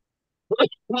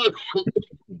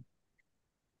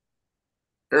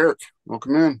 Eric,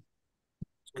 welcome in.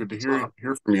 It's good to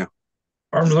hear from you.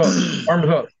 Arms up. Arms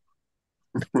up.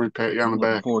 We pat you on the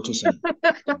back. Looking forward to some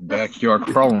backyard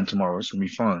crawling tomorrow. It's gonna be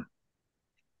fun.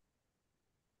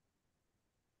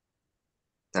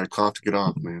 Got a cough to get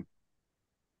off, man.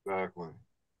 Exactly.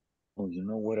 Oh, you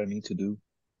know what I need to do?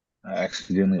 I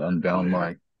accidentally unbound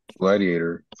my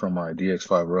Gladiator from my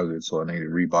DX5 Rugged, so I need to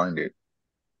rebind it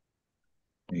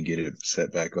and get it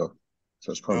set back up.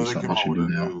 So that's probably something I should do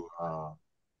now. New,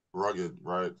 Rugged,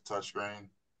 right? Touchscreen.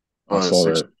 I saw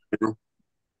that.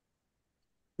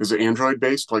 Is it Android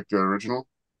based like the original?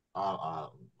 I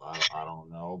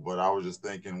don't know, but I was just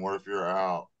thinking, what if you're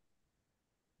out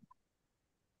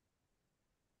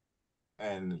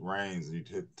and it rains and you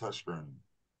hit touchscreen?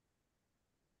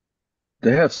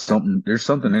 They have something. There's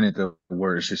something in it that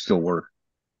where it should still work.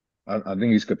 I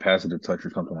think it's capacitive touch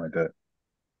or something like that.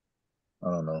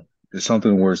 I don't know. There's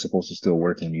something where it's supposed to still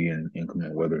work when you in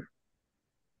inclement weather.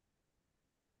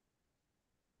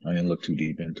 I didn't look too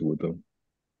deep into it though.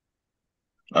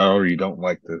 I already don't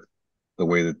like the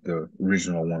way that the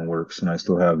original one works, and I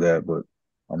still have that, but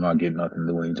I'm not getting nothing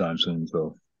new anytime soon.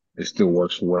 So it still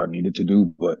works for what I need it to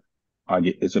do, but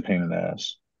it's a pain in the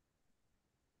ass.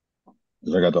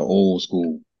 Cause I got the old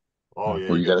school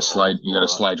where you gotta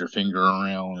slide your finger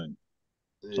around, and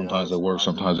sometimes it works,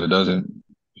 sometimes it doesn't.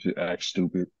 It acts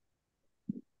stupid.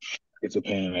 It's a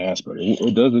pain in the ass, but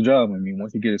it does the job. I mean,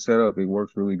 once you get it set up, it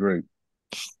works really great.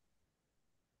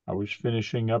 I was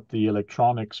finishing up the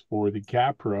electronics for the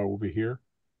Capra over here,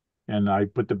 and I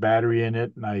put the battery in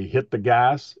it, and I hit the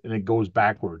gas, and it goes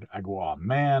backward. I go, oh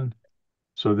man!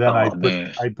 So then I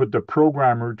put the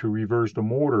programmer to reverse the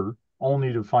motor,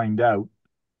 only to find out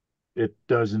it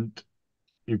doesn't.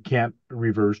 You can't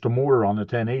reverse the motor on the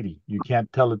 1080. You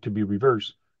can't tell it to be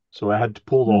reversed. So I had to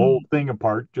pull the whole thing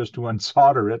apart just to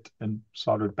unsolder it and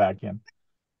solder it back in.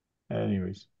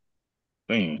 Anyways.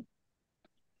 Damn.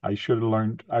 I should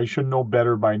know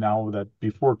better by now that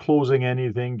before closing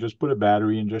anything, just put a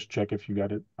battery and just check if you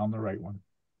got it on the right one.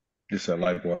 Just a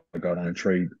light bulb I got on a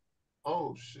trade.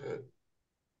 Oh shit!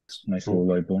 Nice little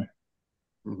light bulb.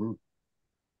 Mm-hmm.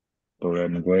 Throw that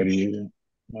in the Gladiator.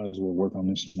 Might as well work on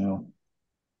this now.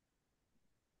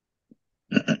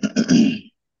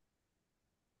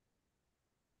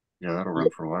 Yeah, that'll run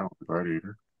for a while.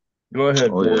 Radiator. Go ahead,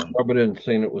 Oh, Bill. yeah. Rub it in,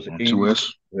 saying it was On 80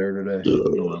 2S. there today.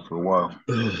 It'll run for a while.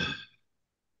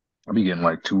 I'll be getting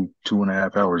like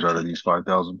 2.5 hours out of these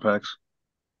 5,000 packs.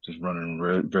 Just running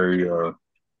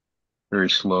very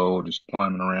slow, just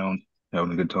climbing around,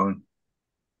 having a good time.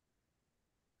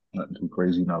 Nothing too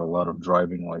crazy, not a lot of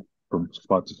driving like from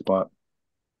spot to spot.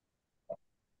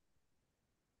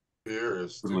 Beer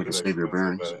is Good way stupid to save your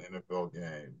expensive bearings. at an NFL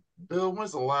game. Bill,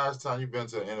 when's the last time you've been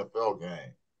to an NFL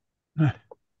game?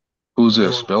 Who's They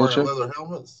this? were wearing Belichick? leather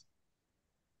helmets.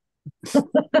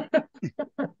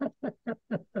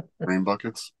 Rain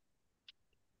buckets.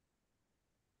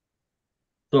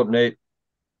 What's up, Nate?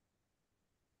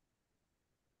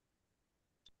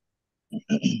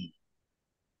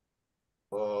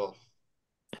 Uh,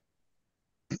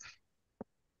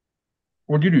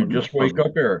 What'd you do? Just wake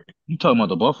up, Eric? You talking about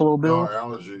the Buffalo no Bills?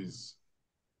 allergies.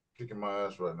 Kicking my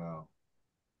ass right now.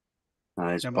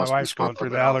 Nice. Yeah, my wife's going through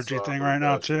the allergy thing right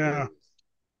now too.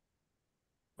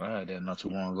 I had that not too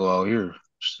long ago out here. As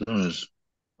soon as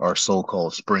our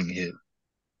so-called spring hit,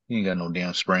 you ain't got no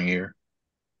damn spring here.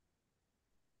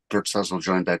 Dirk says he'll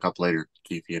join back up later.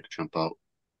 Keith, he had to jump out.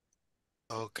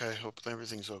 Okay, hope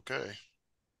everything's okay.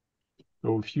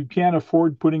 So if you can't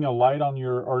afford putting a light on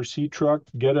your RC truck,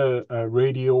 get a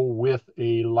radio with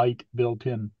a light built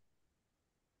in.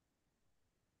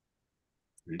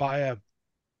 Buy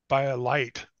a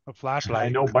light, a flashlight. I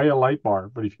know, buy a light bar,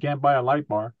 but if you can't buy a light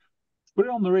bar, put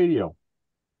it on the radio.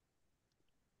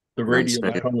 The And radio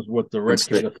then comes with the Red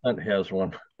Kit Ascent has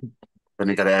one. Then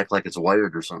you got to act like it's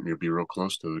wired or something. You'll be real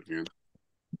close to it again.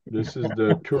 This is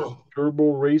the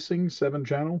Turbo Racing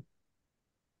 7-channel.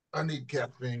 I need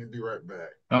caffeine. Be right back.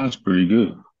 Sounds pretty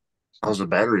good. How's the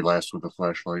battery last with the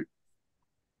flashlight?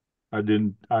 I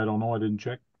don't know. I didn't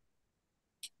check.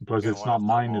 Plus, it's not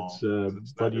mine.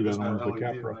 It's Buddy that owns the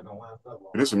Capra.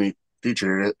 It is a neat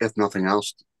feature, if nothing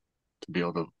else, to be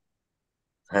able to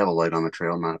have a light on the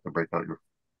trail, not have to break out your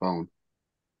phone.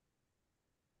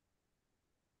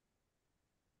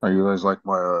 I realize like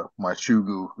my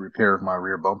Shugu repaired my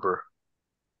rear bumper.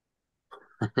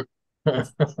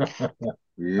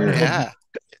 Yeah.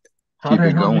 How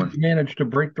the hell did you manage to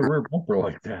break the rear bumper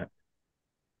like that?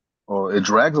 Well, it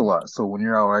drags a lot. So when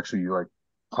you're out actually like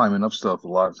climbing up stuff, a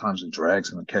lot of times it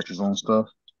drags and it catches on stuff.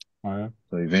 Oh, yeah.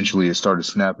 So eventually it started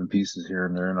snapping pieces here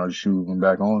and there, and I just shoot them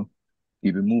back on,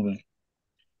 keep it moving.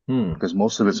 Because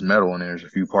most of it's metal, and there's a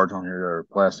few parts on here that are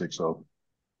plastic. So,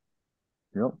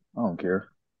 yep, I don't care.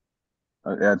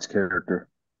 It adds character.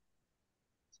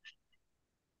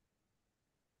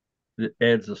 It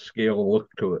adds a scale look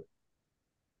to it.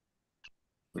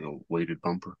 Like a weighted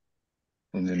bumper.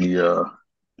 And then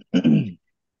the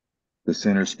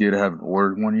center skid, I haven't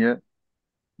ordered one yet,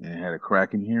 and it had a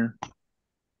crack in here.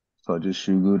 So I just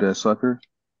shoe glued that sucker,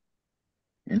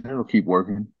 and it'll keep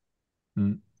working.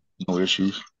 No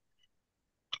issues.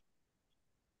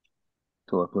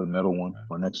 Till I put a metal one.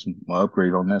 My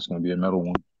upgrade on that's going to be a metal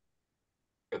one.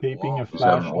 Taping a Just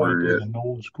haven't flashlight ordered is yet. an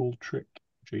old school trick,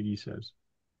 JD says.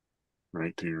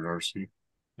 Right to your RC.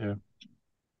 Yeah.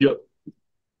 Yep.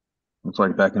 It's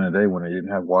like back in the day when they didn't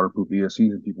have waterproof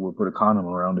ESCs and people would put a condom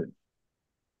around it.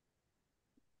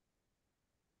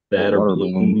 That or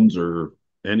balloons or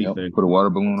anything. Yep, put a water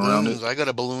balloon around Balloons. it. I got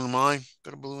a balloon in mine.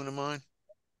 Got a balloon in mine.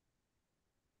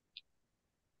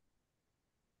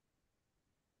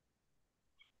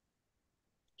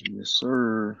 Yes,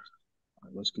 sir. All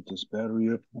right, let's get this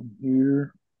battery up on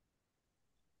here.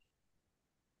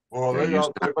 Well, they're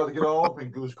about to get all up in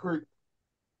Goose Creek.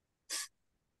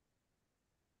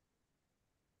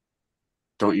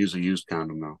 Don't use a used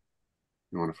condom, though.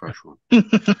 You want a fresh one.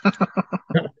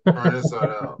 Turn inside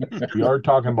out. We are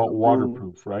talking about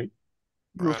waterproof, right?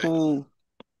 Right. Well,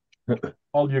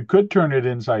 you could turn it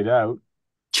inside out.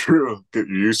 True. Get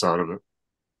your use out of it.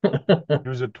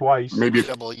 Use it twice. Maybe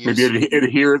it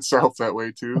adhere itself that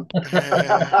way too.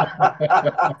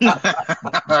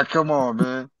 Come on,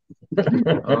 man.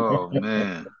 Oh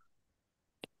man.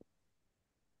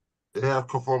 I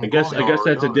guess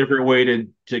that's a different way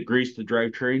to grease the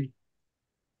drivetrain.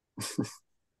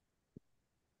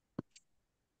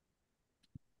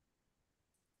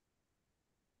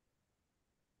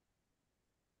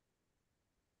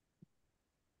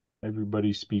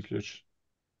 Everybody's speechless.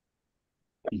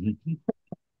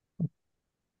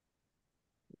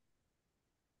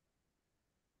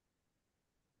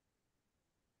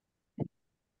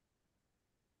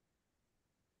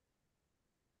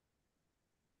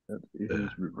 That is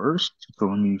reversed. So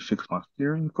let me fix my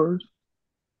steering first.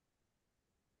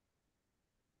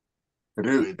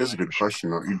 It is a good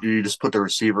question though. You just put the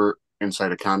receiver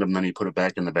inside a condom, then you put it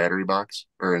back in the battery box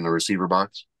or in the receiver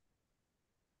box.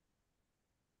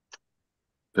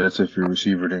 That's if your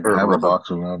receiver didn't Or have a rubber. box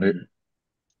around it.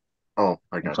 Oh,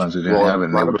 I got Sometimes you. they didn't Well, have it, a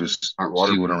and they lot of would them just aren't see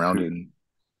what waterproof. around it.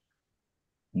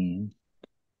 Mhm.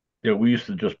 Yeah, we used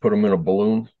to just put them in a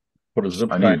balloon, put a zip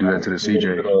I need to tie do on that it, to the a little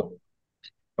CJ. bit of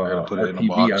I gotta put it in a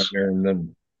RPB on box. there, and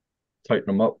then tighten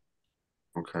them up.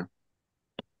 Okay.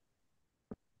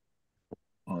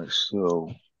 All right, so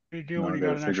What do you do now when I you got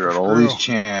gotta an figure extra out all these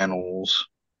screw? channels.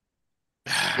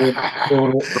 Throw it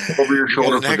Over your You got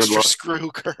shoulder an for good extra luck.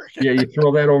 screw, Kurt. Yeah, you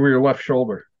throw that over your left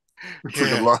shoulder. For good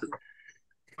Yeah. luck.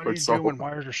 What do Like you so. do when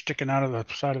wires are sticking out of the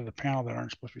side of the panel that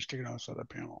aren't supposed to be sticking out of the side of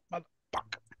the panel?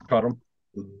 Motherfucker. Cut them.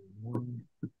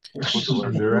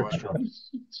 They're extra.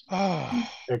 Oh,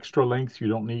 Extra length you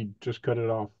don't need. Just cut it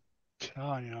off.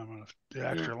 telling you, the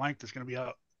extra length is going to be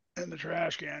out in the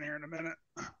trash can here in a minute.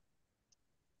 Yeah,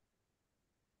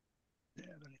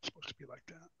 that ain't supposed to be like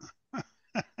that.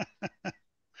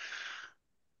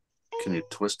 Can you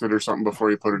twist it or something before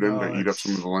you put it in No, to eat up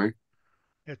some of the length?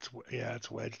 it's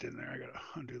wedged in there. I gotta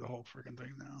undo the whole freaking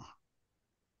thing now.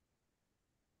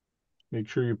 Make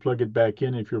sure you plug it back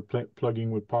in if you're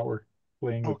plugging with power,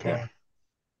 playing with Okay. power.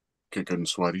 Get good and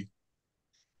sweaty.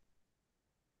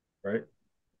 Right.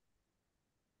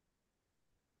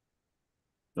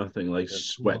 Nothing like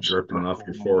sweat dripping off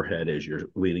your forehead as you're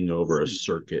leaning over a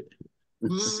circuit.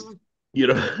 You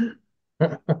know.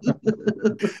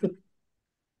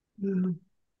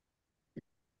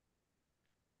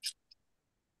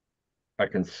 I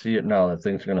can see it now. That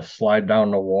thing's gonna slide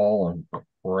down the wall and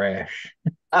crash.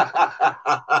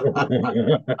 That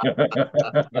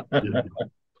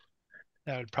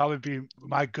would probably be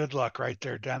my good luck right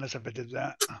there, Dennis, if I did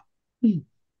that.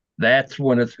 That's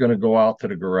when it's gonna go out to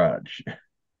the garage.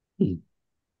 And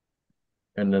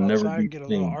then never Outside be and get a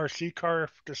little seen. RC car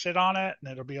to sit on it,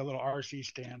 and it'll be a little RC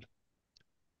stand.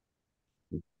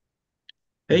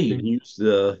 Hey, you can use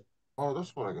the. Oh,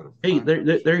 that's what I gotta. Hey, find.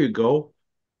 there you go.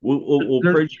 We'll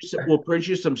print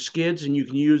you some skids, and you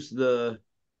can use the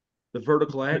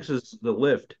vertical axis, the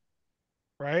lift.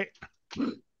 Right?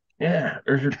 Yeah,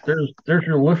 there's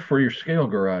your lift for your scale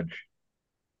garage.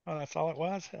 Oh, that's all it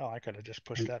was? Oh, I could have just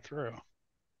pushed that through.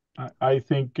 I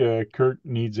think Kurt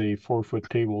needs a 4-foot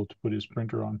table to put his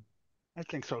printer on. I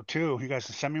think so too. You guys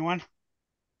can send me one?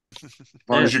 As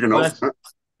long as you can open it.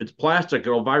 It's plastic.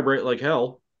 It'll vibrate like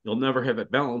hell. You'll never have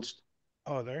it balanced.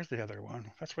 Oh, there's the other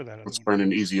one. That's where that other Let's one find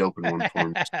an easy open one for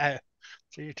him.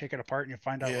 So you take it apart and you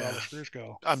find out where all the screws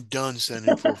go. I'm done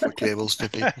sending 4-foot cables to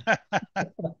people.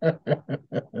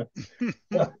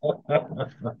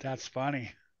 That's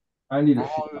funny. I need How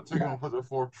long did it take him to put the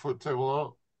 4-foot table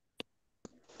up?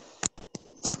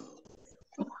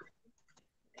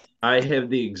 I have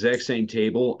the exact same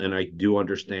table, and I do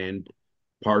understand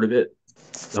part of it.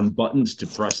 Some buttons to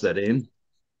press that in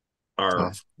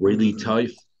are really tough,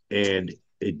 and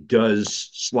it does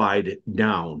slide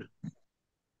down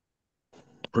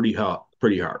pretty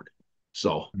hard.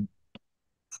 So,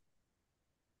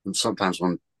 and sometimes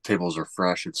when tables are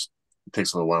fresh, it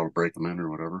takes a little while to break them in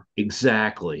or whatever.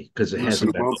 Exactly, because it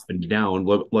hasn't been up and down.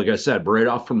 Like I said, right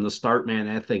off from the start, man,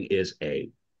 that thing is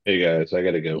a. Hey guys, I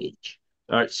gotta go.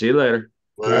 All right, see you later.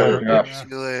 Later. Yeah. See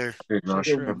you later. Hey, Josh,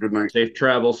 have a good night. Safe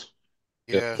travels.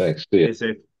 Yeah. Thanks. See ya. Stay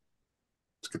safe.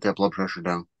 Let's get that blood pressure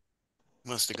down.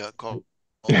 Must have got called.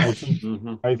 I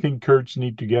think Kurt's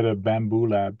need to get a Bamboo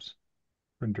Labs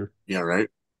printer. Yeah, right.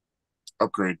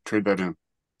 Upgrade. Trade that in.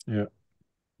 Yeah.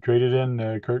 Trade it in,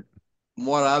 Kurt. From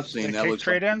what I've seen, They that take looks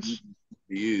trade-ins? to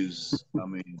use. I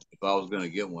mean, if I was going to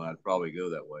get one, I'd probably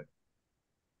go that way.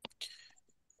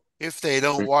 If they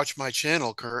don't watch my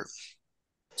channel, Kurt.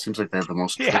 Seems like they have the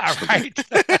most. Yeah, right.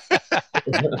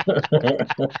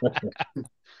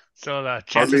 So the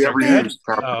chances hardly are ever good. used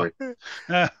properly.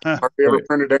 Oh. Hardly ever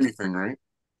printed anything, right?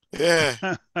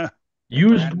 Yeah.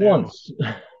 Used once.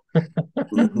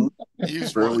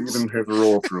 Used barely once. even had to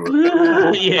roll through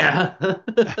it. Yeah.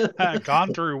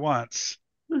 Gone through once.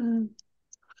 You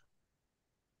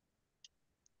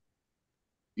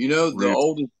know, the Read.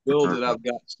 oldest build that I've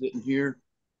got sitting here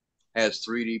has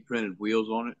 3D printed wheels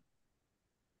on it.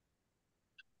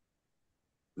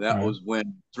 That was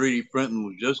when 3D printing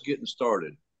was just getting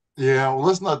started. Yeah, well,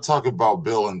 let's not talk about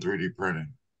Bill and 3D printing.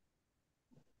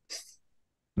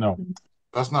 No.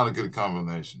 That's not a good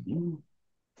combination.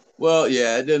 Well,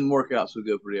 yeah, it didn't work out so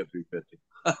good for the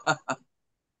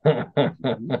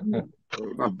F-350.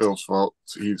 Not Bill's fault.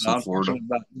 He's in Florida.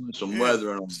 About doing some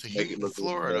weather and make it look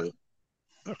Florida.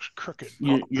 Looks crooked.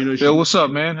 You know, Bill, what's up,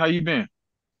 man? How you been?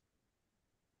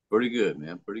 Pretty good,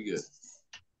 man. Pretty good.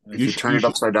 If you turn it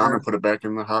upside down and put it back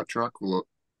in the hot truck, will it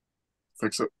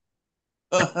fix it?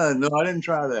 No, I didn't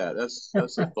try that. That's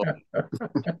a thought.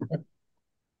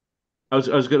 I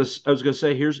was gonna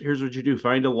say here's what you do: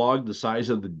 find a log the size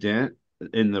of the dent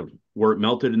in the where it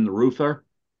melted in the roof there,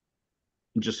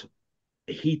 and just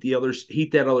heat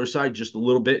that other side just a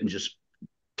little bit, and just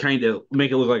kind of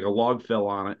make it look like a log fell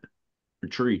on it, a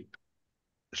tree.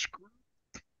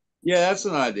 Yeah, that's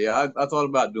an idea. I thought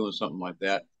about doing something like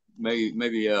that. Maybe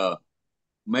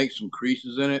make some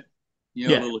creases in it. You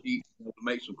know, a Yeah, little heat to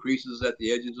make some creases at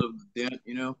the edges of the dent.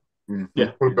 You know.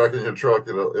 yeah. Put it back in your truck.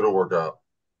 It'll work out.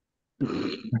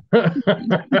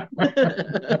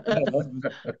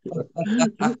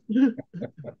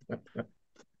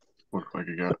 Look like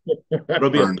you got It'll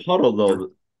be a burned. puddle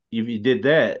though if you did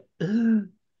that.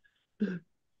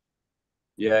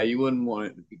 Yeah, you wouldn't want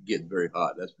it to get very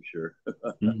hot. That's for sure.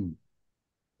 Mhm.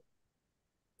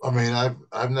 I mean,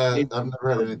 I've never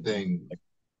had anything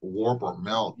warp or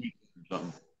melt,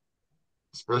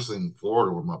 especially in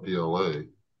Florida with my PLA.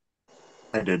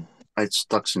 I did. I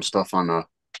stuck some stuff on a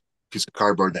piece of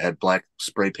cardboard that had black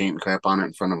spray paint and crap on it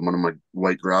in front of one of my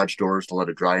white garage doors to let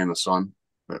it dry in the sun.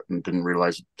 But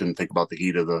didn't think about the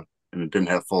heat and it didn't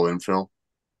have full infill.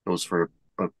 It was for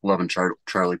a 11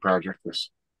 Charlie project.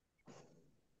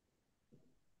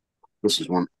 This is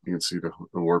one you can see the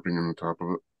warping on the top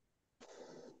of it.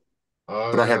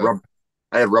 Oh But yeah.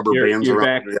 I had rubber bands Your around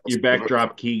back the your outside of it.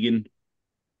 backdrop Keegan.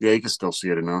 Yeah, you can still see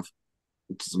it enough.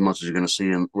 It's as much as you're going to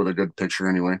see with a good picture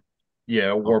anyway.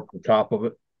 Yeah, warp the top of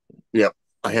it. Yep.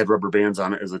 I had rubber bands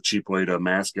on it as a cheap way to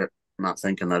mask it, not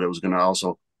thinking that it was going to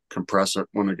also compress it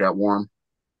when it got warm.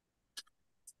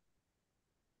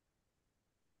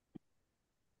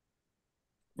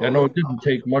 I know it didn't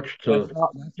take much That's to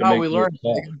how make we it learn.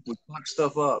 soft. We fuck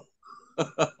stuff up.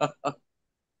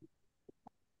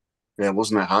 Yeah, it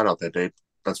wasn't that hot out that day.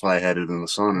 That's why I had it in the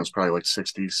sun. It was probably like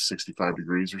 60, 65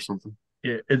 degrees or something.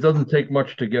 It doesn't take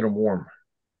much to get them warm.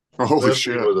 Holy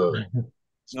Especially shit. with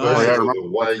No, Oh, yeah, I especially with remember. a I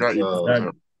white forgot you brought that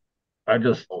up. I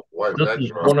just white this is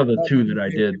backdrop. one of the two that I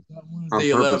did. On the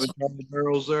 11 purpose. Charlie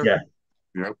barrels there. Yeah.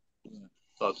 Yep.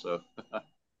 Thought so.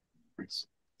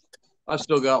 I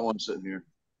still got one sitting here.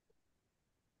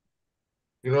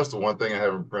 You know, that's the one thing I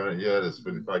haven't printed yet is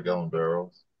 55-gallon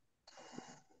barrels.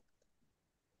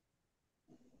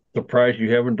 Surprised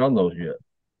you haven't done those yet.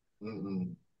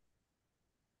 Mm-mm.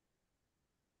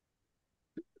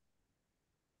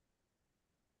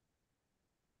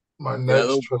 My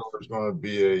next trailer is going to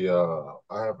be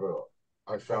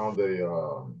I found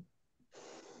a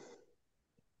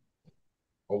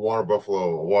water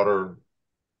buffalo, a water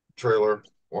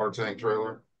tank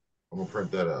trailer. I'm gonna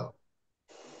print that out.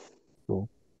 Cool.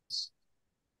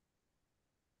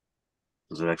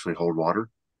 Does it actually hold water?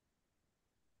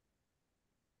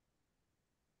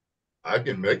 I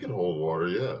can make it hold water,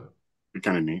 yeah. Be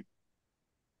kind of neat.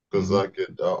 Because I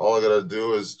could, all I gotta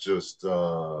do is just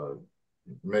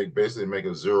basically make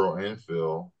a zero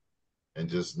infill and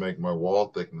just make my wall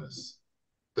thickness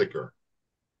thicker.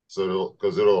 So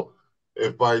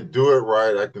if I do it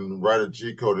right, I can write a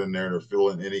G code in there to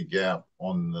fill in any gap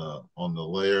on the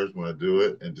layers when I do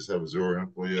it, and just have a zero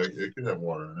infill. Yeah, it can have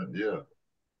water in it. Yeah.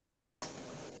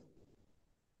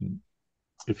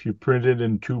 If you print it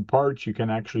in two parts, you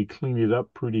can actually clean it up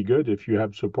pretty good. If you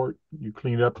have support, you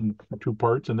clean it up in two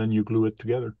parts and then you glue it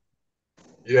together.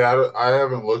 Yeah, I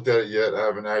haven't looked at it yet. I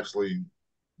haven't actually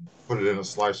put it in a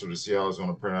slicer to see how it's going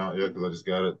to print out yet because I just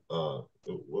got it.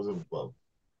 It was about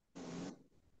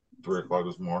 3 o'clock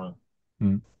this morning.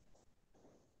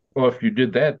 Well, if you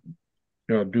did that,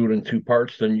 do it in two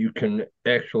parts, then you can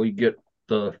actually get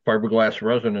the fiberglass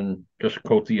resin and just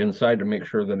coat the inside to make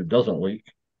sure that it doesn't leak.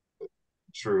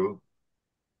 True.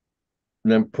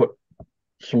 And then put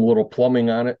some little plumbing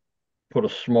on it, put a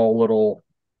small little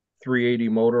 380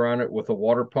 motor on it with a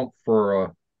water pump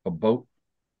for a boat.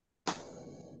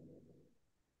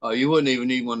 Oh, you wouldn't even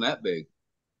need one that big.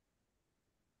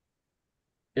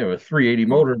 Yeah, a 380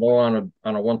 motor though on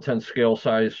a 110 scale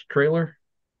size trailer.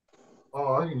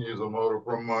 Oh, I can use a motor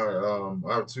from my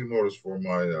I have two motors for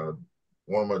my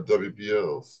one of my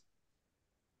WPLs.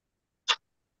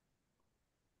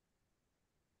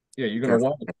 Yeah, you're gonna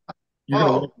want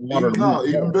water to move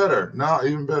Even better. No,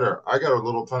 even better. I got a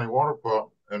little tiny water pump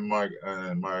in my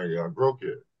grow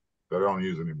kit that I don't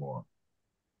use anymore.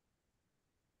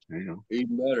 There you go.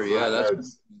 Even better, yeah.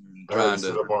 That's trying to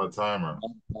set up on a timer.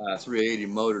 380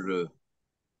 motor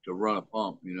to run a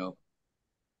pump.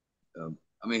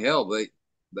 I mean, hell,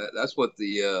 that's what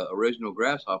the original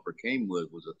Grasshopper came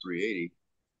with was a 380.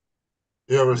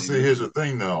 Yeah, but see, here's the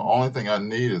thing though. Only thing I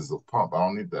need is the pump. I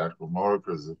don't need the actual motor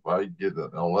because if I get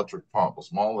an electric pump, a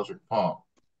small electric pump,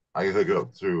 I can hook it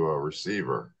up to a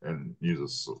receiver and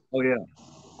use Oh yeah, on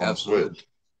a absolutely. switch.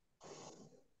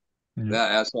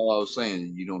 That's all I was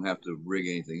saying. You don't have to rig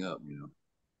anything up, you know.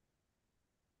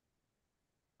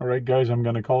 All right, guys, I'm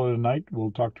going to call it a night.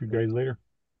 We'll talk to you guys later.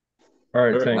 All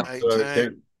right, All right. thanks.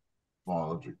 Tank.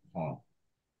 Electric.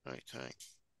 Tank.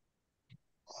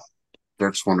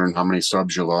 Dirk's wondering how many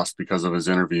subs you lost because of his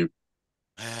interview.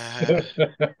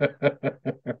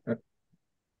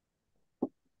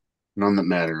 None that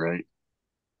matter, right?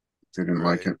 They didn't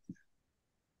like it.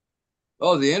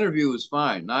 Oh, the interview was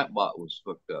fine. Nightbot was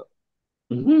hooked up.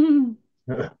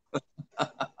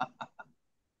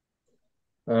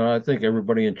 I think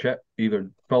everybody in chat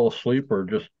either fell asleep or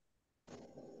just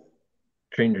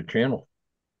changed the channel.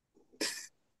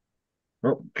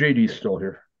 Oh, JD's still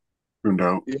here. Tuned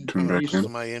out, tuned back This is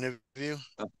in. my interview.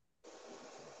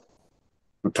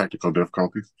 The technical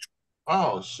difficulties.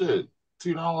 Oh shit!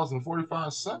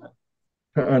 $2.45.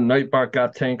 Nightbot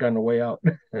got Tank on the way out.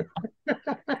 Ain't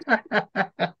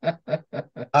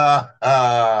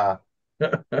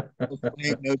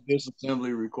no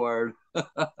disassembly required.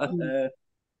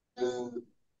 Oh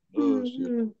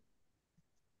shit.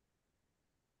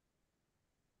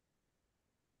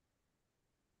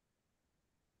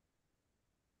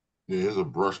 Yeah, here's a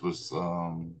brushless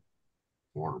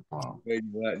water pump.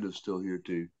 Radioactive's still here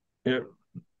too. Yep.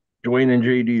 Dwayne and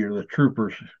JD are the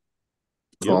troopers.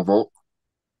 12 volt.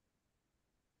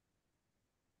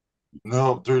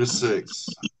 No, 3 to 6.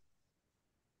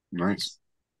 Nice.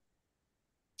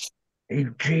 Hey,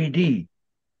 JD.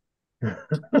 Got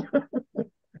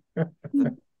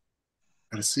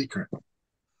a secret.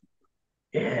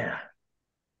 Yeah.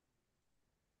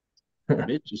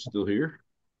 Mitch is still here.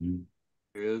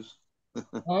 Is.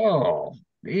 Oh,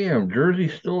 damn,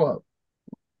 Jersey's still up.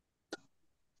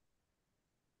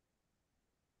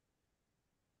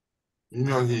 You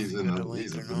know he's the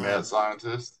mad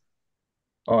scientist.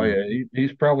 Oh yeah,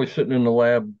 he's probably sitting in the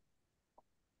lab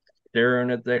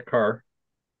staring at that car.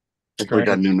 Think we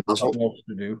got new nozzle. Something else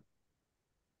to do.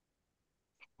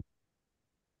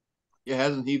 Yeah,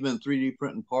 hasn't he been 3D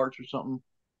printing parts or something?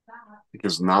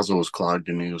 Because the nozzle was clogged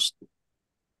and he was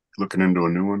looking into a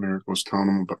new one, or was telling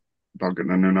him about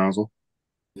getting a new nozzle.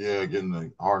 Yeah, getting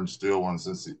the hardened steel one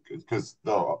because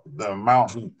the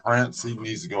amount he prints, he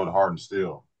needs to go to hardened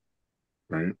steel.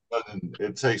 Right.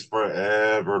 It takes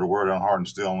forever to wear down hardened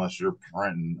steel unless you're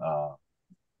printing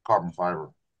carbon fiber.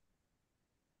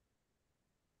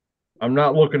 I'm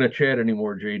not looking at chat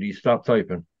anymore, JD. Stop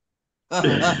typing.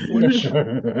 Which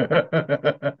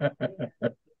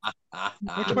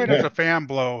way does the fan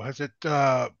blow? Is it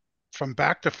from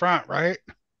back to front, right?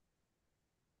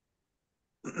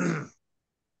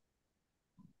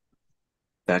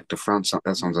 Back to front.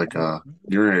 That sounds like a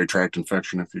urinary tract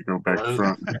infection if you go back to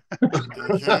front.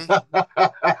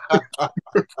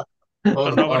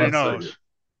 But nobody knows.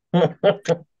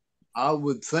 I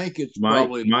would think it's My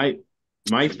probably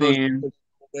my fan.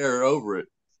 There over it.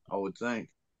 I would think,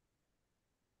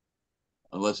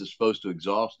 unless it's supposed to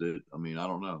exhaust it. I mean, I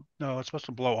don't know. No, it's supposed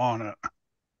to blow on it.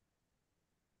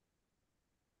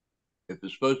 If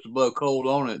it's supposed to blow cold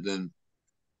on it, then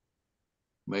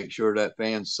make sure that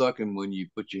fan's sucking when you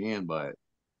put your hand by it.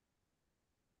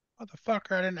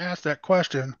 Motherfucker, I didn't ask that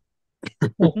question.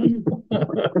 If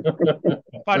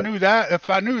I knew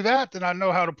that, then I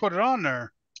know how to put it on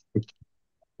there. What's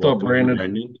up,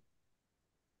 Brandon?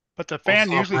 But the fan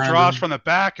usually draws from the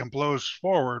back and blows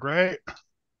forward, right?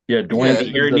 Yeah, Dwayne.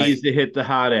 The air needs to hit the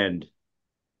hot end.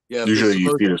 Yeah. Usually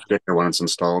you see the sticker when it's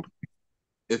installed.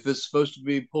 If it's supposed to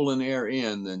be pulling air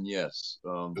in, then yes.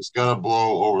 It's gonna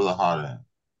blow over the hot end.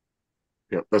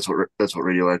 Yep, that's what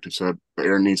Radioactive said. The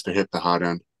air needs to hit the hot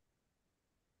end.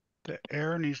 The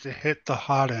air needs to hit the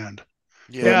hot end.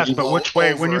 Yeah, yes, but which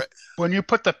way? When you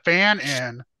put the fan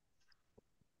in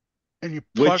and you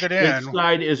plug it in, which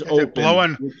side is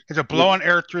open? Is it blowing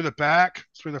air through the back,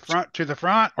 through the front to the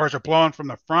front, or is it blowing from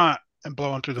the front and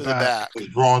blowing through the back?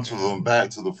 It's blowing to the back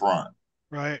to the front.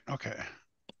 Right. Okay.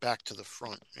 Back to the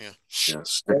front. Yeah. Yeah,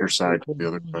 sticker side to the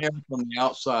other side. From the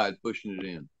outside, pushing it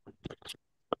in.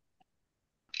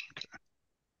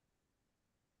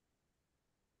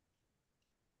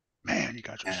 Man, you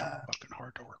guys are so fucking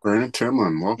hard to work with. Brandon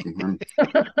Timlin, welcome.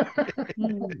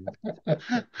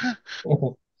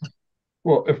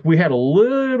 Well, if we had a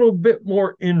little bit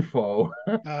more info.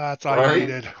 That's all you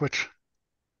needed, which.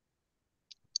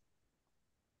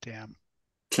 Damn.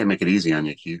 Can't make it easy on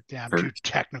you, Q. Damn, too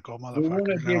technical, We motherfucker. want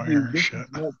to I don't give you hear just shit.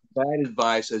 as much bad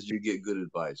advice as you get good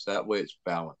advice. That way it's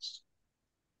balanced.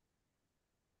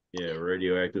 Yeah,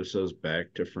 Radioactive says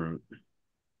back to front.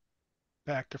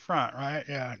 Back to front, right?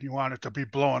 Yeah, you want it to be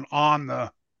blowing on the.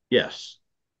 Yes.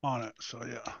 on it. So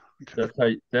yeah.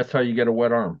 Okay. That's how you get a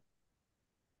wet arm.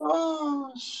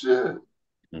 Oh shit.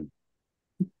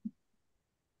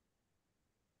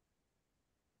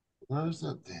 Where's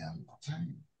that damn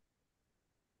thing?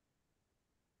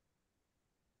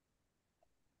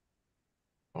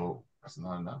 Oh, that's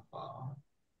not enough.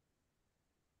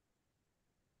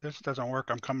 This doesn't work.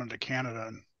 I'm coming to Canada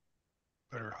and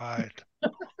better hide.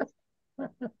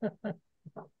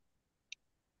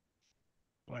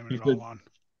 Blaming it all on.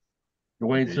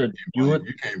 Dwayne said, You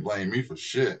can't blame me for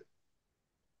shit.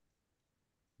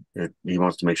 He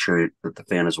wants to make sure that the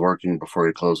fan is working before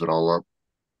you close it all up.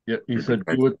 Yeah, he said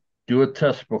do a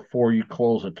test before you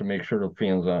close it to make sure the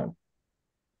fan's on.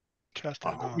 Test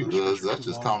I it. hope No, he does. That's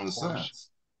just common sense.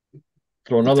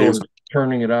 So in other words,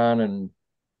 turning it on and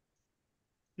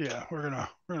yeah, we're gonna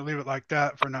leave it like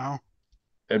that for now.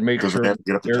 And make Does sure it have to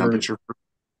get up the temperature?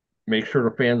 Make sure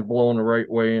the fan's blowing the right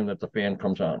way and that the fan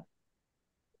comes on.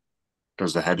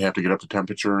 Does the head have to get up to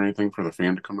temperature or anything for the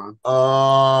fan to come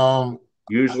on?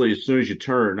 Usually as soon as you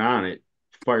turn it on, it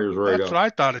fires right That's up. what I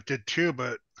thought it did too,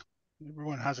 but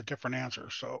everyone has a different answer.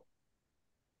 So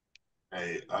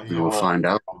hey, we'll find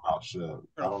out.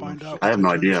 I have no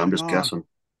idea. I'm just guessing.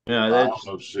 Yeah,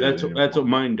 that's what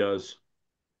mine does.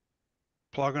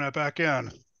 Plugging it back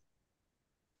in.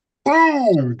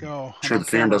 Boom! There we go. Sure the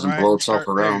fan doesn't blow itself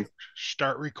around.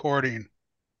 Start recording.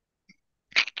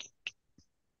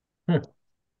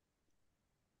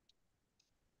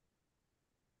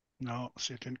 No,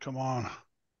 see, it didn't come on.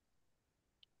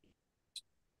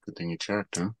 Good thing you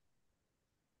checked, huh?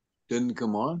 Didn't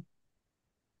come on?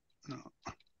 No.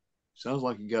 Sounds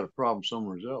like you got a problem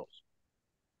somewhere else.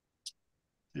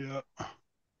 Yeah.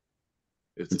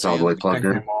 It's all the way plugged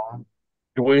in.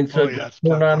 Dwayne said, just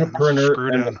turn on the printer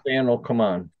and the fan will come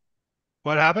on.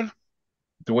 What happened?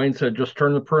 Dwayne said, just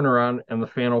turn the printer on and the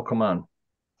fan will come on.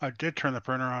 I did turn the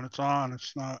printer on. It's on.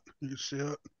 It's not. You can see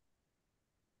it.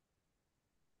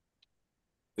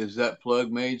 Is that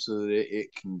plug made so that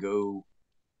it can go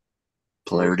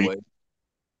polarity?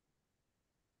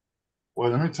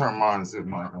 Well, let me turn mine and see if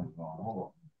mine comes on.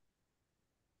 Hold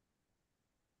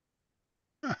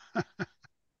on.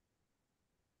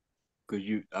 Because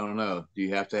I don't know. Do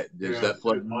you have to? Does that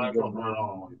plug mine come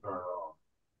on when you turn it on?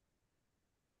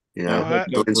 Yeah,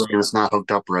 it's not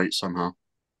hooked up right somehow.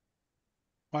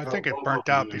 Well, I think it burnt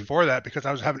out before that because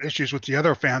I was having issues with the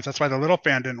other fans. That's why the little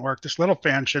fan didn't work. This little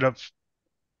fan should have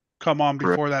come on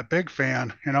before that big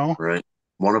fan, you know? Right.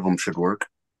 One of them should work.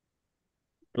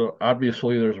 So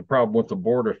obviously there's a problem with the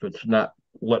board if it's not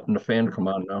letting the fan come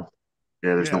on now.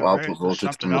 Yeah, there's no output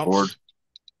voltage from the board.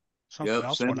 Something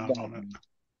else went on it.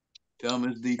 Tell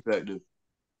them it's defective.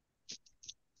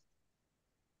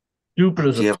 Stupid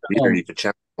as it sounds, you could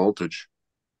check voltage.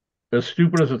 As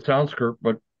stupid as it sounds, Kurt,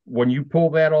 but when you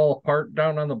pull that all apart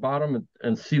down on the bottom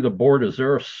and see the board, is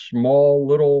there a small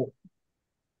little,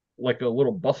 like a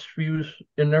little bus fuse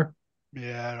in there?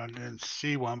 Yeah, I didn't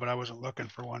see one, but I wasn't looking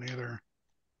for one either.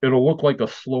 It'll look like a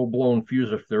slow blown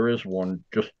fuse if there is one,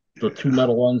 just the two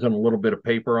metal ends and a little bit of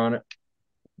paper on it.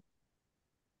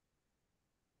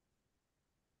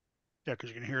 Yeah, because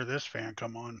you can hear this fan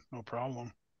come on, no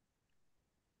problem.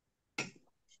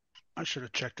 I should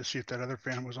have checked to see if that other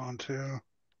fan was on too.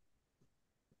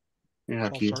 Yeah,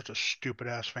 all sorts of stupid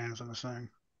ass fans in this thing.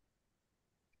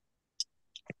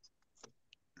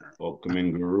 Welcome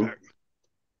in, Guru.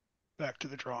 Back to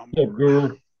the drawing board. Hey,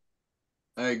 Guru.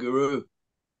 Hey, Guru.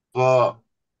 Oh,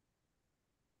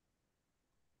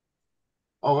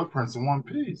 it prints in one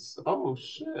piece. Oh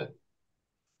shit.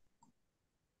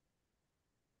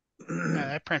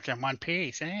 That prints in one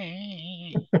piece.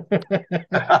 Hey.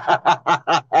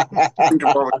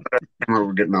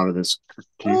 We're getting out of this.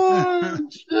 Oh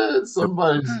shit!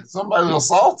 Somebody's a little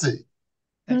salty.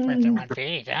 That prints in one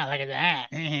piece. Oh, look at that.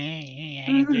 I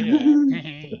can do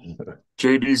that.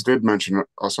 JD's did mention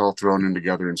us all throwing in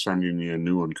together and sending you a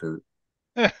new one, Kurt.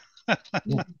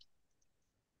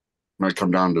 Might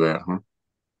come down to that, huh?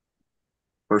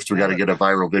 First, we got to get a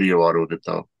viral video out of it,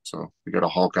 though. So we got to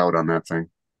Hulk out on that thing.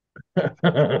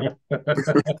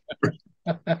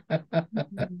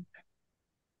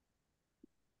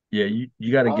 Yeah,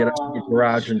 you got to get out of the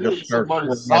garage and just start swinging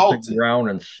that thing around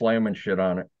and slamming shit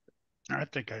on it. I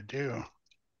think I do.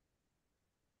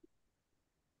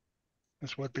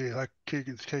 This would be, like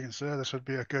Keegan said, this would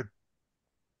be a good,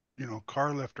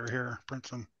 car lifter here. Print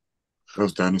some.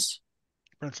 Goes Dennis.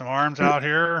 Print some arms out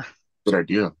here. Good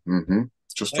idea. Mm-hmm.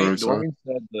 Just Dwayne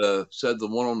said the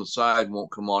one on the side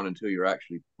won't come on until you're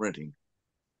actually printing.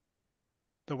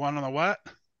 The one on the what?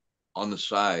 On the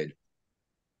side.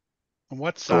 On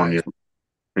what side?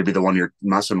 Maybe the one you're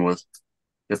messing with.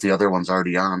 If the other one's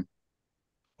already on.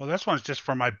 Well, this one's just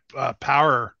for my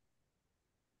power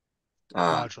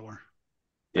Ah, modular.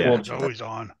 Yeah, It's always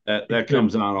on. that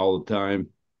comes on all the time.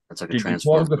 that's like a Did you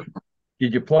transformer.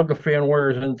 did you plug the fan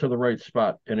wires into the right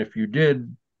spot? And if you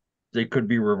did, they could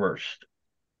be reversed.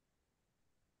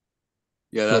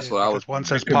 Yeah, that's what I was. Because one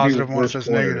says It could be positive, one reversed says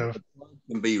polarity. negative.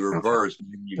 Can be reversed.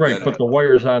 Right, but the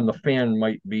wires on the fan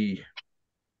might be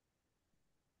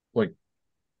like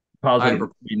positive,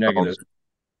 be negative.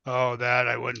 Oh, that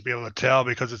I wouldn't be able to tell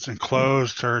because it's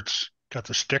enclosed or it's got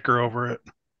the sticker over it.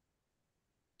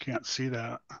 Can't see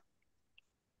that. I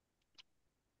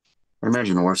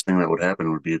imagine the worst thing that would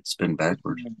happen would be it spin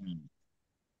backwards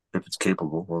if it's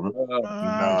capable of it.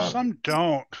 Nah. Some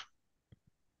don't.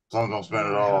 Some don't spin at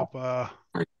We all. have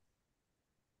a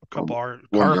couple car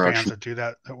fans direction. that do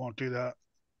that. That won't do that.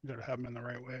 You got to have them in the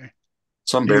right way.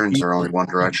 Some bearings are only one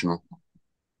directional.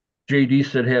 JD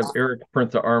said have Eric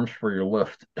print the arms for your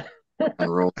lift.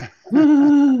 And roll.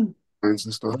 Brandon and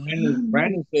stuff.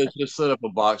 says just set up a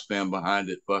box fan behind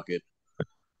it. Fuck it.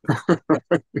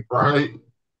 Right.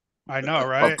 I know,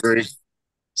 right? Upgrade.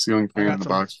 Ceiling I fan in got the some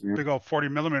box. big old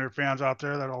 40mm fans out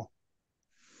there that'll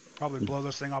probably blow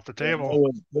this thing off the table.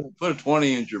 Put a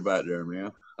 20-incher back there,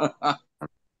 man.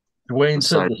 Dwayne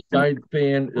said the side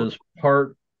fan is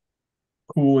part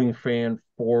cooling fan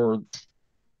for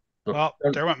the Well,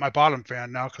 front. there went my bottom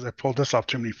fan now because I pulled this off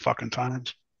too many fucking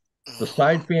times. The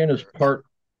side fan is part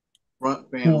front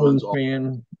fan cooling runs all.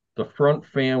 fan. The front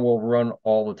fan will run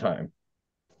all the time.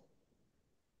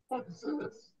 What is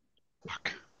this?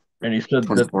 Fuck. And he said that,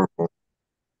 24 volt.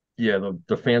 yeah,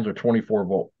 the fans are 24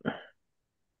 volt.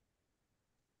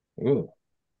 Ooh.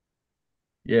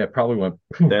 Yeah, probably went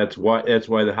poof. That's why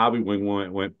the Hobby Wing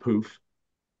went poof.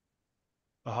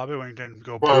 The Hobby Wing didn't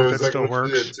go Well, poof. It exactly still what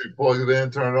you works. did too. Plug it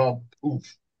in, turn it on.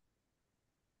 Poof.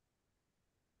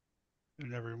 It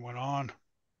never went on.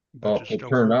 Oh, if it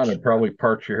turned on, it probably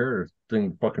parts your hair. The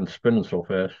thing fucking spinning so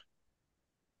fast.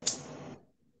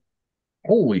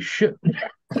 Holy shit.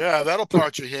 Yeah, that'll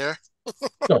part your hair.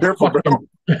 Careful, Bill.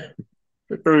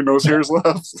 There ain't no hairs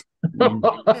left.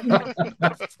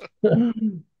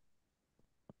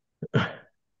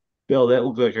 Bill, that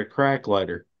looked like a crack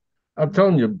lighter. I'm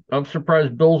telling you, I'm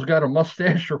surprised Bill's got a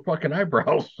mustache or fucking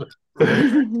eyebrows.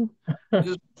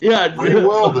 Yeah,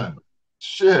 well then.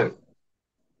 Shit.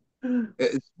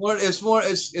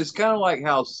 It's kind of like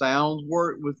how sounds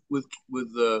work with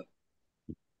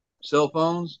cell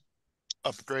phones.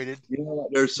 Upgraded. You know,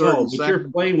 there's certain. No, but your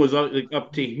plane was up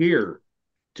to here,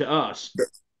 to us. Yeah.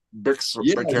 But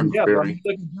look at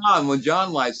John. When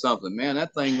John lights something, man,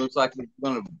 that thing looks like it's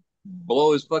gonna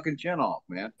blow his fucking chin off,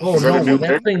 man. Oh no, when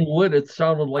that thing lit, it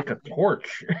sounded like a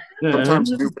torch. Sometimes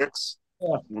new Bics,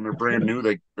 when they're brand new,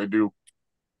 they do.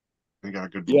 They got a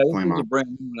good flame this is a on.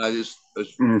 brand new one. I just took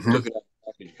it out of the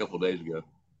package a couple of days ago.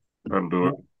 That'll do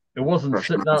it. It wasn't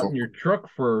sitting out in your truck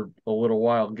for a little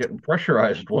while getting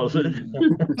pressurized, was it? No,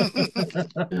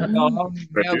 I don't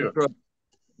even have a truck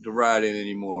to ride in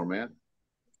anymore, man.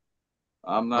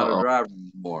 I'm not a driver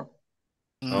anymore.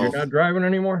 You're not driving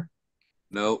anymore?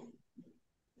 Nope.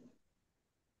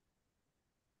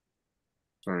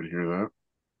 Sorry to hear that.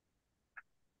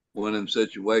 One of them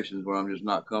situations where I'm just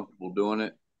not comfortable doing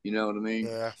it. You know what I mean?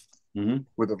 Yeah.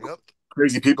 With the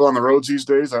crazy people on the roads these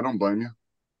days, I don't blame you.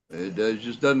 It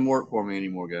just doesn't work for me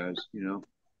anymore, guys. You know.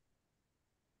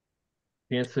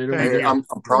 Can't say Hey, I'm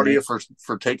proud of you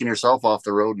for taking yourself off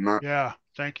the road and not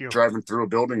thank you. driving through a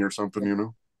building or something, you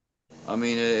know. I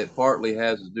mean, it partly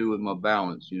has to do with my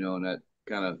balance, you know, and that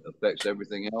kind of affects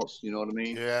everything else. You know what I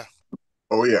mean? Yeah.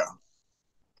 Oh yeah.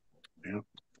 Yeah.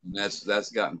 And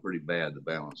that's gotten pretty bad. The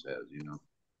balance has, you know.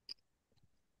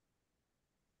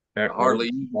 I hardly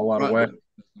a lot of whack.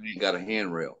 I ain't got a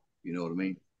handrail. You know what I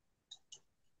mean?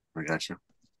 I got you.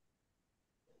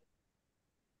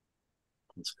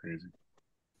 That's crazy.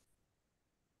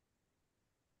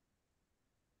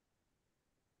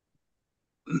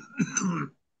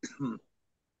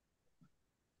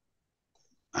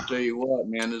 I tell you what,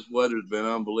 man, this weather's been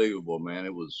unbelievable, man.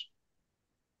 It was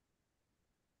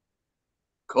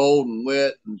cold and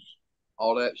wet and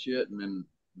all that shit, and then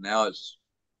now it's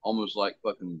almost like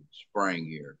fucking spring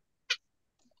here.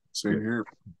 Same here.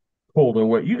 Cold and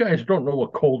wet. You guys don't know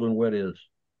what cold and wet is.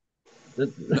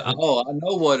 Oh, I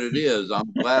know what it is. I'm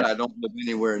glad I don't live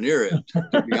anywhere near it,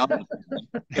 to be honest.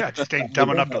 Yeah, just ain't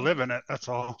dumb enough to live in it. That's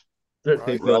all.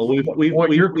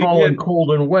 What you're calling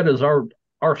cold and wet is our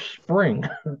spring.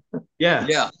 Yeah.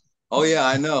 Yeah. Oh yeah,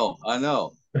 I know. I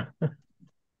know.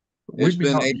 We've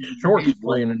been out in shorts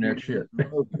playing in that shit.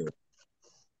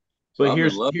 But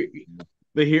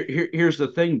here's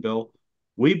the thing, Bill.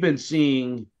 We've been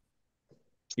seeing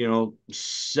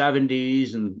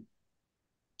 70s and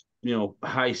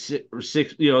high six,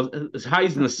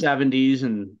 highs in the 70s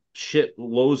and shit,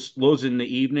 lows in the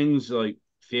evenings like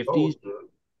 50s.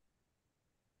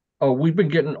 Oh, we've been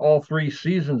getting all 3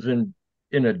 seasons in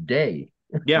a day.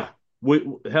 Yeah. We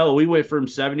went from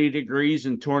 70 degrees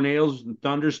and tornadoes and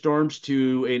thunderstorms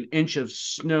to an inch of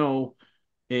snow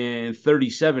and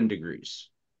 37 degrees.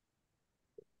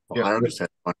 Ohio just had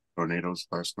a bunch of tornadoes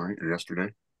last night or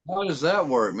yesterday. How does that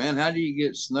work, man? How do you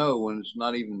get snow when it's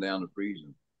not even down to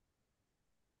freezing?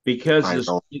 Because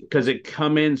it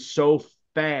come in so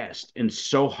fast and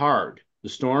so hard, the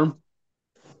storm.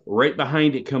 Right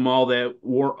behind it come all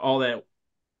that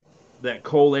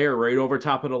cold air right over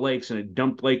top of the lakes, and it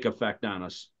dumped lake effect on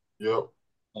us. Yep.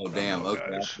 Oh damn!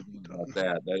 Okay, I forgot about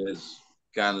that. That is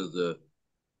kind of the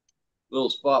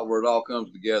little spot where it all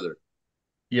comes together.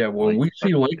 Yeah, when we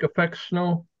see lake effect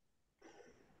snow,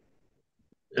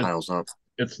 piles up.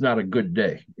 It's not a good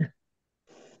day.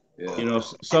 Yeah.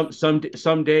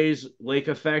 Some days lake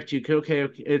effect, okay,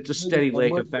 it's a steady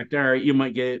lake effect. All right, you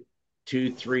might get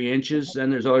 2-3 inches. Then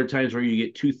there's other times where you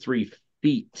get 2-3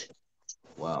 feet.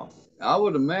 Wow. I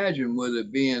would imagine with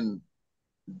it being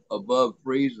above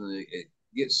freezing, it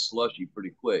gets slushy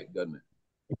pretty quick, doesn't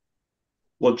it?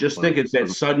 Well, just think it's that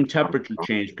sudden temperature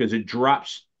change because it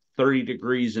drops 30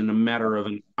 degrees in a matter of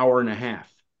an hour and a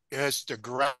half. Yeah, it's the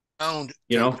ground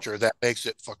temperature that makes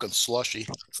it fucking slushy.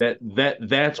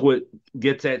 That's what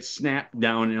gets that snap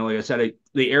down. Like I said,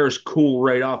 the air is cool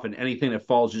right off, and anything that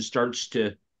falls just starts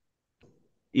to,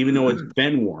 even though it's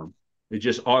been warm, it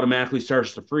just automatically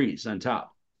starts to freeze on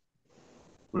top.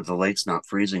 With the lakes not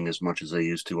freezing as much as they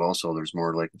used to, also there's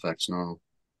more lake effect snow.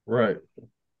 Right.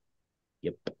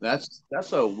 Yep. That's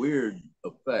a weird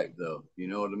effect, though. You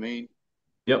know what I mean?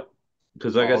 Yep.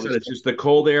 Because like I said, it's just the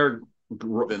cold air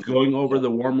going over the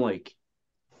warm lake.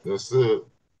 That's it.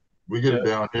 We get it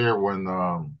down here when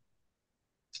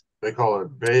they call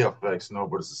it bay effect snow,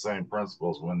 but it's the same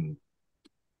principles. When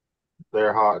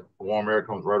they're hot, warm air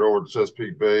comes right over the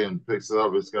Chesapeake Bay and picks it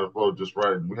up. It's got to flow just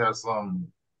right. And we had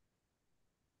some,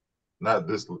 not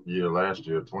this year, last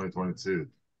year, 2022.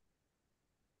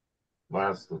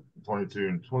 Last 22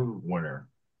 and 20 winter.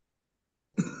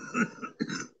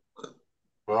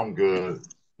 But I'm good.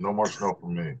 No more snow for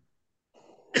me.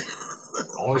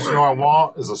 Only snow I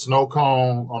want is a snow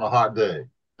cone on a hot day.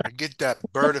 I get that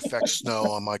bird effect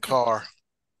snow on my car.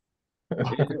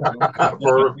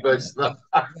 Bird effect snow.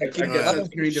 That's kind of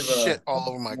shit all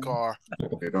over my car.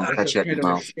 They don't that's kind of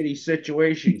a shitty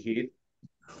situation, Keith.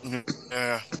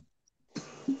 Yeah.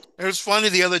 It was funny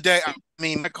the other day. I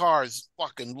mean, my car is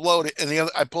fucking loaded, and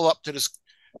I pull up to this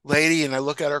lady and I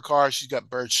look at her car. She's got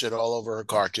bird shit all over her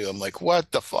car too. I'm like,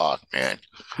 what the fuck, man?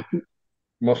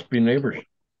 Must be neighbors.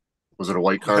 Was it a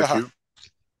white car too?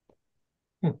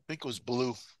 I think it was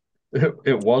blue.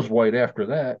 It was white after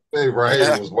that. Hey, right.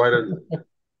 Yeah. It was white.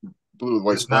 Blue with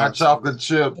white it's not chocolate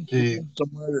chip, Keith.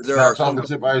 It's not chocolate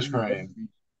chip ice cream.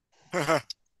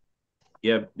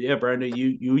 Yeah, Brenda,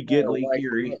 you get Lake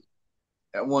Erie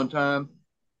at one time,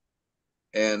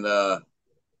 and the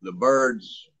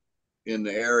birds in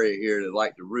the area here that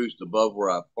like to roost above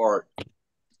where I parked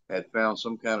had found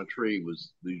some kind of tree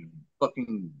was these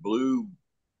fucking blue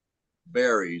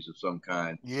berries of some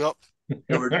kind. Yep.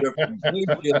 They were different blue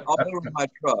shit all over my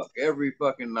truck every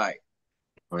fucking night.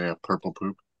 Oh yeah, purple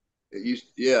poop.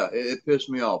 It pissed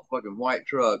me off. Fucking white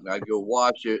truck, and I'd go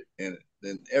watch it, and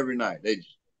then every night they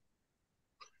just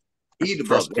eat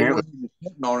above it. They weren't even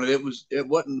sitting on it. It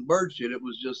wasn't the bird shit. It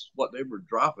was just what they were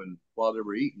dropping while they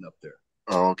were eating up there.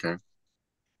 Oh, okay.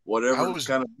 Whatever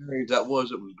kind of berries that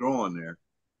was growing there.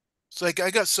 It's like I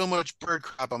got so much bird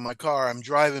crap on my car. I'm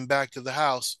driving back to the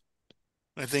house.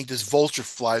 I think this vulture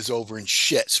flies over and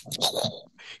shits.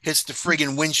 Hits the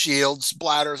friggin' windshield,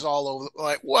 splatters all over.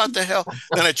 Like, what the hell?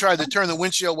 Then I tried to turn the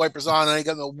windshield wipers on, and I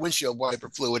got no windshield wiper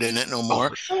fluid in it no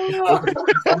more.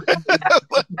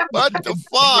 What the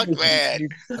fuck, man?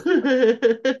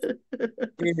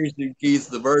 Seriously, Keith,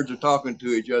 the birds are talking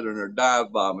to each other and they're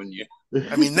dive bombing you.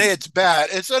 I mean, it's bad.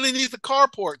 It's underneath the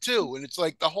carport, too. And it's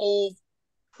like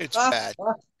it's bad.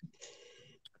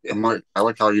 I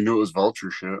like how you knew it was vulture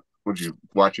shit. Would you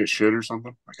watch it shit or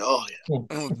something? Like, oh yeah,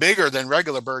 it was bigger than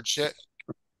regular bird shit.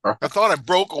 I thought I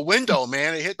broke a window,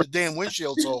 man. It hit the damn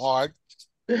windshield so hard.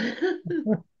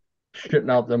 Shitting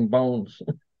out them bones.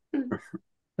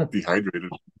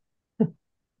 Dehydrated.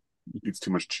 Eats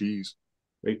too much cheese.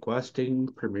 Requesting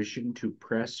permission to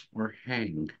press or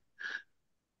hang.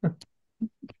 Yeah,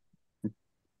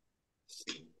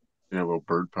 a little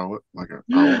bird pellet, like a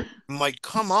owl. I'm like,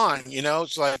 come on,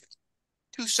 it's like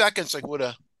 2 seconds, like with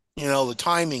the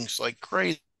timing's like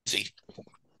crazy.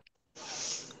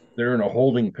 They're in a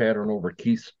holding pattern over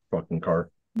Keith's fucking car.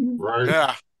 Right.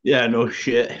 Yeah. Yeah, no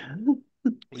shit.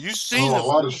 Well, you've seen Oh, a the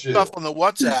lot of shit. stuff on the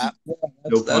WhatsApp.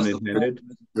 No pun intended.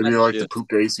 Maybe you like to poop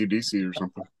to AC/DC or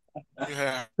something.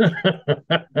 Yeah.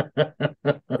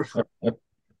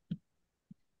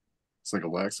 It's like a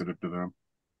laxative to them.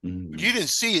 You didn't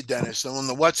see it, Dennis. So on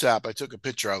the WhatsApp, I took a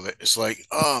picture of it. It's like,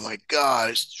 oh my God,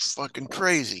 it's fucking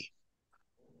crazy.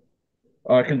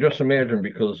 I can just imagine,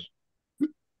 because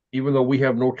even though we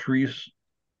have no trees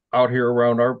out here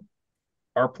around our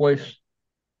place,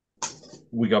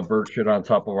 we got bird shit on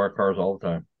top of our cars all the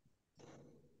time.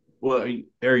 Well, are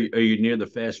you near the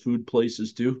fast food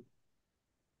places too?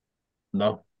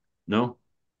 No. No.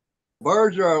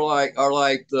 Birds are like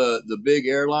the big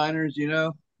airliners, you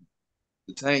know.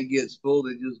 The tank gets full,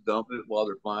 they just dump it while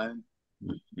they're flying.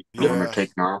 When they're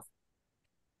taking off,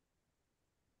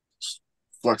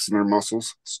 flexing their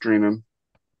muscles, straining.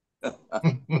 I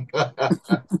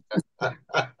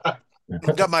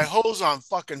got my hose on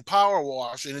fucking power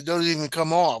wash and it doesn't even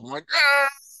come off. I'm like,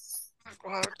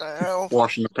 what the hell?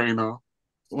 Washing the paint off.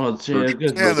 Well, it's,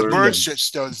 the bird shit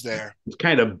stows there. It's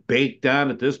kind of baked on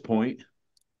at this point.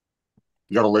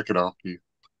 You gotta lick it off.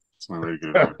 It's not very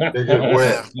good. They get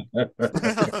wet.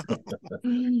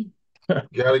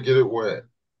 Gotta get it wet.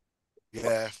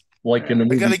 Yeah. Like in the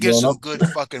movie. I gotta get some good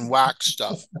fucking wax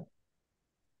stuff.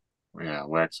 Yeah,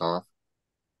 wax off.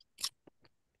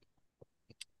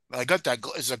 I got that.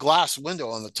 It's a glass window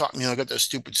on the top. You know, I got that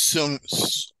stupid fucking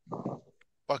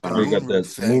you got that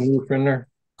thing. moonroof in there.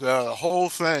 The whole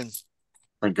thing.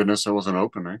 Thank goodness it wasn't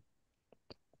open, eh?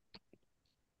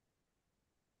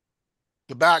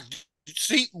 The back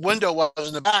seat window was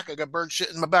in the back. I got bird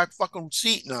shit in my back fucking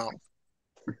seat now.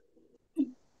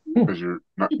 Because your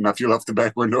nephew left the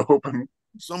back window open.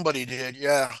 Somebody did,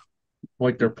 yeah.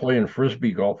 Like they're playing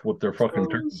frisbee golf with their fucking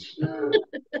turkeys.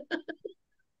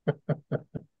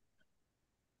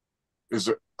 Is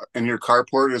there in your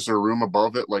carport? Is there room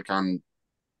above it, like on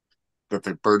that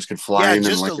the birds could fly in?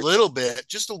 Just and a little bit.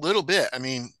 Just a little bit. I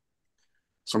mean,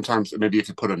 sometimes maybe you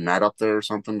could put a net up there or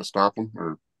something to stop them.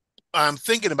 Or I'm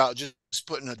thinking about just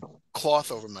putting a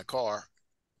cloth over my car,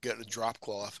 getting a drop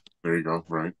cloth. There you go.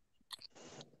 Right.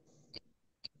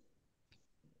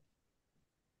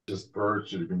 Just bird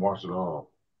shit. You can wash it off.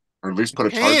 Or at least put a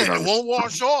target on it. It won't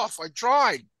wash off. I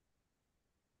tried.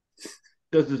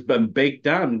 Because it's been baked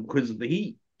on because of the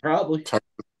heat, probably.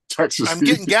 Texas. I'm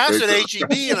getting gas at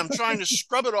HEB and I'm trying to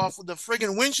scrub it off with the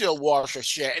friggin' windshield washer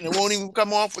shit, and it won't even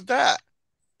come off with that.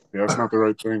 Yeah, that's not the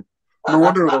right thing. No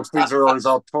wonder those things are always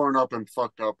all torn up and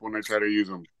fucked up when they try to use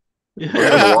them.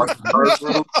 Yeah.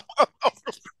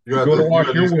 You go to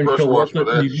wash your windshield with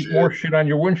it, you get more shit on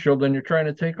your windshield than you're trying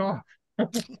to take off.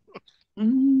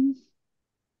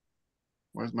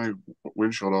 Why's my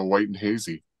windshield all white and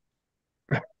hazy?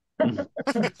 It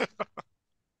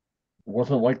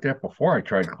wasn't like that before I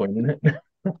tried cleaning it.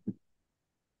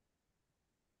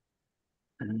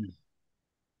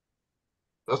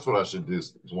 That's what I should do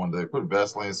one day. Put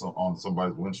Vaseline on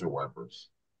somebody's windshield wipers.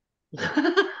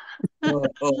 It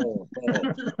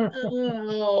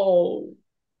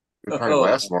probably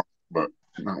lasts long, but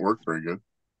not work very good.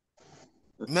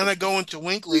 And then I go into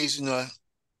Winkley's, and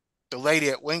the lady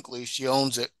at Winkley's, she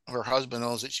owns it. Her husband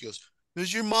owns it. She goes,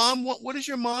 "Does your mom want? What does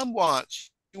your mom want?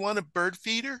 You want a bird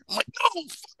feeder?" I'm like, "No,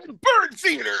 fucking bird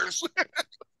feeders."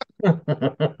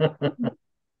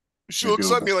 She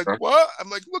looks at me like, "What?"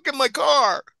 I'm like, "Look at my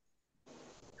car."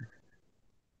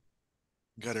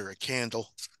 Got her a candle.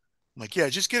 I'm like, "Yeah,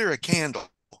 just get her a candle."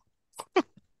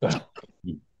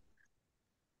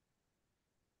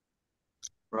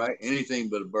 Right? Anything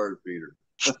but a bird feeder.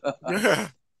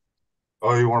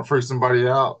 Oh, you want to freak somebody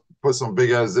out? Put some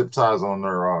big ass zip ties on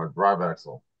their drive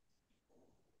axle.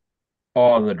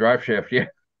 Oh, on the drive shaft, yeah.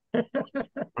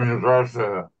 On your drive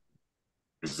shaft.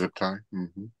 Zip tie.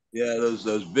 Mm-hmm. Yeah,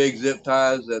 those big zip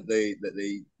ties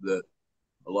that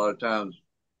a lot of times.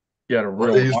 Yeah,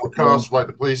 what they use for cuffs, like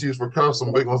the police use for cuffs,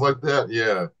 some big ones like that.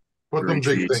 Yeah, put them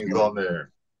big things on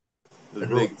there. The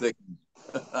big thick.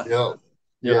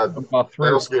 Yeah, about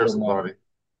that'll scare somebody.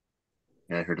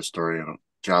 Yeah, I heard a story on a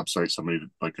job site. Somebody,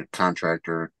 like a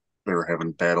contractor, they were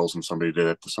having battles, and somebody did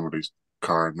it to somebody's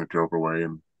car, and they drove away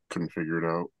and couldn't figure it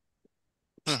out.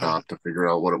 Stopped to figure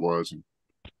out what it was. And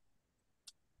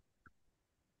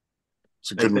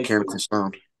it's a good mechanical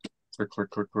sound. Click, click,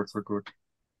 click, click, click, click.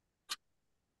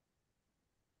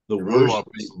 The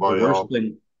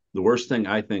worst thing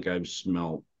I think I've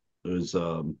smelled is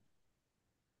a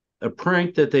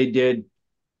prank that they did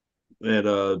at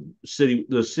the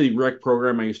city rec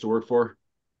program I used to work for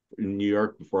in New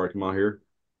York before I come out here.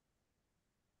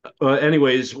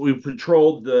 Anyways, we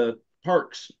patrolled the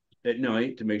parks at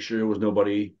night to make sure there was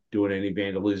nobody doing any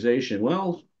vandalization.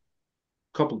 Well,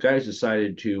 a couple guys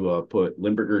decided to put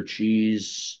Limburger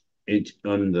cheese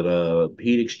on the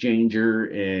heat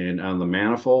exchanger and on the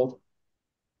manifold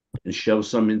and shove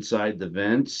some inside the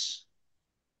vents.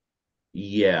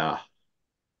 Yeah.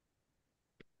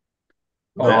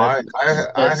 No, That, I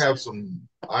that's have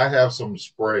some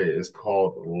spray. It's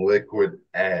called liquid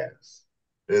ass.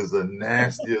 It's the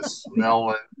nastiest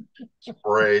smelling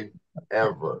spray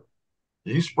ever.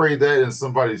 You spray that in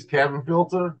somebody's cabin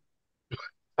filter?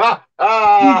 Ha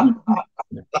ha!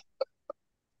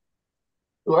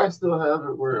 Do I still have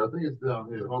it? Where I think it's down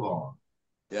here. Hold on.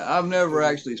 Yeah, I've never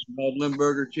actually smelled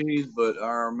Limburger cheese, but I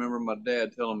remember my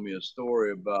dad telling me a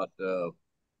story about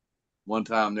one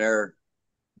time there,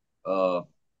 one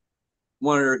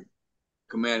of their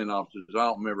commanding officers. I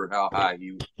don't remember how high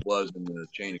he was in the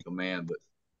chain of command, but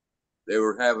they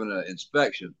were having an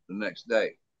inspection the next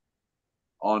day,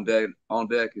 on deck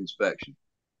inspection,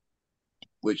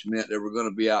 which meant they were going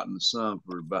to be out in the sun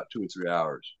for about 2 or 3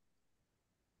 hours.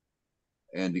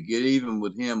 And to get even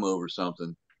with him over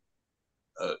something,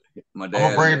 my I'm gonna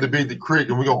dad bring it to beat the creek,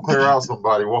 and we're gonna clear out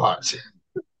somebody. Watch.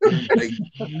 they,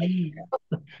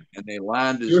 and they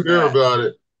lined his You'll hear vat. about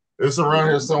it. It's around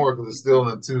here somewhere because it's still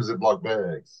in 2 Ziploc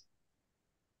bags.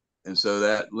 And so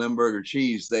that Limburger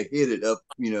cheese, they hid it up,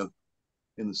 in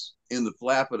the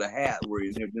flap of the hat where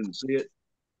you never didn't see it.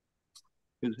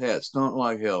 His hat stunk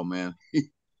like hell, man.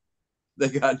 They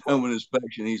got done with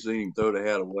inspection. He seen him throw the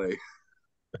hat away.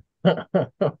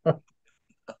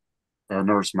 I've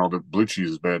never smelled it. Blue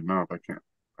cheese is bad enough. I can't.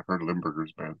 I heard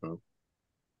Limburger's bad though.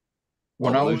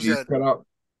 When I was working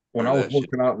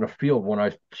out in the field, when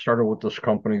I started with this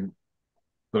company,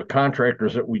 the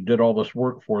contractors that we did all this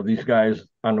work for, these guys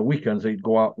on the weekends, they'd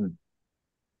go out and,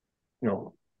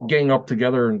 gang up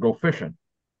together and go fishing.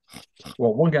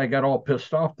 Well, one guy got all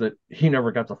pissed off that he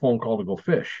never got the phone call to go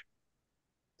fish.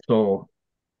 So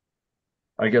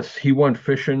I guess he went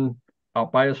fishing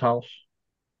out by his house,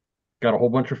 got a whole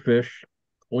bunch of fish,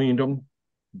 cleaned them,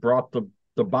 brought the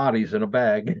bodies in a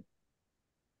bag.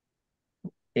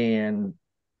 And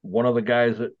one of the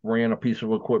guys that ran a piece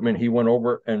of equipment, he went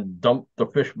over and dumped the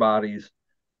fish bodies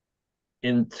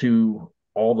into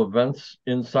all the vents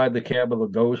inside the cab of the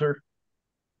dozer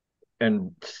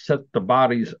and set the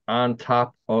bodies on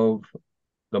top of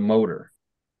the motor.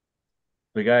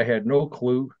 The guy had no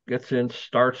clue, gets in,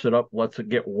 starts it up, lets it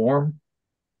get warm.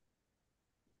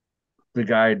 The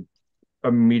guy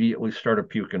immediately started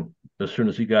puking as soon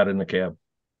as he got in the cab.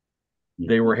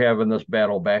 They were having this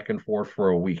battle back and forth for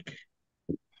a week.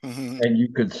 And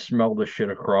you could smell the shit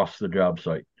across the job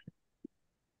site.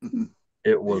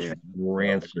 It was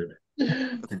rancid.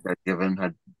 I think I'd give in.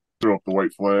 I'd throw up the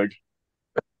white flag.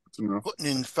 Putting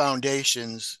in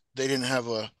foundations, they didn't have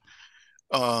a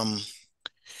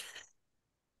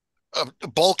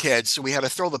bulkhead, so we had to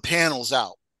throw the panels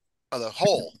out of the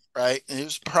hole, right? And it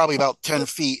was probably about 10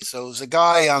 feet. So it was a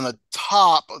guy on the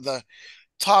top of the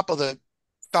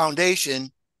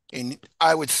foundation, and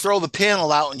I would throw the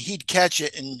panel out and he'd catch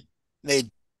it and they'd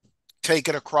take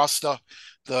it across the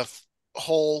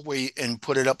hole and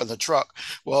put it up in the truck.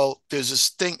 Well, there's this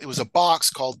thing, it was a box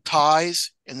called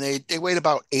ties, and they weighed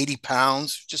about 80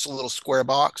 pounds, just a little square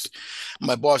box.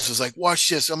 My boss was like, watch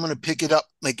this, I'm gonna pick it up,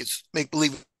 make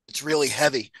believe it's really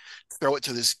heavy. Throw it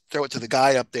to the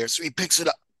guy up there. So he picks it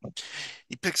up.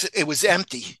 It was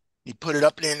empty. He put it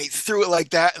up there and he threw it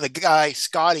like that. And the guy,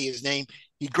 Scotty, his name,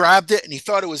 he grabbed it and he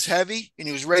thought it was heavy and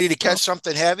he was ready to catch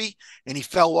something heavy and he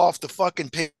fell off the fucking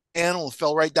panel and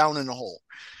fell right down in the hole.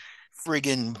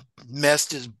 Friggin'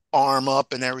 messed his arm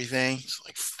up and everything. It's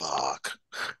like, fuck.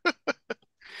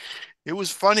 It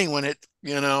was funny when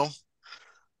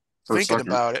thinking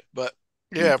about it, but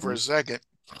yeah, for a second.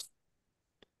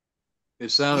 It We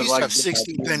sounded used like to have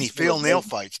 16 penny nail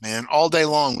fights, man. All day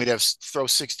long, we'd have throw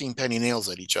 16 penny nails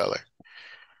at each other.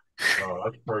 Oh,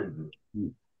 that's crazy.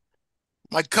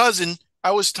 My cousin, I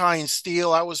was tying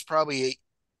steel. I was probably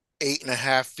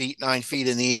 8.5 feet, 9 feet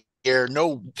in the air.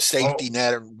 No safety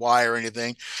net or wire or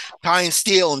anything. Tying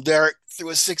steel, and Derek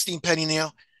threw a 16 penny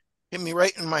nail, hit me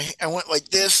right in my. I went like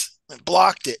this and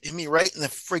blocked it. Hit me right in the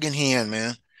friggin' hand,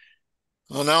 man.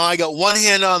 Well, now I got one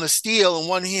hand on the steel and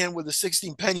one hand with the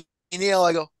 16 penny nail.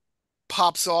 I go,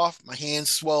 pops off. My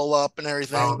hands swell up and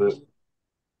everything.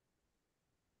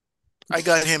 I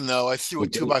got him though. I threw a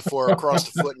 2x4 across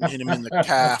the foot and hit him in the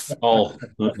calf. Oh,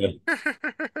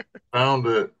 found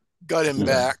it. Got him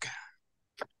back.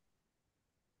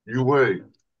 You wait.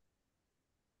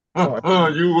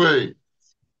 You wait.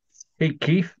 Hey,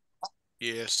 Keith.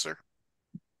 Yes, sir.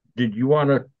 Did you want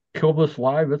to kill this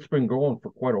live? It's been going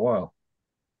for quite a while.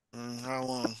 How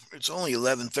long? It's only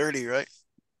 11:30, right?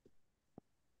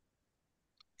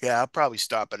 Yeah, I'll probably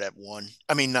stop it at 1.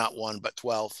 I mean, not 1, but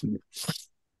 12.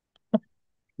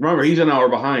 Remember, he's an hour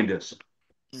behind us.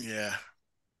 Yeah.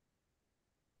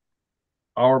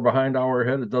 Hour behind, hour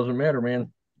ahead, it doesn't matter,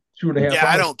 man. 2.5 Yeah,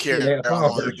 I hours. don't Two and a care half how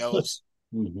long it hours. goes.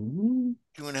 Mhm.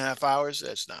 2.5 hours,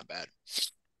 that's not bad.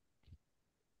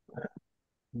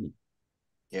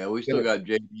 Yeah, we still got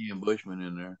JD and Bushman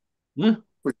in there.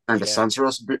 We're trying to Yeah. censor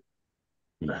us,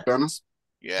 Dennis.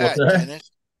 Yeah, What's that?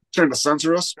 Dennis. Trying to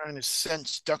censor us. Trying to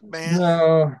sense Duckman.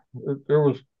 No, there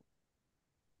was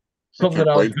something can't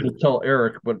that I was wait. going to tell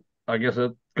Eric, but I guess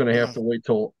it's going to have to wait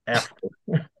till after.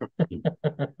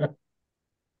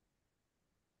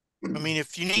 I mean,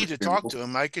 if you need to talk to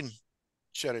him, I can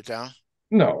shut it down.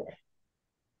 No,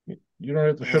 you don't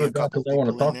have to shut Only a it down couple because I want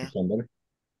to people in talk to there. somebody.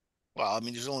 Well, I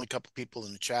mean, there's only a couple people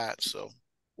in the chat, so.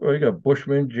 Well, you got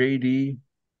Bushman, JD,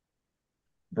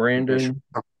 Brandon,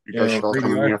 You guys should all come in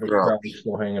here Radioactive after probably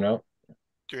still hanging out.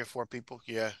 3 or 4 people,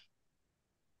 yeah.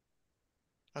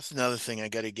 That's another thing I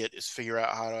got to get is figure out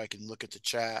how I can look at the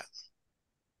chat.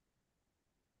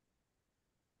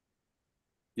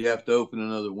 You have to open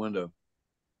another window.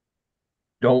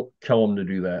 Don't tell them to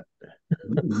do that.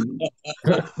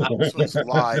 This one's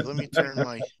live. Let me turn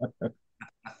my.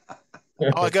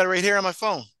 Oh, I got it right here on my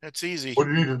phone. That's easy. What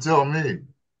do you need to tell me?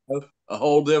 A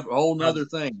whole nother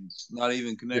thing. It's not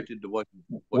even connected to what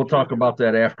We'll talk about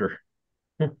that after.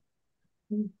 I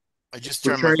just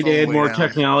We're turned my trying to phone add way more down.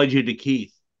 technology to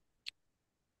Keith.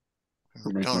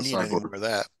 Don't need any more of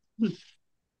that.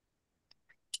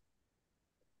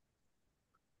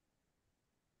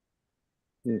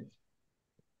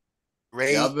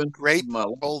 Ray, Great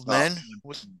Old Men.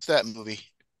 What's that movie?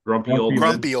 Grumpy Old Men.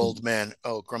 Grumpy Old Man.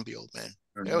 Oh, Grumpy Old Man.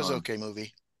 That was okay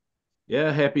movie. Yeah,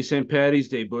 happy St. Patty's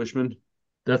Day, Bushman.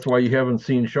 That's why you haven't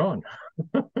seen Sean.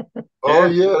 Oh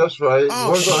yeah, that's right.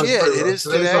 Oh shit! It is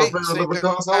Today's our today. favorite St.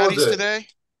 Leprechaun's Patty's holiday. today.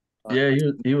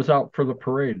 Yeah, he was out for the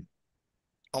parade.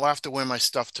 I'll have to wear my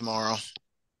stuff tomorrow.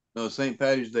 No, St.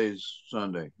 Patty's Day is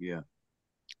Sunday. Yeah.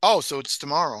 Oh, so it's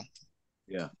tomorrow.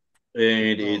 Yeah.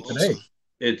 And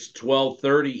it's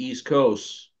 12:30 East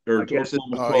Coast or 12,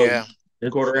 yeah.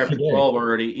 quarter after 12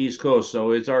 already East Coast.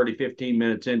 So it's already 15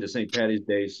 minutes into St. Patty's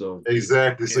Day. So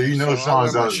Exactly. So you know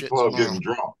Sean's out at the club getting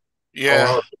drunk. Yeah. Or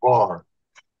out at the bar.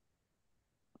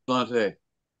 Dante.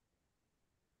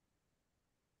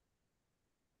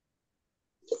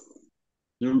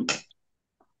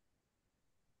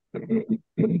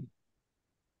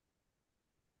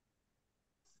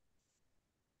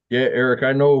 Yeah, Eric,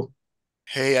 I know.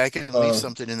 Hey, I can leave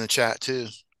something in the chat too.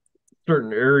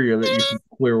 Certain area that you can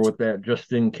clear with that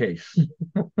just in case.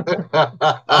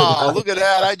 Oh, look at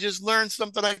that. I just learned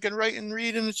something I can write and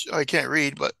read in the I can't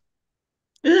read, but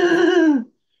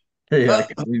Hey, I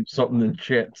can leave something in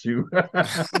chat too. like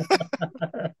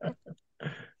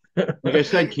I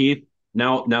said, Keith,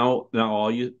 now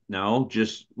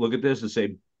just look at this and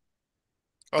say,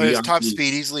 oh, there's Top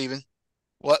Speed. He's leaving.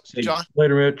 What, John?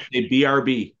 Later, Mitch. Say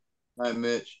BRB. Hi,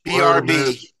 Mitch.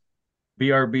 BRB.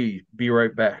 BRB. Be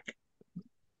right back.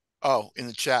 Oh, in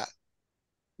the chat.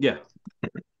 Yeah.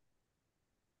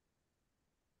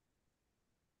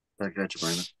 I got you,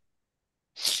 Brandon.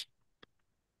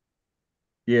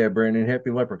 Yeah, Brandon. Happy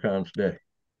Leprechauns Day.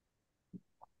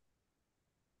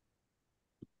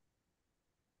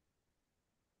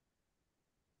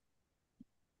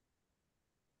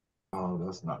 Oh,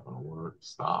 that's not gonna work.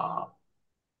 Stop.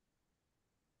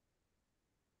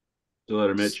 See you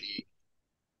later, Mitch.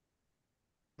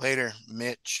 Later,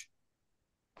 Mitch.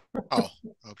 Oh,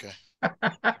 okay.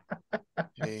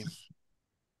 Hey.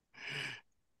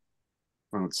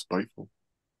 Oh, it's spiteful.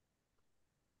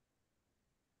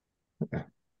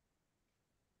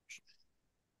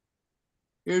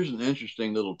 Here's an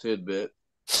interesting little tidbit.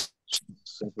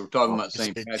 Since we're talking about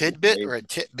St. A Patrick's tidbit Day, or a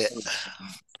titbit?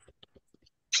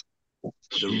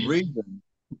 the reason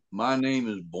my name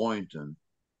is Boynton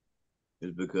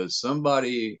is because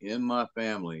somebody in my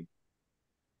family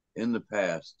in the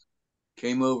past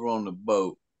came over on the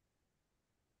boat,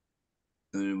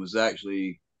 and it was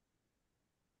actually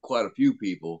quite a few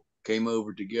people came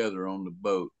over together on the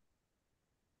boat,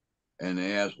 and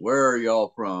they asked, "Where are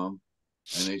y'all from?"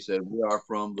 And they said, "We are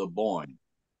from the Boyne,"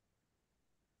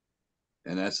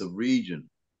 and that's a region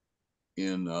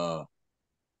in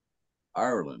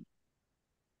Ireland.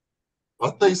 I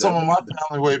think some of my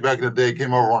family way back in the day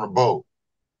came over on a boat.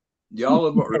 Y'all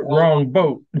are wrong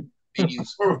boat.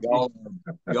 y'all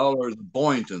are the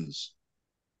Boyntons,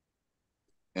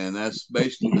 and that's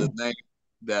basically the name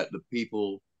that the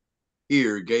people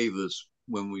here gave us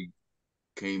when we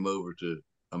came over to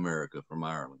America from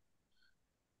Ireland.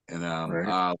 And Right.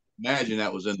 I imagine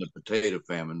that was in the potato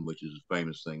famine, which is a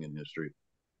famous thing in history.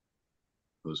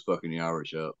 It was fucking the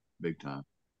Irish up big time.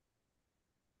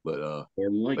 But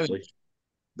Unlikely.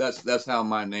 that's how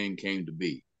my name came to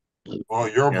be. Well,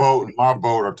 your boat and my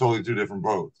boat are totally two different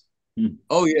boats.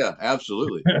 Oh yeah,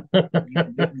 absolutely.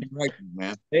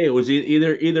 Man. Hey, it was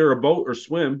either a boat or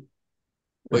swim.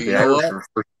 But you The know Irish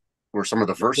what? were some of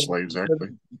the first slaves, actually.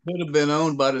 It could have been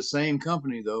owned by the same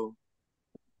company, though.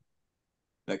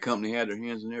 That company had their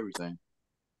hands in everything.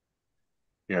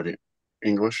 Yeah, the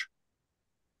English.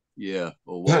 Yeah.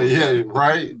 Well, Yeah,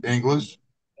 right. English.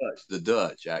 The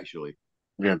Dutch, actually.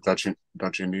 Yeah, Dutch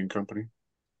Indian Company.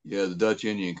 Yeah, the Dutch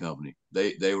Indian Company.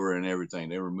 They were in everything.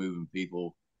 They were moving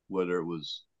people, whether it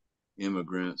was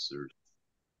immigrants or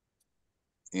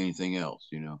anything else,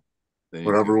 you know.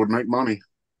 Whatever would make money.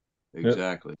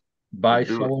 Exactly. Buy,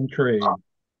 sell, and trade.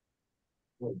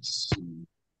 Let's see.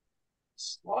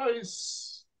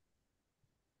 Slice.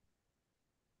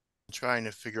 Trying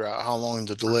to figure out how long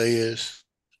the delay is.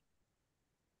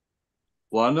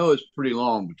 Well, I know it's pretty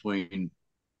long between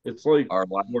It's like our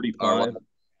 45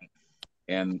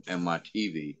 and my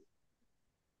TV.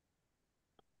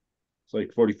 It's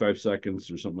like 45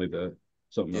 seconds or something like that.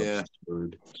 Something Yeah. else.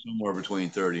 Somewhere between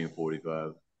 30 and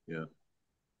 45. Yeah.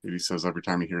 He says every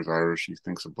time he hears Irish, he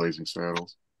thinks of Blazing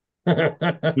Saddles.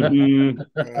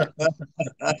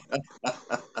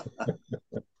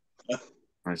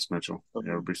 Nice, Mitchell. Yeah,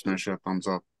 everybody smash that thumbs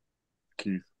up.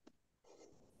 Keith.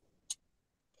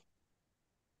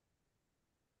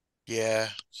 Yeah,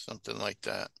 something like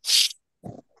that.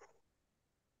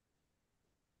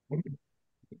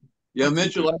 Yeah,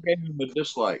 Mitchell, I gave him a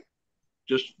dislike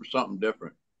just for something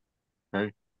different.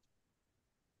 Hey.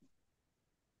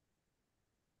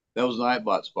 That was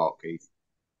Nightbot's fault, Keith.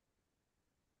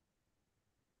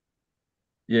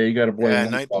 Yeah, you got to blame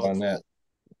Nightbot on that.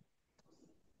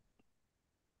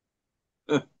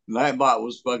 Nightbot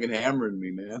was fucking hammering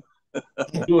me, man.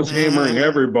 He was hammering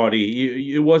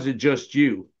everybody. It wasn't just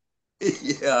you.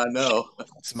 Yeah, I know.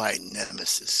 It's my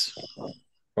nemesis.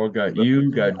 Oh, got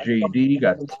you, got JD,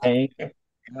 got Tank.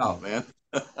 Out, man.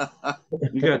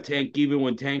 You got Tank even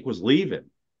when Tank was leaving.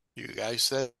 You guys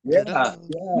said yeah.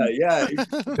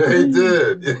 They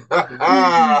did.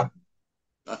 I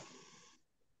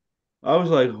was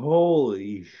like,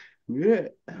 holy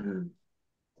shit.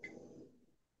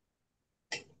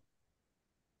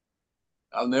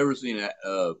 I've never seen a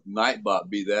Nightbot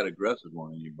be that aggressive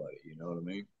on anybody. You know what I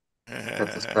mean?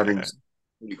 That's the settings.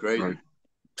 Pretty crazy. Right.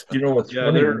 You know what's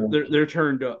Yeah, funny? they're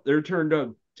turned up. They're turned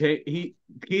up. Keith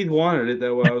wanted it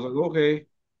that way. I was like, okay,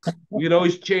 we can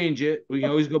always change it. We can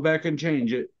always go back and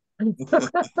change it.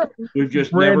 We've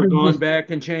just never gone back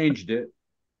and changed it.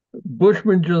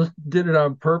 Bushman just did it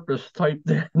on purpose. Typed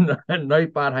in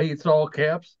Nightbot hates all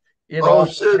caps. Oh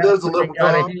shit, there's a little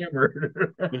got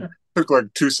hammered. Took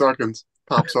like 2 seconds.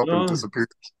 Pops up and disappears.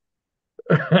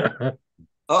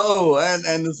 Oh,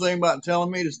 and the thing about telling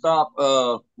me to stop,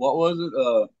 what was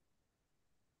it?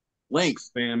 Links.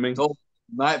 Spamming.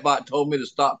 Nightbot told me to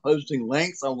stop posting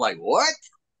links. I'm like, what?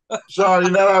 Sean,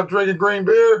 you're not out drinking green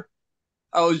beer?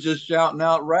 I was just shouting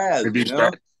out Raz. Maybe he's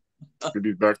back.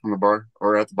 Maybe he's back from the bar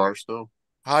or at the bar still.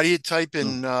 How do you type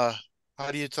in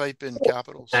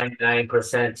capitals?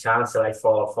 99% chance that I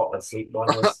fall asleep on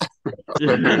this.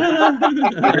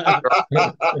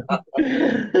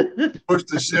 Push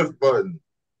the shift button.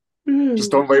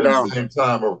 Just don't lay down. At the same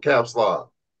time or caps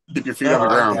lock. Keep your feet on the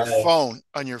ground. On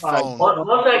your phone.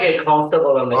 Once I get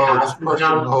comfortable on the just push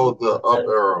and hold the up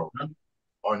arrow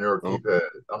on your keypad.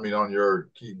 I mean, on your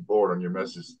keyboard, on your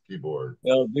message keyboard.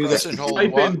 Well, do Press that. and hold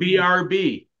Type what? in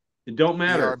BRB. It don't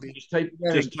matter. BRB. Just type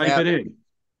it in.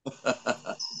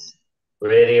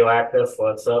 Radioactive,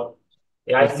 what's up?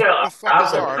 Yeah, I still after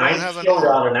I don't night have an show R.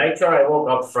 down the nitro, I woke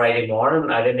up Friday morning.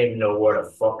 I didn't even know where the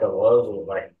fuck I was. It was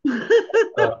like,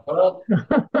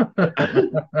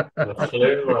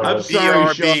 I'm sorry,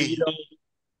 BRB. Sean.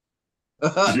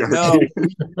 You know,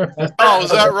 No. Oh,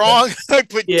 is that wrong? I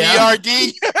put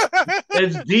DRD.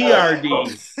 It's DRD.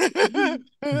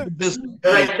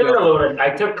 I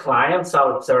took clients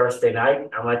out Thursday night,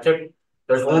 and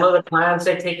there's one of the clients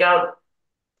I take out.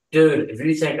 Dude, if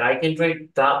you think I can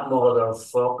drink, that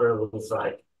motherfucker was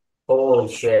like, holy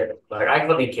shit. Like, I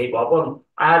couldn't keep up with him.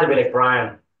 I had to be like,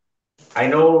 Brian, I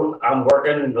know I'm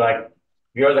working, like,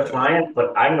 you're the client,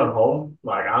 but I'm going home.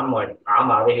 I'm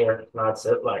out of here. That's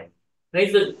it. Like, and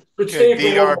he's like, stay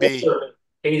for one more.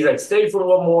 He's like, stay for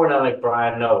one more. And I'm like,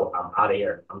 Brian, no, I'm out of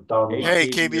here. I'm done. Hey,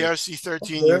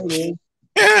 kbrc13.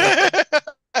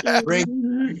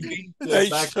 Bring They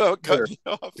cut me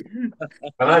off.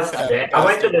 I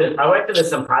went to the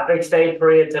St. Patrick's Day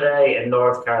parade today in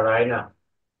North Carolina.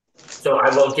 So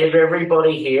I will give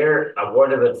everybody here a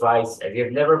word of advice. If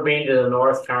you've never been to the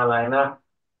North Carolina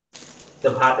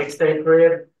St. Patrick's Day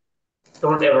parade,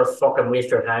 don't ever fucking waste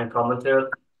your time coming to it.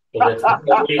 Because it's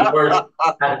the worst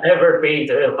I've ever been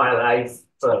to in my life.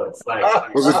 So it's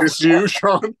like, was it just you,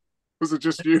 Sean? Was it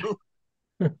just you?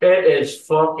 It is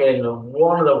fucking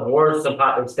one of the worst St.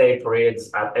 Patrick's Day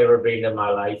parades I've ever been in my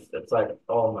life. It's like,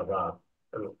 oh my God,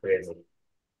 it was crazy.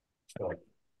 Like,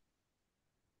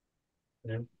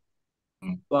 yeah.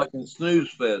 Fucking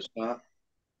snooze fest, huh?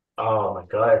 Oh my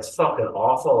God, it's fucking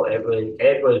awful. It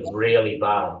was really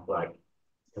bad. Like,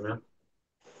 you know.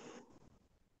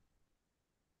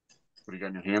 What do you got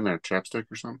in your hand there?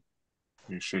 Chapstick or something?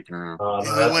 You're shaking around. No,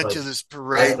 Yeah, we went to this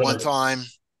parade one time.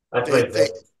 Oh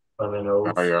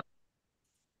yeah.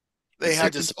 They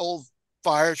had this old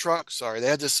fire truck. Sorry, they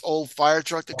had this old fire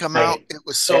truck to come out. It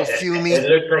was so fumy. It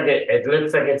looks like it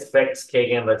looks like it's fixed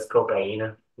kicking, but it's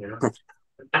cocaine, you know.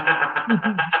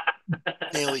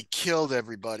 Nearly killed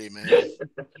everybody, man.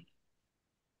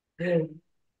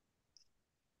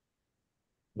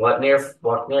 What near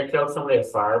killed somebody? A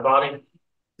fire body?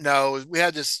 No, we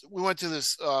went to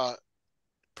this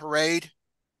parade,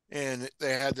 and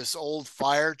they had this old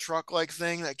fire truck like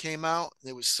thing that came out.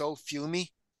 It was so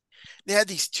fumy. They had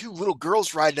these two little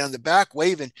girls riding down the back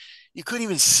waving. You couldn't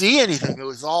even see anything. It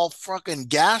was all fucking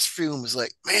gas fumes.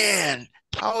 Like, man,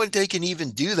 how would they can even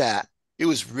do that? It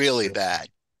was really bad.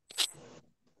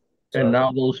 And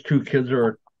now those two kids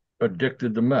are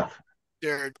addicted to meth.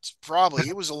 It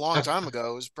was a long time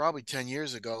ago. It was probably 10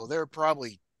 years ago. They're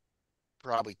probably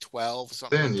 12,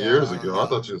 something 10 like that. years ago. I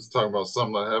thought you was talking about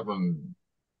something that happened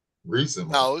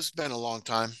recently. No, it's been a long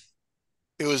time.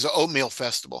 It was an oatmeal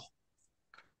festival.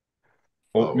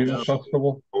 Oatmeal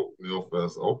festival? Oatmeal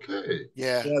fest. Okay.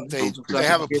 Yeah. They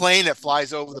have a plane that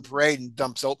flies over the parade and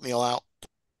dumps oatmeal out.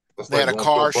 They had a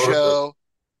car show.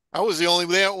 I was the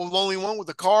only one with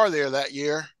a car there that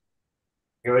year.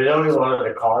 You were the only one at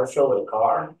a car show with a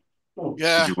car?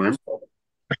 Yeah. Did you win?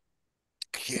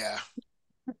 Yeah.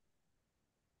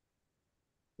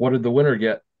 What did the winner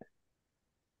get?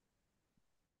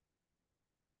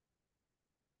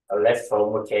 I left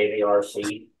home with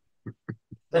kbrc.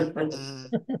 I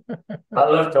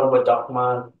left home with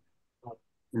Duckman.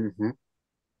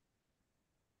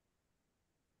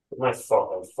 My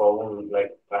fucking phone,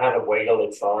 like, I had to wait on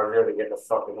the charger to get the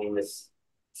fucking thing to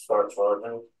start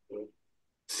charging.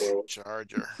 So,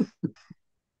 charger.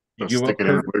 Stick it in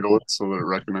and wiggle it so that it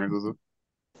recognizes it.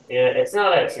 yeah, it's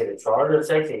not actually the charger, it's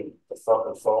actually the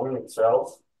fucking phone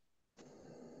itself.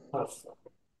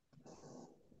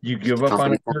 You give up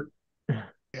on it?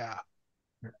 Yeah.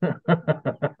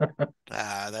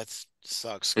 That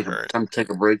sucks, Kurt. Time to take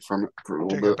a break from it for a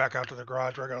little bit. Take it back out to the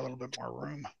garage where I got a little bit more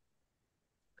room.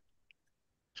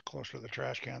 It's closer to the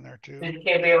trash can there too. Did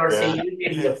kbrc you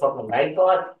give me a fucking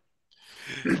Nightbot?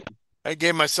 I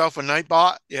gave myself a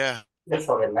Nightbot. Yeah. The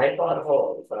fucking Nightbot?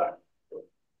 Holy fuck.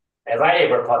 If I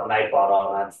ever put Nightbot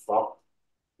on, that's fucked.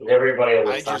 Everybody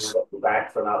will try to look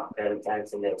back for not paying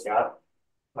attention to the chat.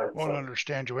 Won't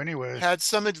understand you anyways. Had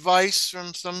some advice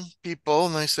from some people,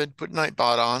 and I said put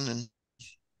Nightbot on, and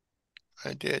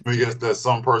I did. I guess that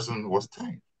some person was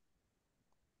tanked.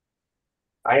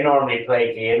 I normally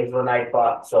play games with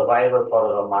Nightbot, so if I ever put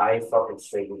it on my fucking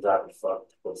streams, that'd be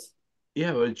fucked.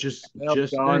 Yeah, but just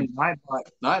John,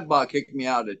 Nightbot kicked me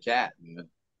out of the chat, man.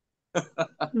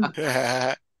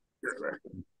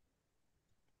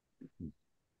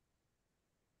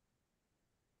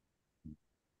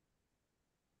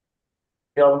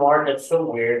 Yo, Mark, it's so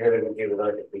weird that it would give it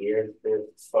like a beard.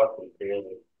 It's fucking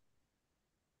crazy.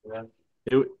 Yeah.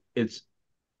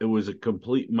 It was a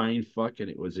complete mind fuck, and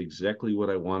it was exactly what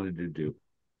I wanted to do.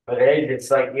 But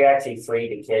it's like you actually free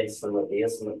the kids from the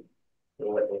basement.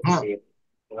 You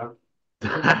know?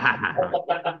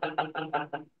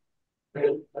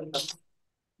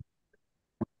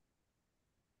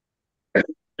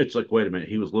 It's like, wait a minute,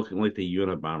 he was looking like the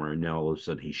Unabomber, and now all of a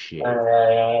sudden he's shaved.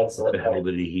 What the hell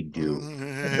did he do?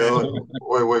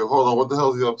 Wait, hold on. What the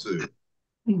hell is he up to?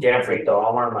 Jeffrey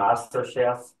Dahmer, Master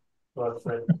Chef. What's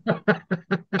it?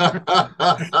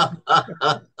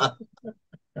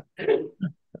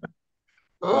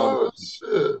 Oh,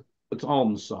 shit. It's all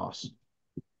in the sauce.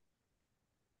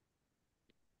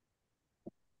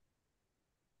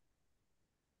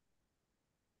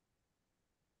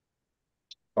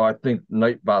 Oh, I think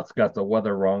Nightbot's got the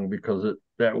weather wrong because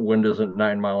that wind isn't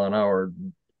 9 mile an hour.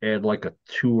 Add like a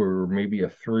 2 or maybe a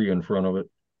 3 in front of it.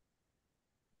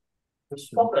 It's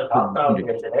fucking hot down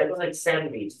here today. It was like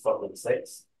 70s fucking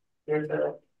 6 here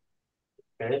today.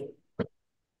 Okay.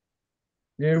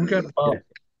 Yeah, we got about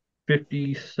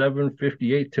 57,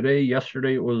 58 today.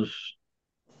 Yesterday it was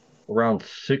around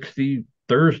 60.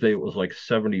 Thursday it was like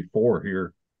 74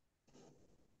 here.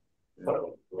 But,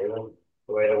 you know,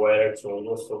 the way the weather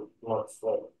changes so much.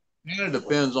 Like, And it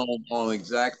depends on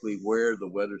exactly where the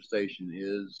weather station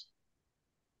is.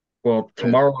 Well,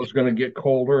 tomorrow is going to get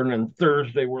colder, and then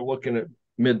Thursday we're looking at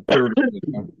mid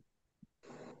 30s.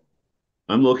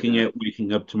 I'm looking at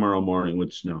waking up tomorrow morning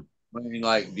with snow. I mean,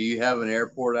 like, do you have an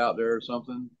airport out there or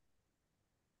something?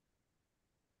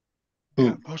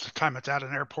 Yeah, most of the time it's at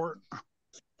an airport.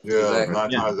 Yeah, Exactly. 9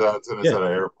 times out of 10 it's at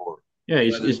an airport. Yeah,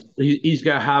 he's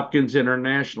got Hopkins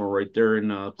International right there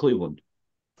in Cleveland.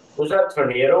 was that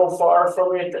tornado far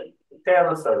from you,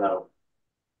 Dennis, or no?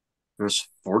 There's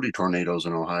 40 tornadoes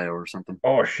in Ohio or something.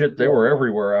 Oh shit, they were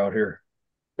everywhere out here.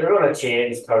 They're going to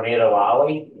change Tornado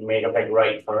Alley, make a big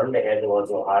right turn to head towards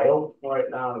Ohio right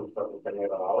now, and fucking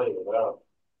Tornado Alley as well.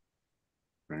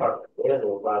 But yeah, the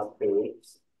last 2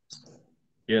 weeks.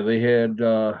 Yeah, they had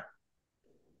well,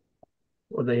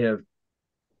 they have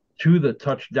two that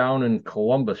touched down in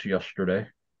Columbus yesterday.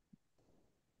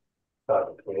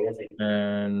 Fucking crazy.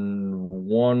 And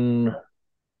one.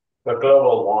 But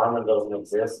global warming doesn't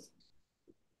exist.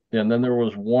 And then there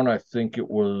was one, I think it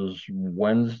was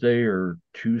Wednesday or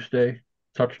Tuesday,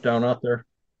 touchdown out there.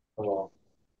 Oh.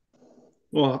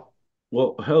 Well,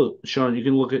 hell, Sean, you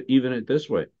can look at even it this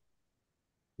way.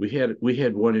 We had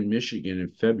one in Michigan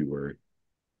in February.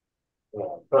 Yeah.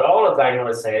 But all the thing I'm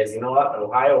going to say is, you know what?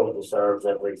 Ohio deserves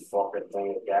every fucking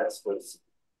thing it gets because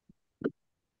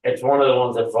it's one of the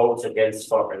ones that votes against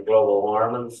fucking global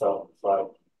warming. So it's like,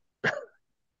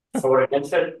 vote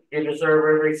against it, you deserve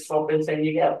every fucking thing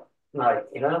you get. Like,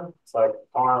 you know, it's like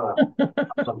karma.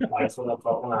 Nice on the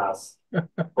fucking ass.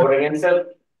 Vote against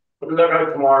it. Look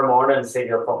out tomorrow morning and see if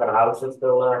your fucking house is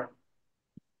still there.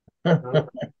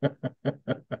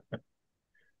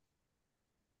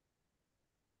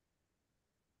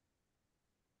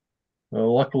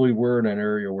 Well, luckily, we're in an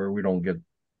area where we don't get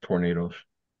tornadoes.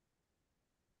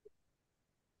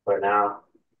 For now.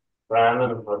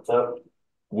 Brandon, what's up?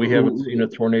 We haven't seen a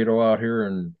tornado out here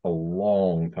in a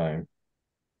long time.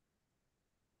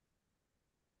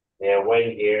 Yeah,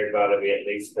 wind here got to be at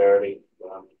least 30.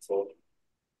 So.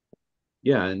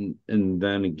 Yeah, and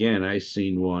then again, I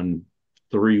seen one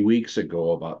 3 weeks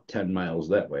ago about 10 miles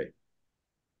that way.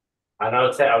 I know.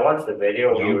 I watched the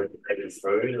video. You were driving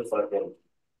through. It's like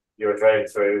you were driving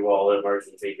through all the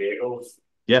emergency vehicles.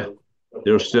 Yeah,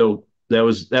 there was still that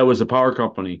was the power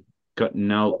company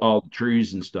cutting out all the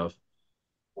trees and stuff.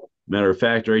 Matter of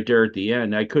fact, right there at the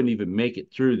end, I couldn't even make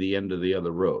it through the end of the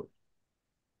other road.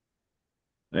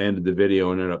 I ended the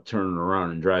video and ended up turning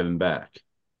around and driving back.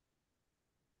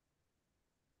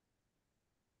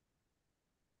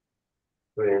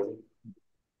 Really?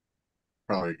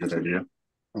 Probably a good idea,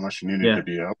 unless you needed to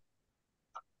be out.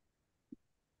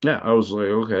 Yeah, I was like,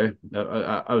 okay,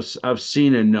 I've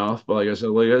seen enough, but like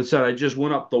I said, I just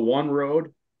went up the one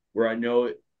road where I knew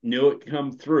it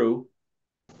come through,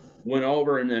 went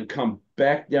over and then come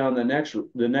back down the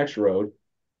next road,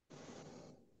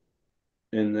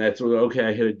 and that's what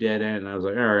I hit a dead end. And I was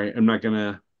like, all right, I'm not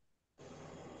gonna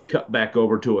cut back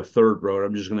over to a third road.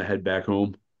 I'm just gonna head back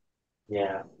home.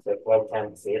 Yeah, so quite time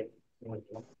to see it.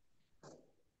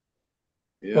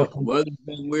 Yeah, weather's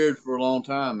been weird for a long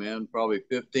time, man. Probably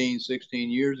 15,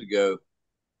 16 years ago,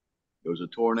 there was a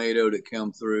tornado that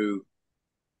came through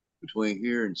between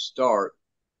here and Stark,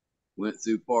 went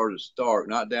through part of Stark,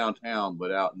 not downtown,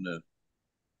 but out in the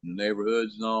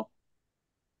neighborhoods and all.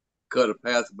 Cut a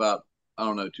path about, I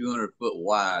don't know, 200 foot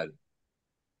wide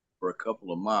for a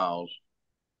couple of miles,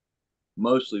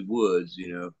 mostly woods,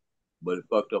 you know, but it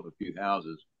fucked up a few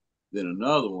houses. Then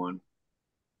another one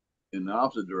in the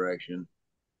opposite direction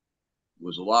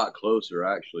was a lot closer,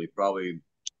 actually, probably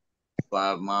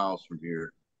 5 miles from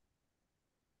here.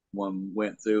 One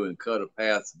went through and cut a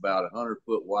path about 100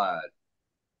 foot wide.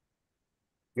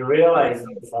 You realize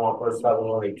the first time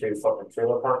only 2 fucking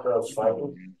trailer park girls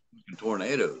fighting?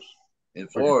 Tornadoes in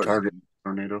Florida. Target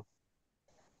tornado.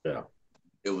 Yeah.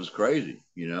 It was crazy,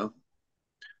 you know.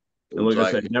 It And was like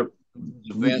I like said, never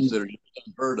events that are just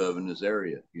unheard of in this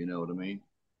area, you know what I mean?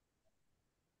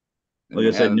 Like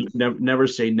I said, never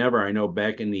say never. I know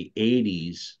back in the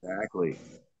 80s, exactly,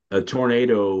 a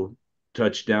tornado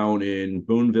touched down in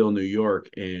Boonville, New York,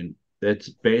 and that's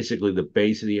basically the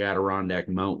base of the Adirondack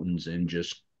Mountains and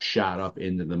just shot up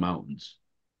into the mountains.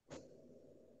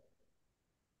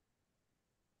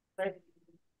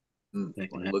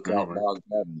 Look out, Bog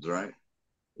Cabins, right?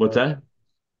 What's that?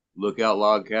 Lookout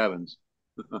Log Cabins.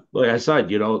 Like I said,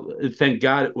 thank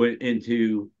God it went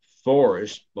into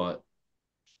forest, but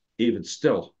even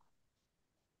still.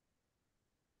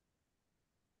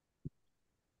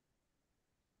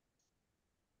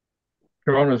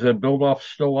 Sean, is that build off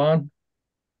still on?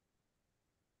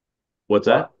 What's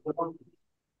that?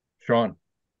 Sean,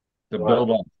 the What?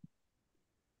 build off.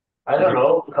 I don't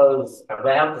know, because if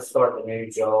I have to start the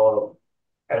new job,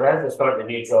 if I have to start the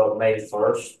new job May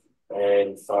 1st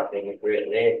and starting at Great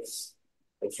Lakes,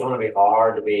 it's going to be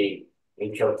hard to be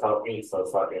in Kentucky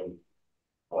for fucking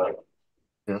like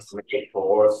Yes. May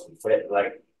 4th,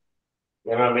 like,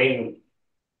 you know what I mean?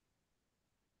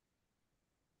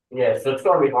 Yeah, so it's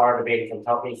going to be hard to be in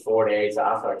Kentucky 4 days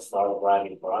after I start a brand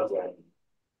new project.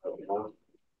 You know?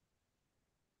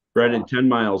 Brandon, 10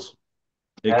 miles.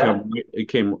 Yeah. It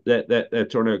came that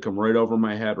tornado come right over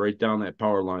my head, right down that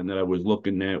power line that I was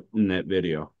looking at in that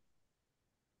video.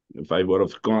 If I would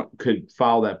have could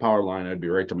follow that power line, I'd be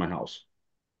right to my house.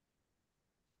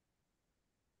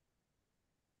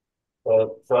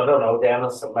 So I don't know,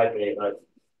 Dennis, it might be like,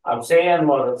 I'm saying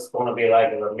what it's going to be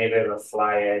like, maybe it'll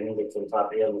fly in to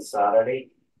Kentucky on the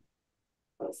Saturday,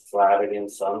 and fly again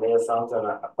Sunday or something,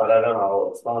 but I don't know,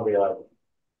 it's going to be like,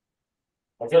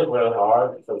 it's just really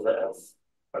hard because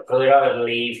I got to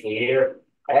leave here.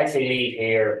 I actually leave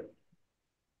here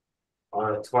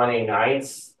on the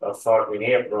 29th of fucking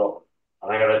April,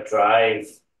 and I gotta drive,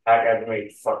 pack every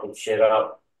fucking shit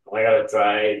up, and I gotta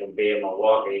drive and be in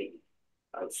Milwaukee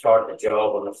and start the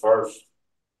job on the 1st.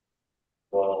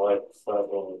 Well, like,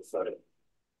 so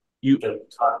You to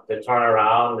turn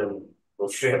around and go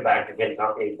straight back to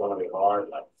Kentucky is gonna be hard,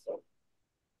 like, so,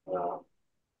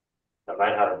 I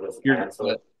might have to just cancel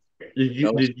it.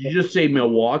 Did you just say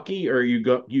Milwaukee, or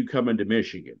you coming to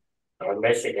Michigan? Or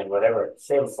Michigan, whatever,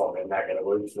 same fucking neck of the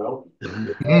woods, no?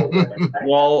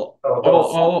 Well,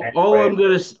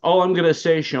 all I'm gonna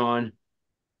say, Sean,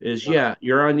 is yeah,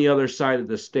 you're on the other side of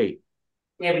the state.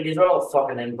 Yeah, but these are all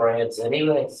fucking inbreds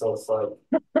anyway, so it's like,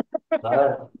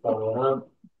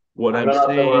 What I'm I'm gonna have to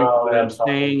wear saying, all what I'm them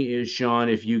fucking. saying is, Sean,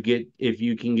 if you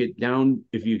can get down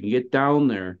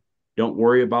there, don't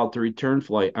worry about the return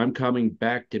flight. I'm coming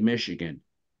back to Michigan.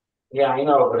 Yeah, I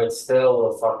know, but it's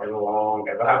still a fucking long.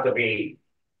 If I have to be,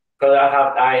 because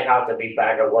I have to be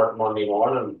back at work Monday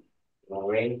morning. You know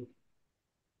what I mean?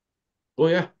 Oh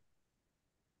yeah.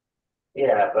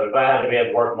 Yeah, but if I have to be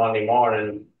at work Monday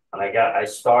morning and I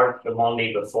start the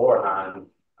Monday beforehand,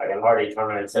 I can hardly turn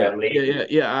around and say I'm leaving.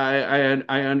 Yeah.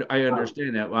 I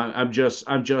understand that. I'm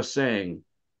just saying,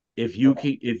 if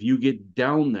you get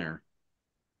down there,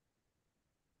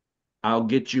 I'll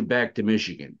get you back to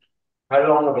Michigan. How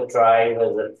long of a drive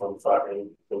is it from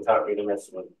fucking Kentucky to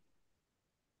Michigan?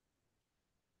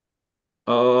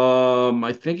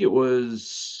 I think it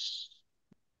was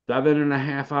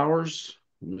 7.5 hours.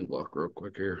 Let me look real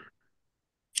quick here.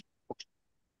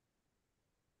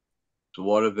 So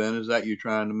what event is that you're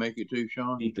trying to make it to,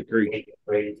 Sean? Eat the Creek.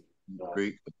 Creek.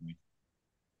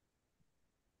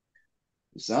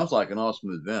 It sounds like an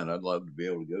awesome event. I'd love to be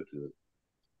able to go to it.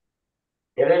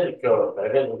 It is a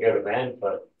good event,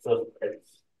 but it's a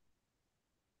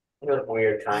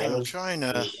weird time. I'm trying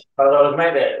to.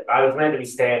 I was meant to be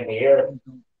staying here.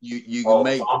 You all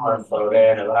can make summer, so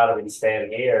then if I had to be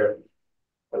staying here,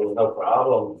 there was no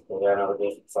problem. So then I would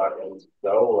just fucking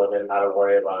go and then not to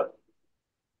worry about it.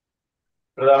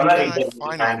 Because I'm Why not can't even I getting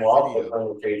find time my off video? between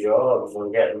the two jobs.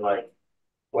 I'm getting like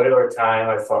whatever time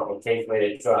I fucking takes me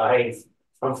to drive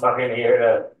from fucking here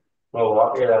to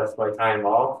Milwaukee. That's my time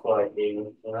off. Like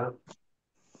even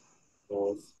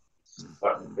so it's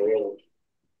fucking crazy.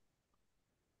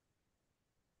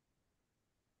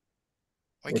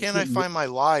 Why can't I find my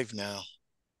live now?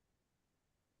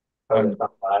 So it's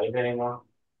not live anymore.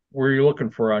 Were you looking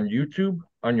for on YouTube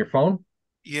on your phone?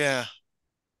 Yeah.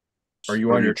 Are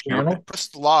you on your channel?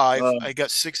 Pressed live. I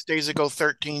got 6 days ago,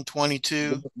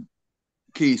 13/22.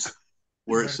 Keith,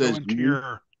 where it says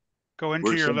go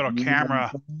into your little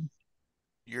camera.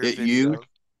 Your video.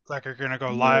 Like you're gonna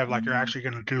go live, like you're actually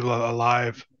gonna do a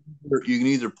live. You can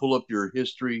either pull up your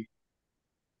history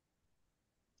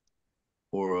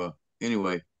or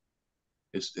anyway,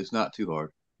 it's not too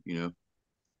hard, Like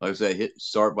I said,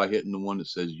 start by hitting the one that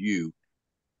says you.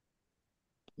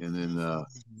 And then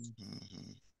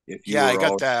if you I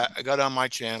got that. I got it on my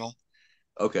channel.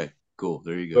 Okay, cool.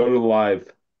 There you go. Go to live.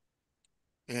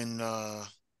 And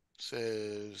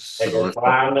says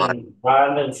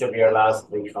Brandon should be your last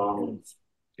 3 comments.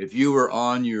 If you were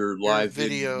on your live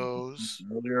videos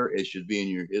earlier, it should be in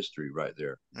your history right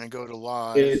there. And I go to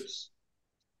live. It's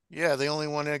the only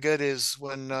one I get is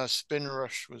when Spin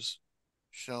Rush was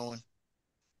showing.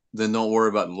 then don't worry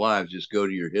about the lives. Just go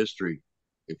to your history.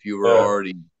 If you were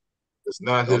already, it's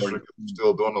not history because we're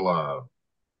still doing the live.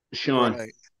 Sean,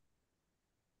 Right.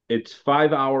 it's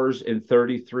 5 hours and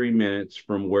 33 minutes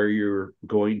from where you're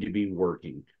going to be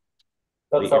working.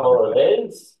 That's all it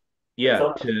is?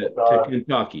 Yeah, to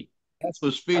Kentucky. That's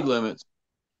with speed limits.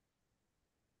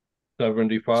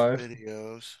 75.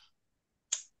 Videos.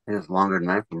 It's longer than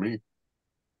that for me.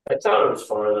 I thought it was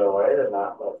farther away than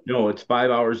that. But... No, it's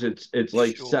 5 hours. It's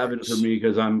like 7 for me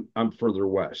because I'm further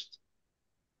west.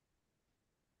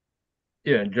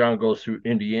 Yeah, and John goes through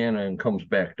Indiana and comes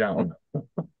back down.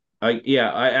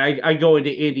 I go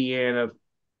into Indiana.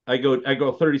 I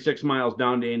go 36 miles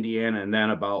down to Indiana and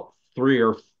then about 3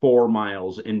 or 4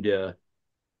 miles into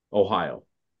Ohio.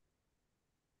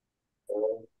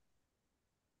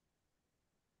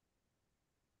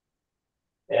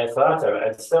 Yeah, so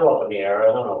it's still up in the air. I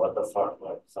don't know what the fuck,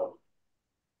 like, so.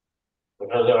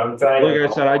 Because I'm driving. Like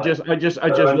I said, I just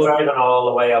I'm looked. driving all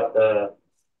the way up the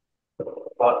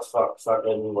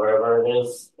fucking wherever it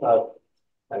is,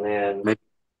 and then Maybe,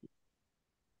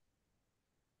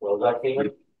 what was that,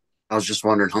 Keegan? I was just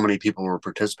wondering how many people were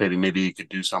participating. Maybe you could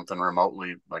do something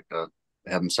remotely, like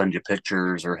have them send you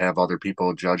pictures, or have other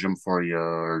people judge them for you,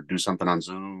 or do something on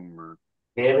Zoom. Or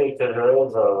Maybe because there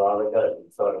is a lot of guys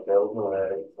sort of building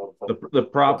already. The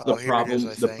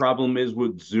problem is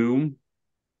with Zoom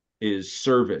is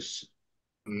service.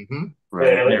 Mm-hmm.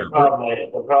 Right. Yeah,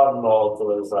 the problem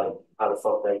also is like how the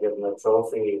fuck they give them a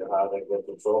trophy or how they get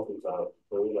the trophies out.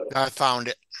 I found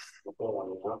it.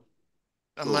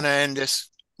 I'm gonna end this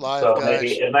live, So guys.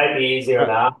 maybe it might be easier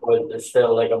now, but it's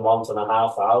still like a month and a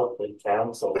half out in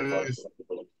cancel.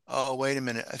 Oh, wait a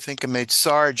minute. I think I made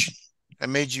Sarge. I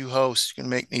made you host. You're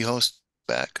gonna make me host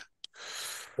back.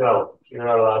 No, you're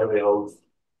not allowed to be host.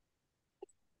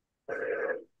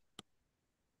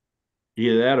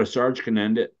 Either that or Sarge can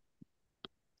end it.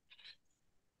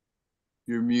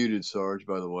 You're muted, Sarge,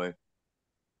 by the way.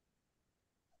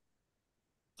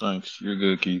 Thanks. You're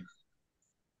good, Keith.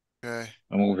 Okay.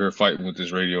 I'm over here fighting with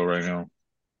this radio right now.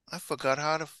 I forgot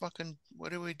how to fucking,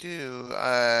 what do we do?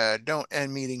 Don't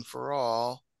end meeting for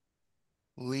all.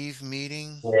 Leave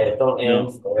meeting. Yeah, don't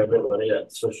end for everybody,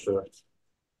 that's for sure.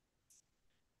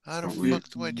 How the fuck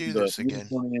do I do this again?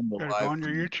 Go on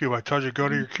your YouTube. I told you go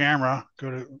to your camera,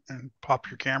 and pop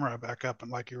your camera back up,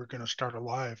 and like you were going to start a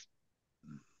live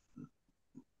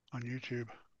on YouTube.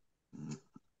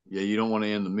 Yeah, you don't want to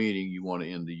end the meeting. You want to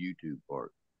end the YouTube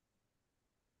part.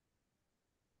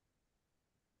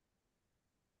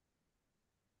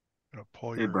 Gonna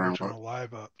pull Hey, your Brian, original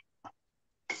live up.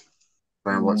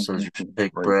 Brian, what says you should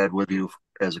take Brad with you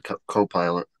as a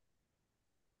co-pilot?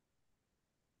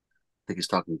 I think he's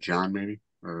talking to John, maybe,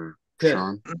 or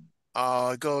Sean.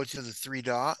 Go to the 3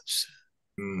 dots.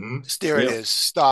 Mm-hmm. There it is. Stop.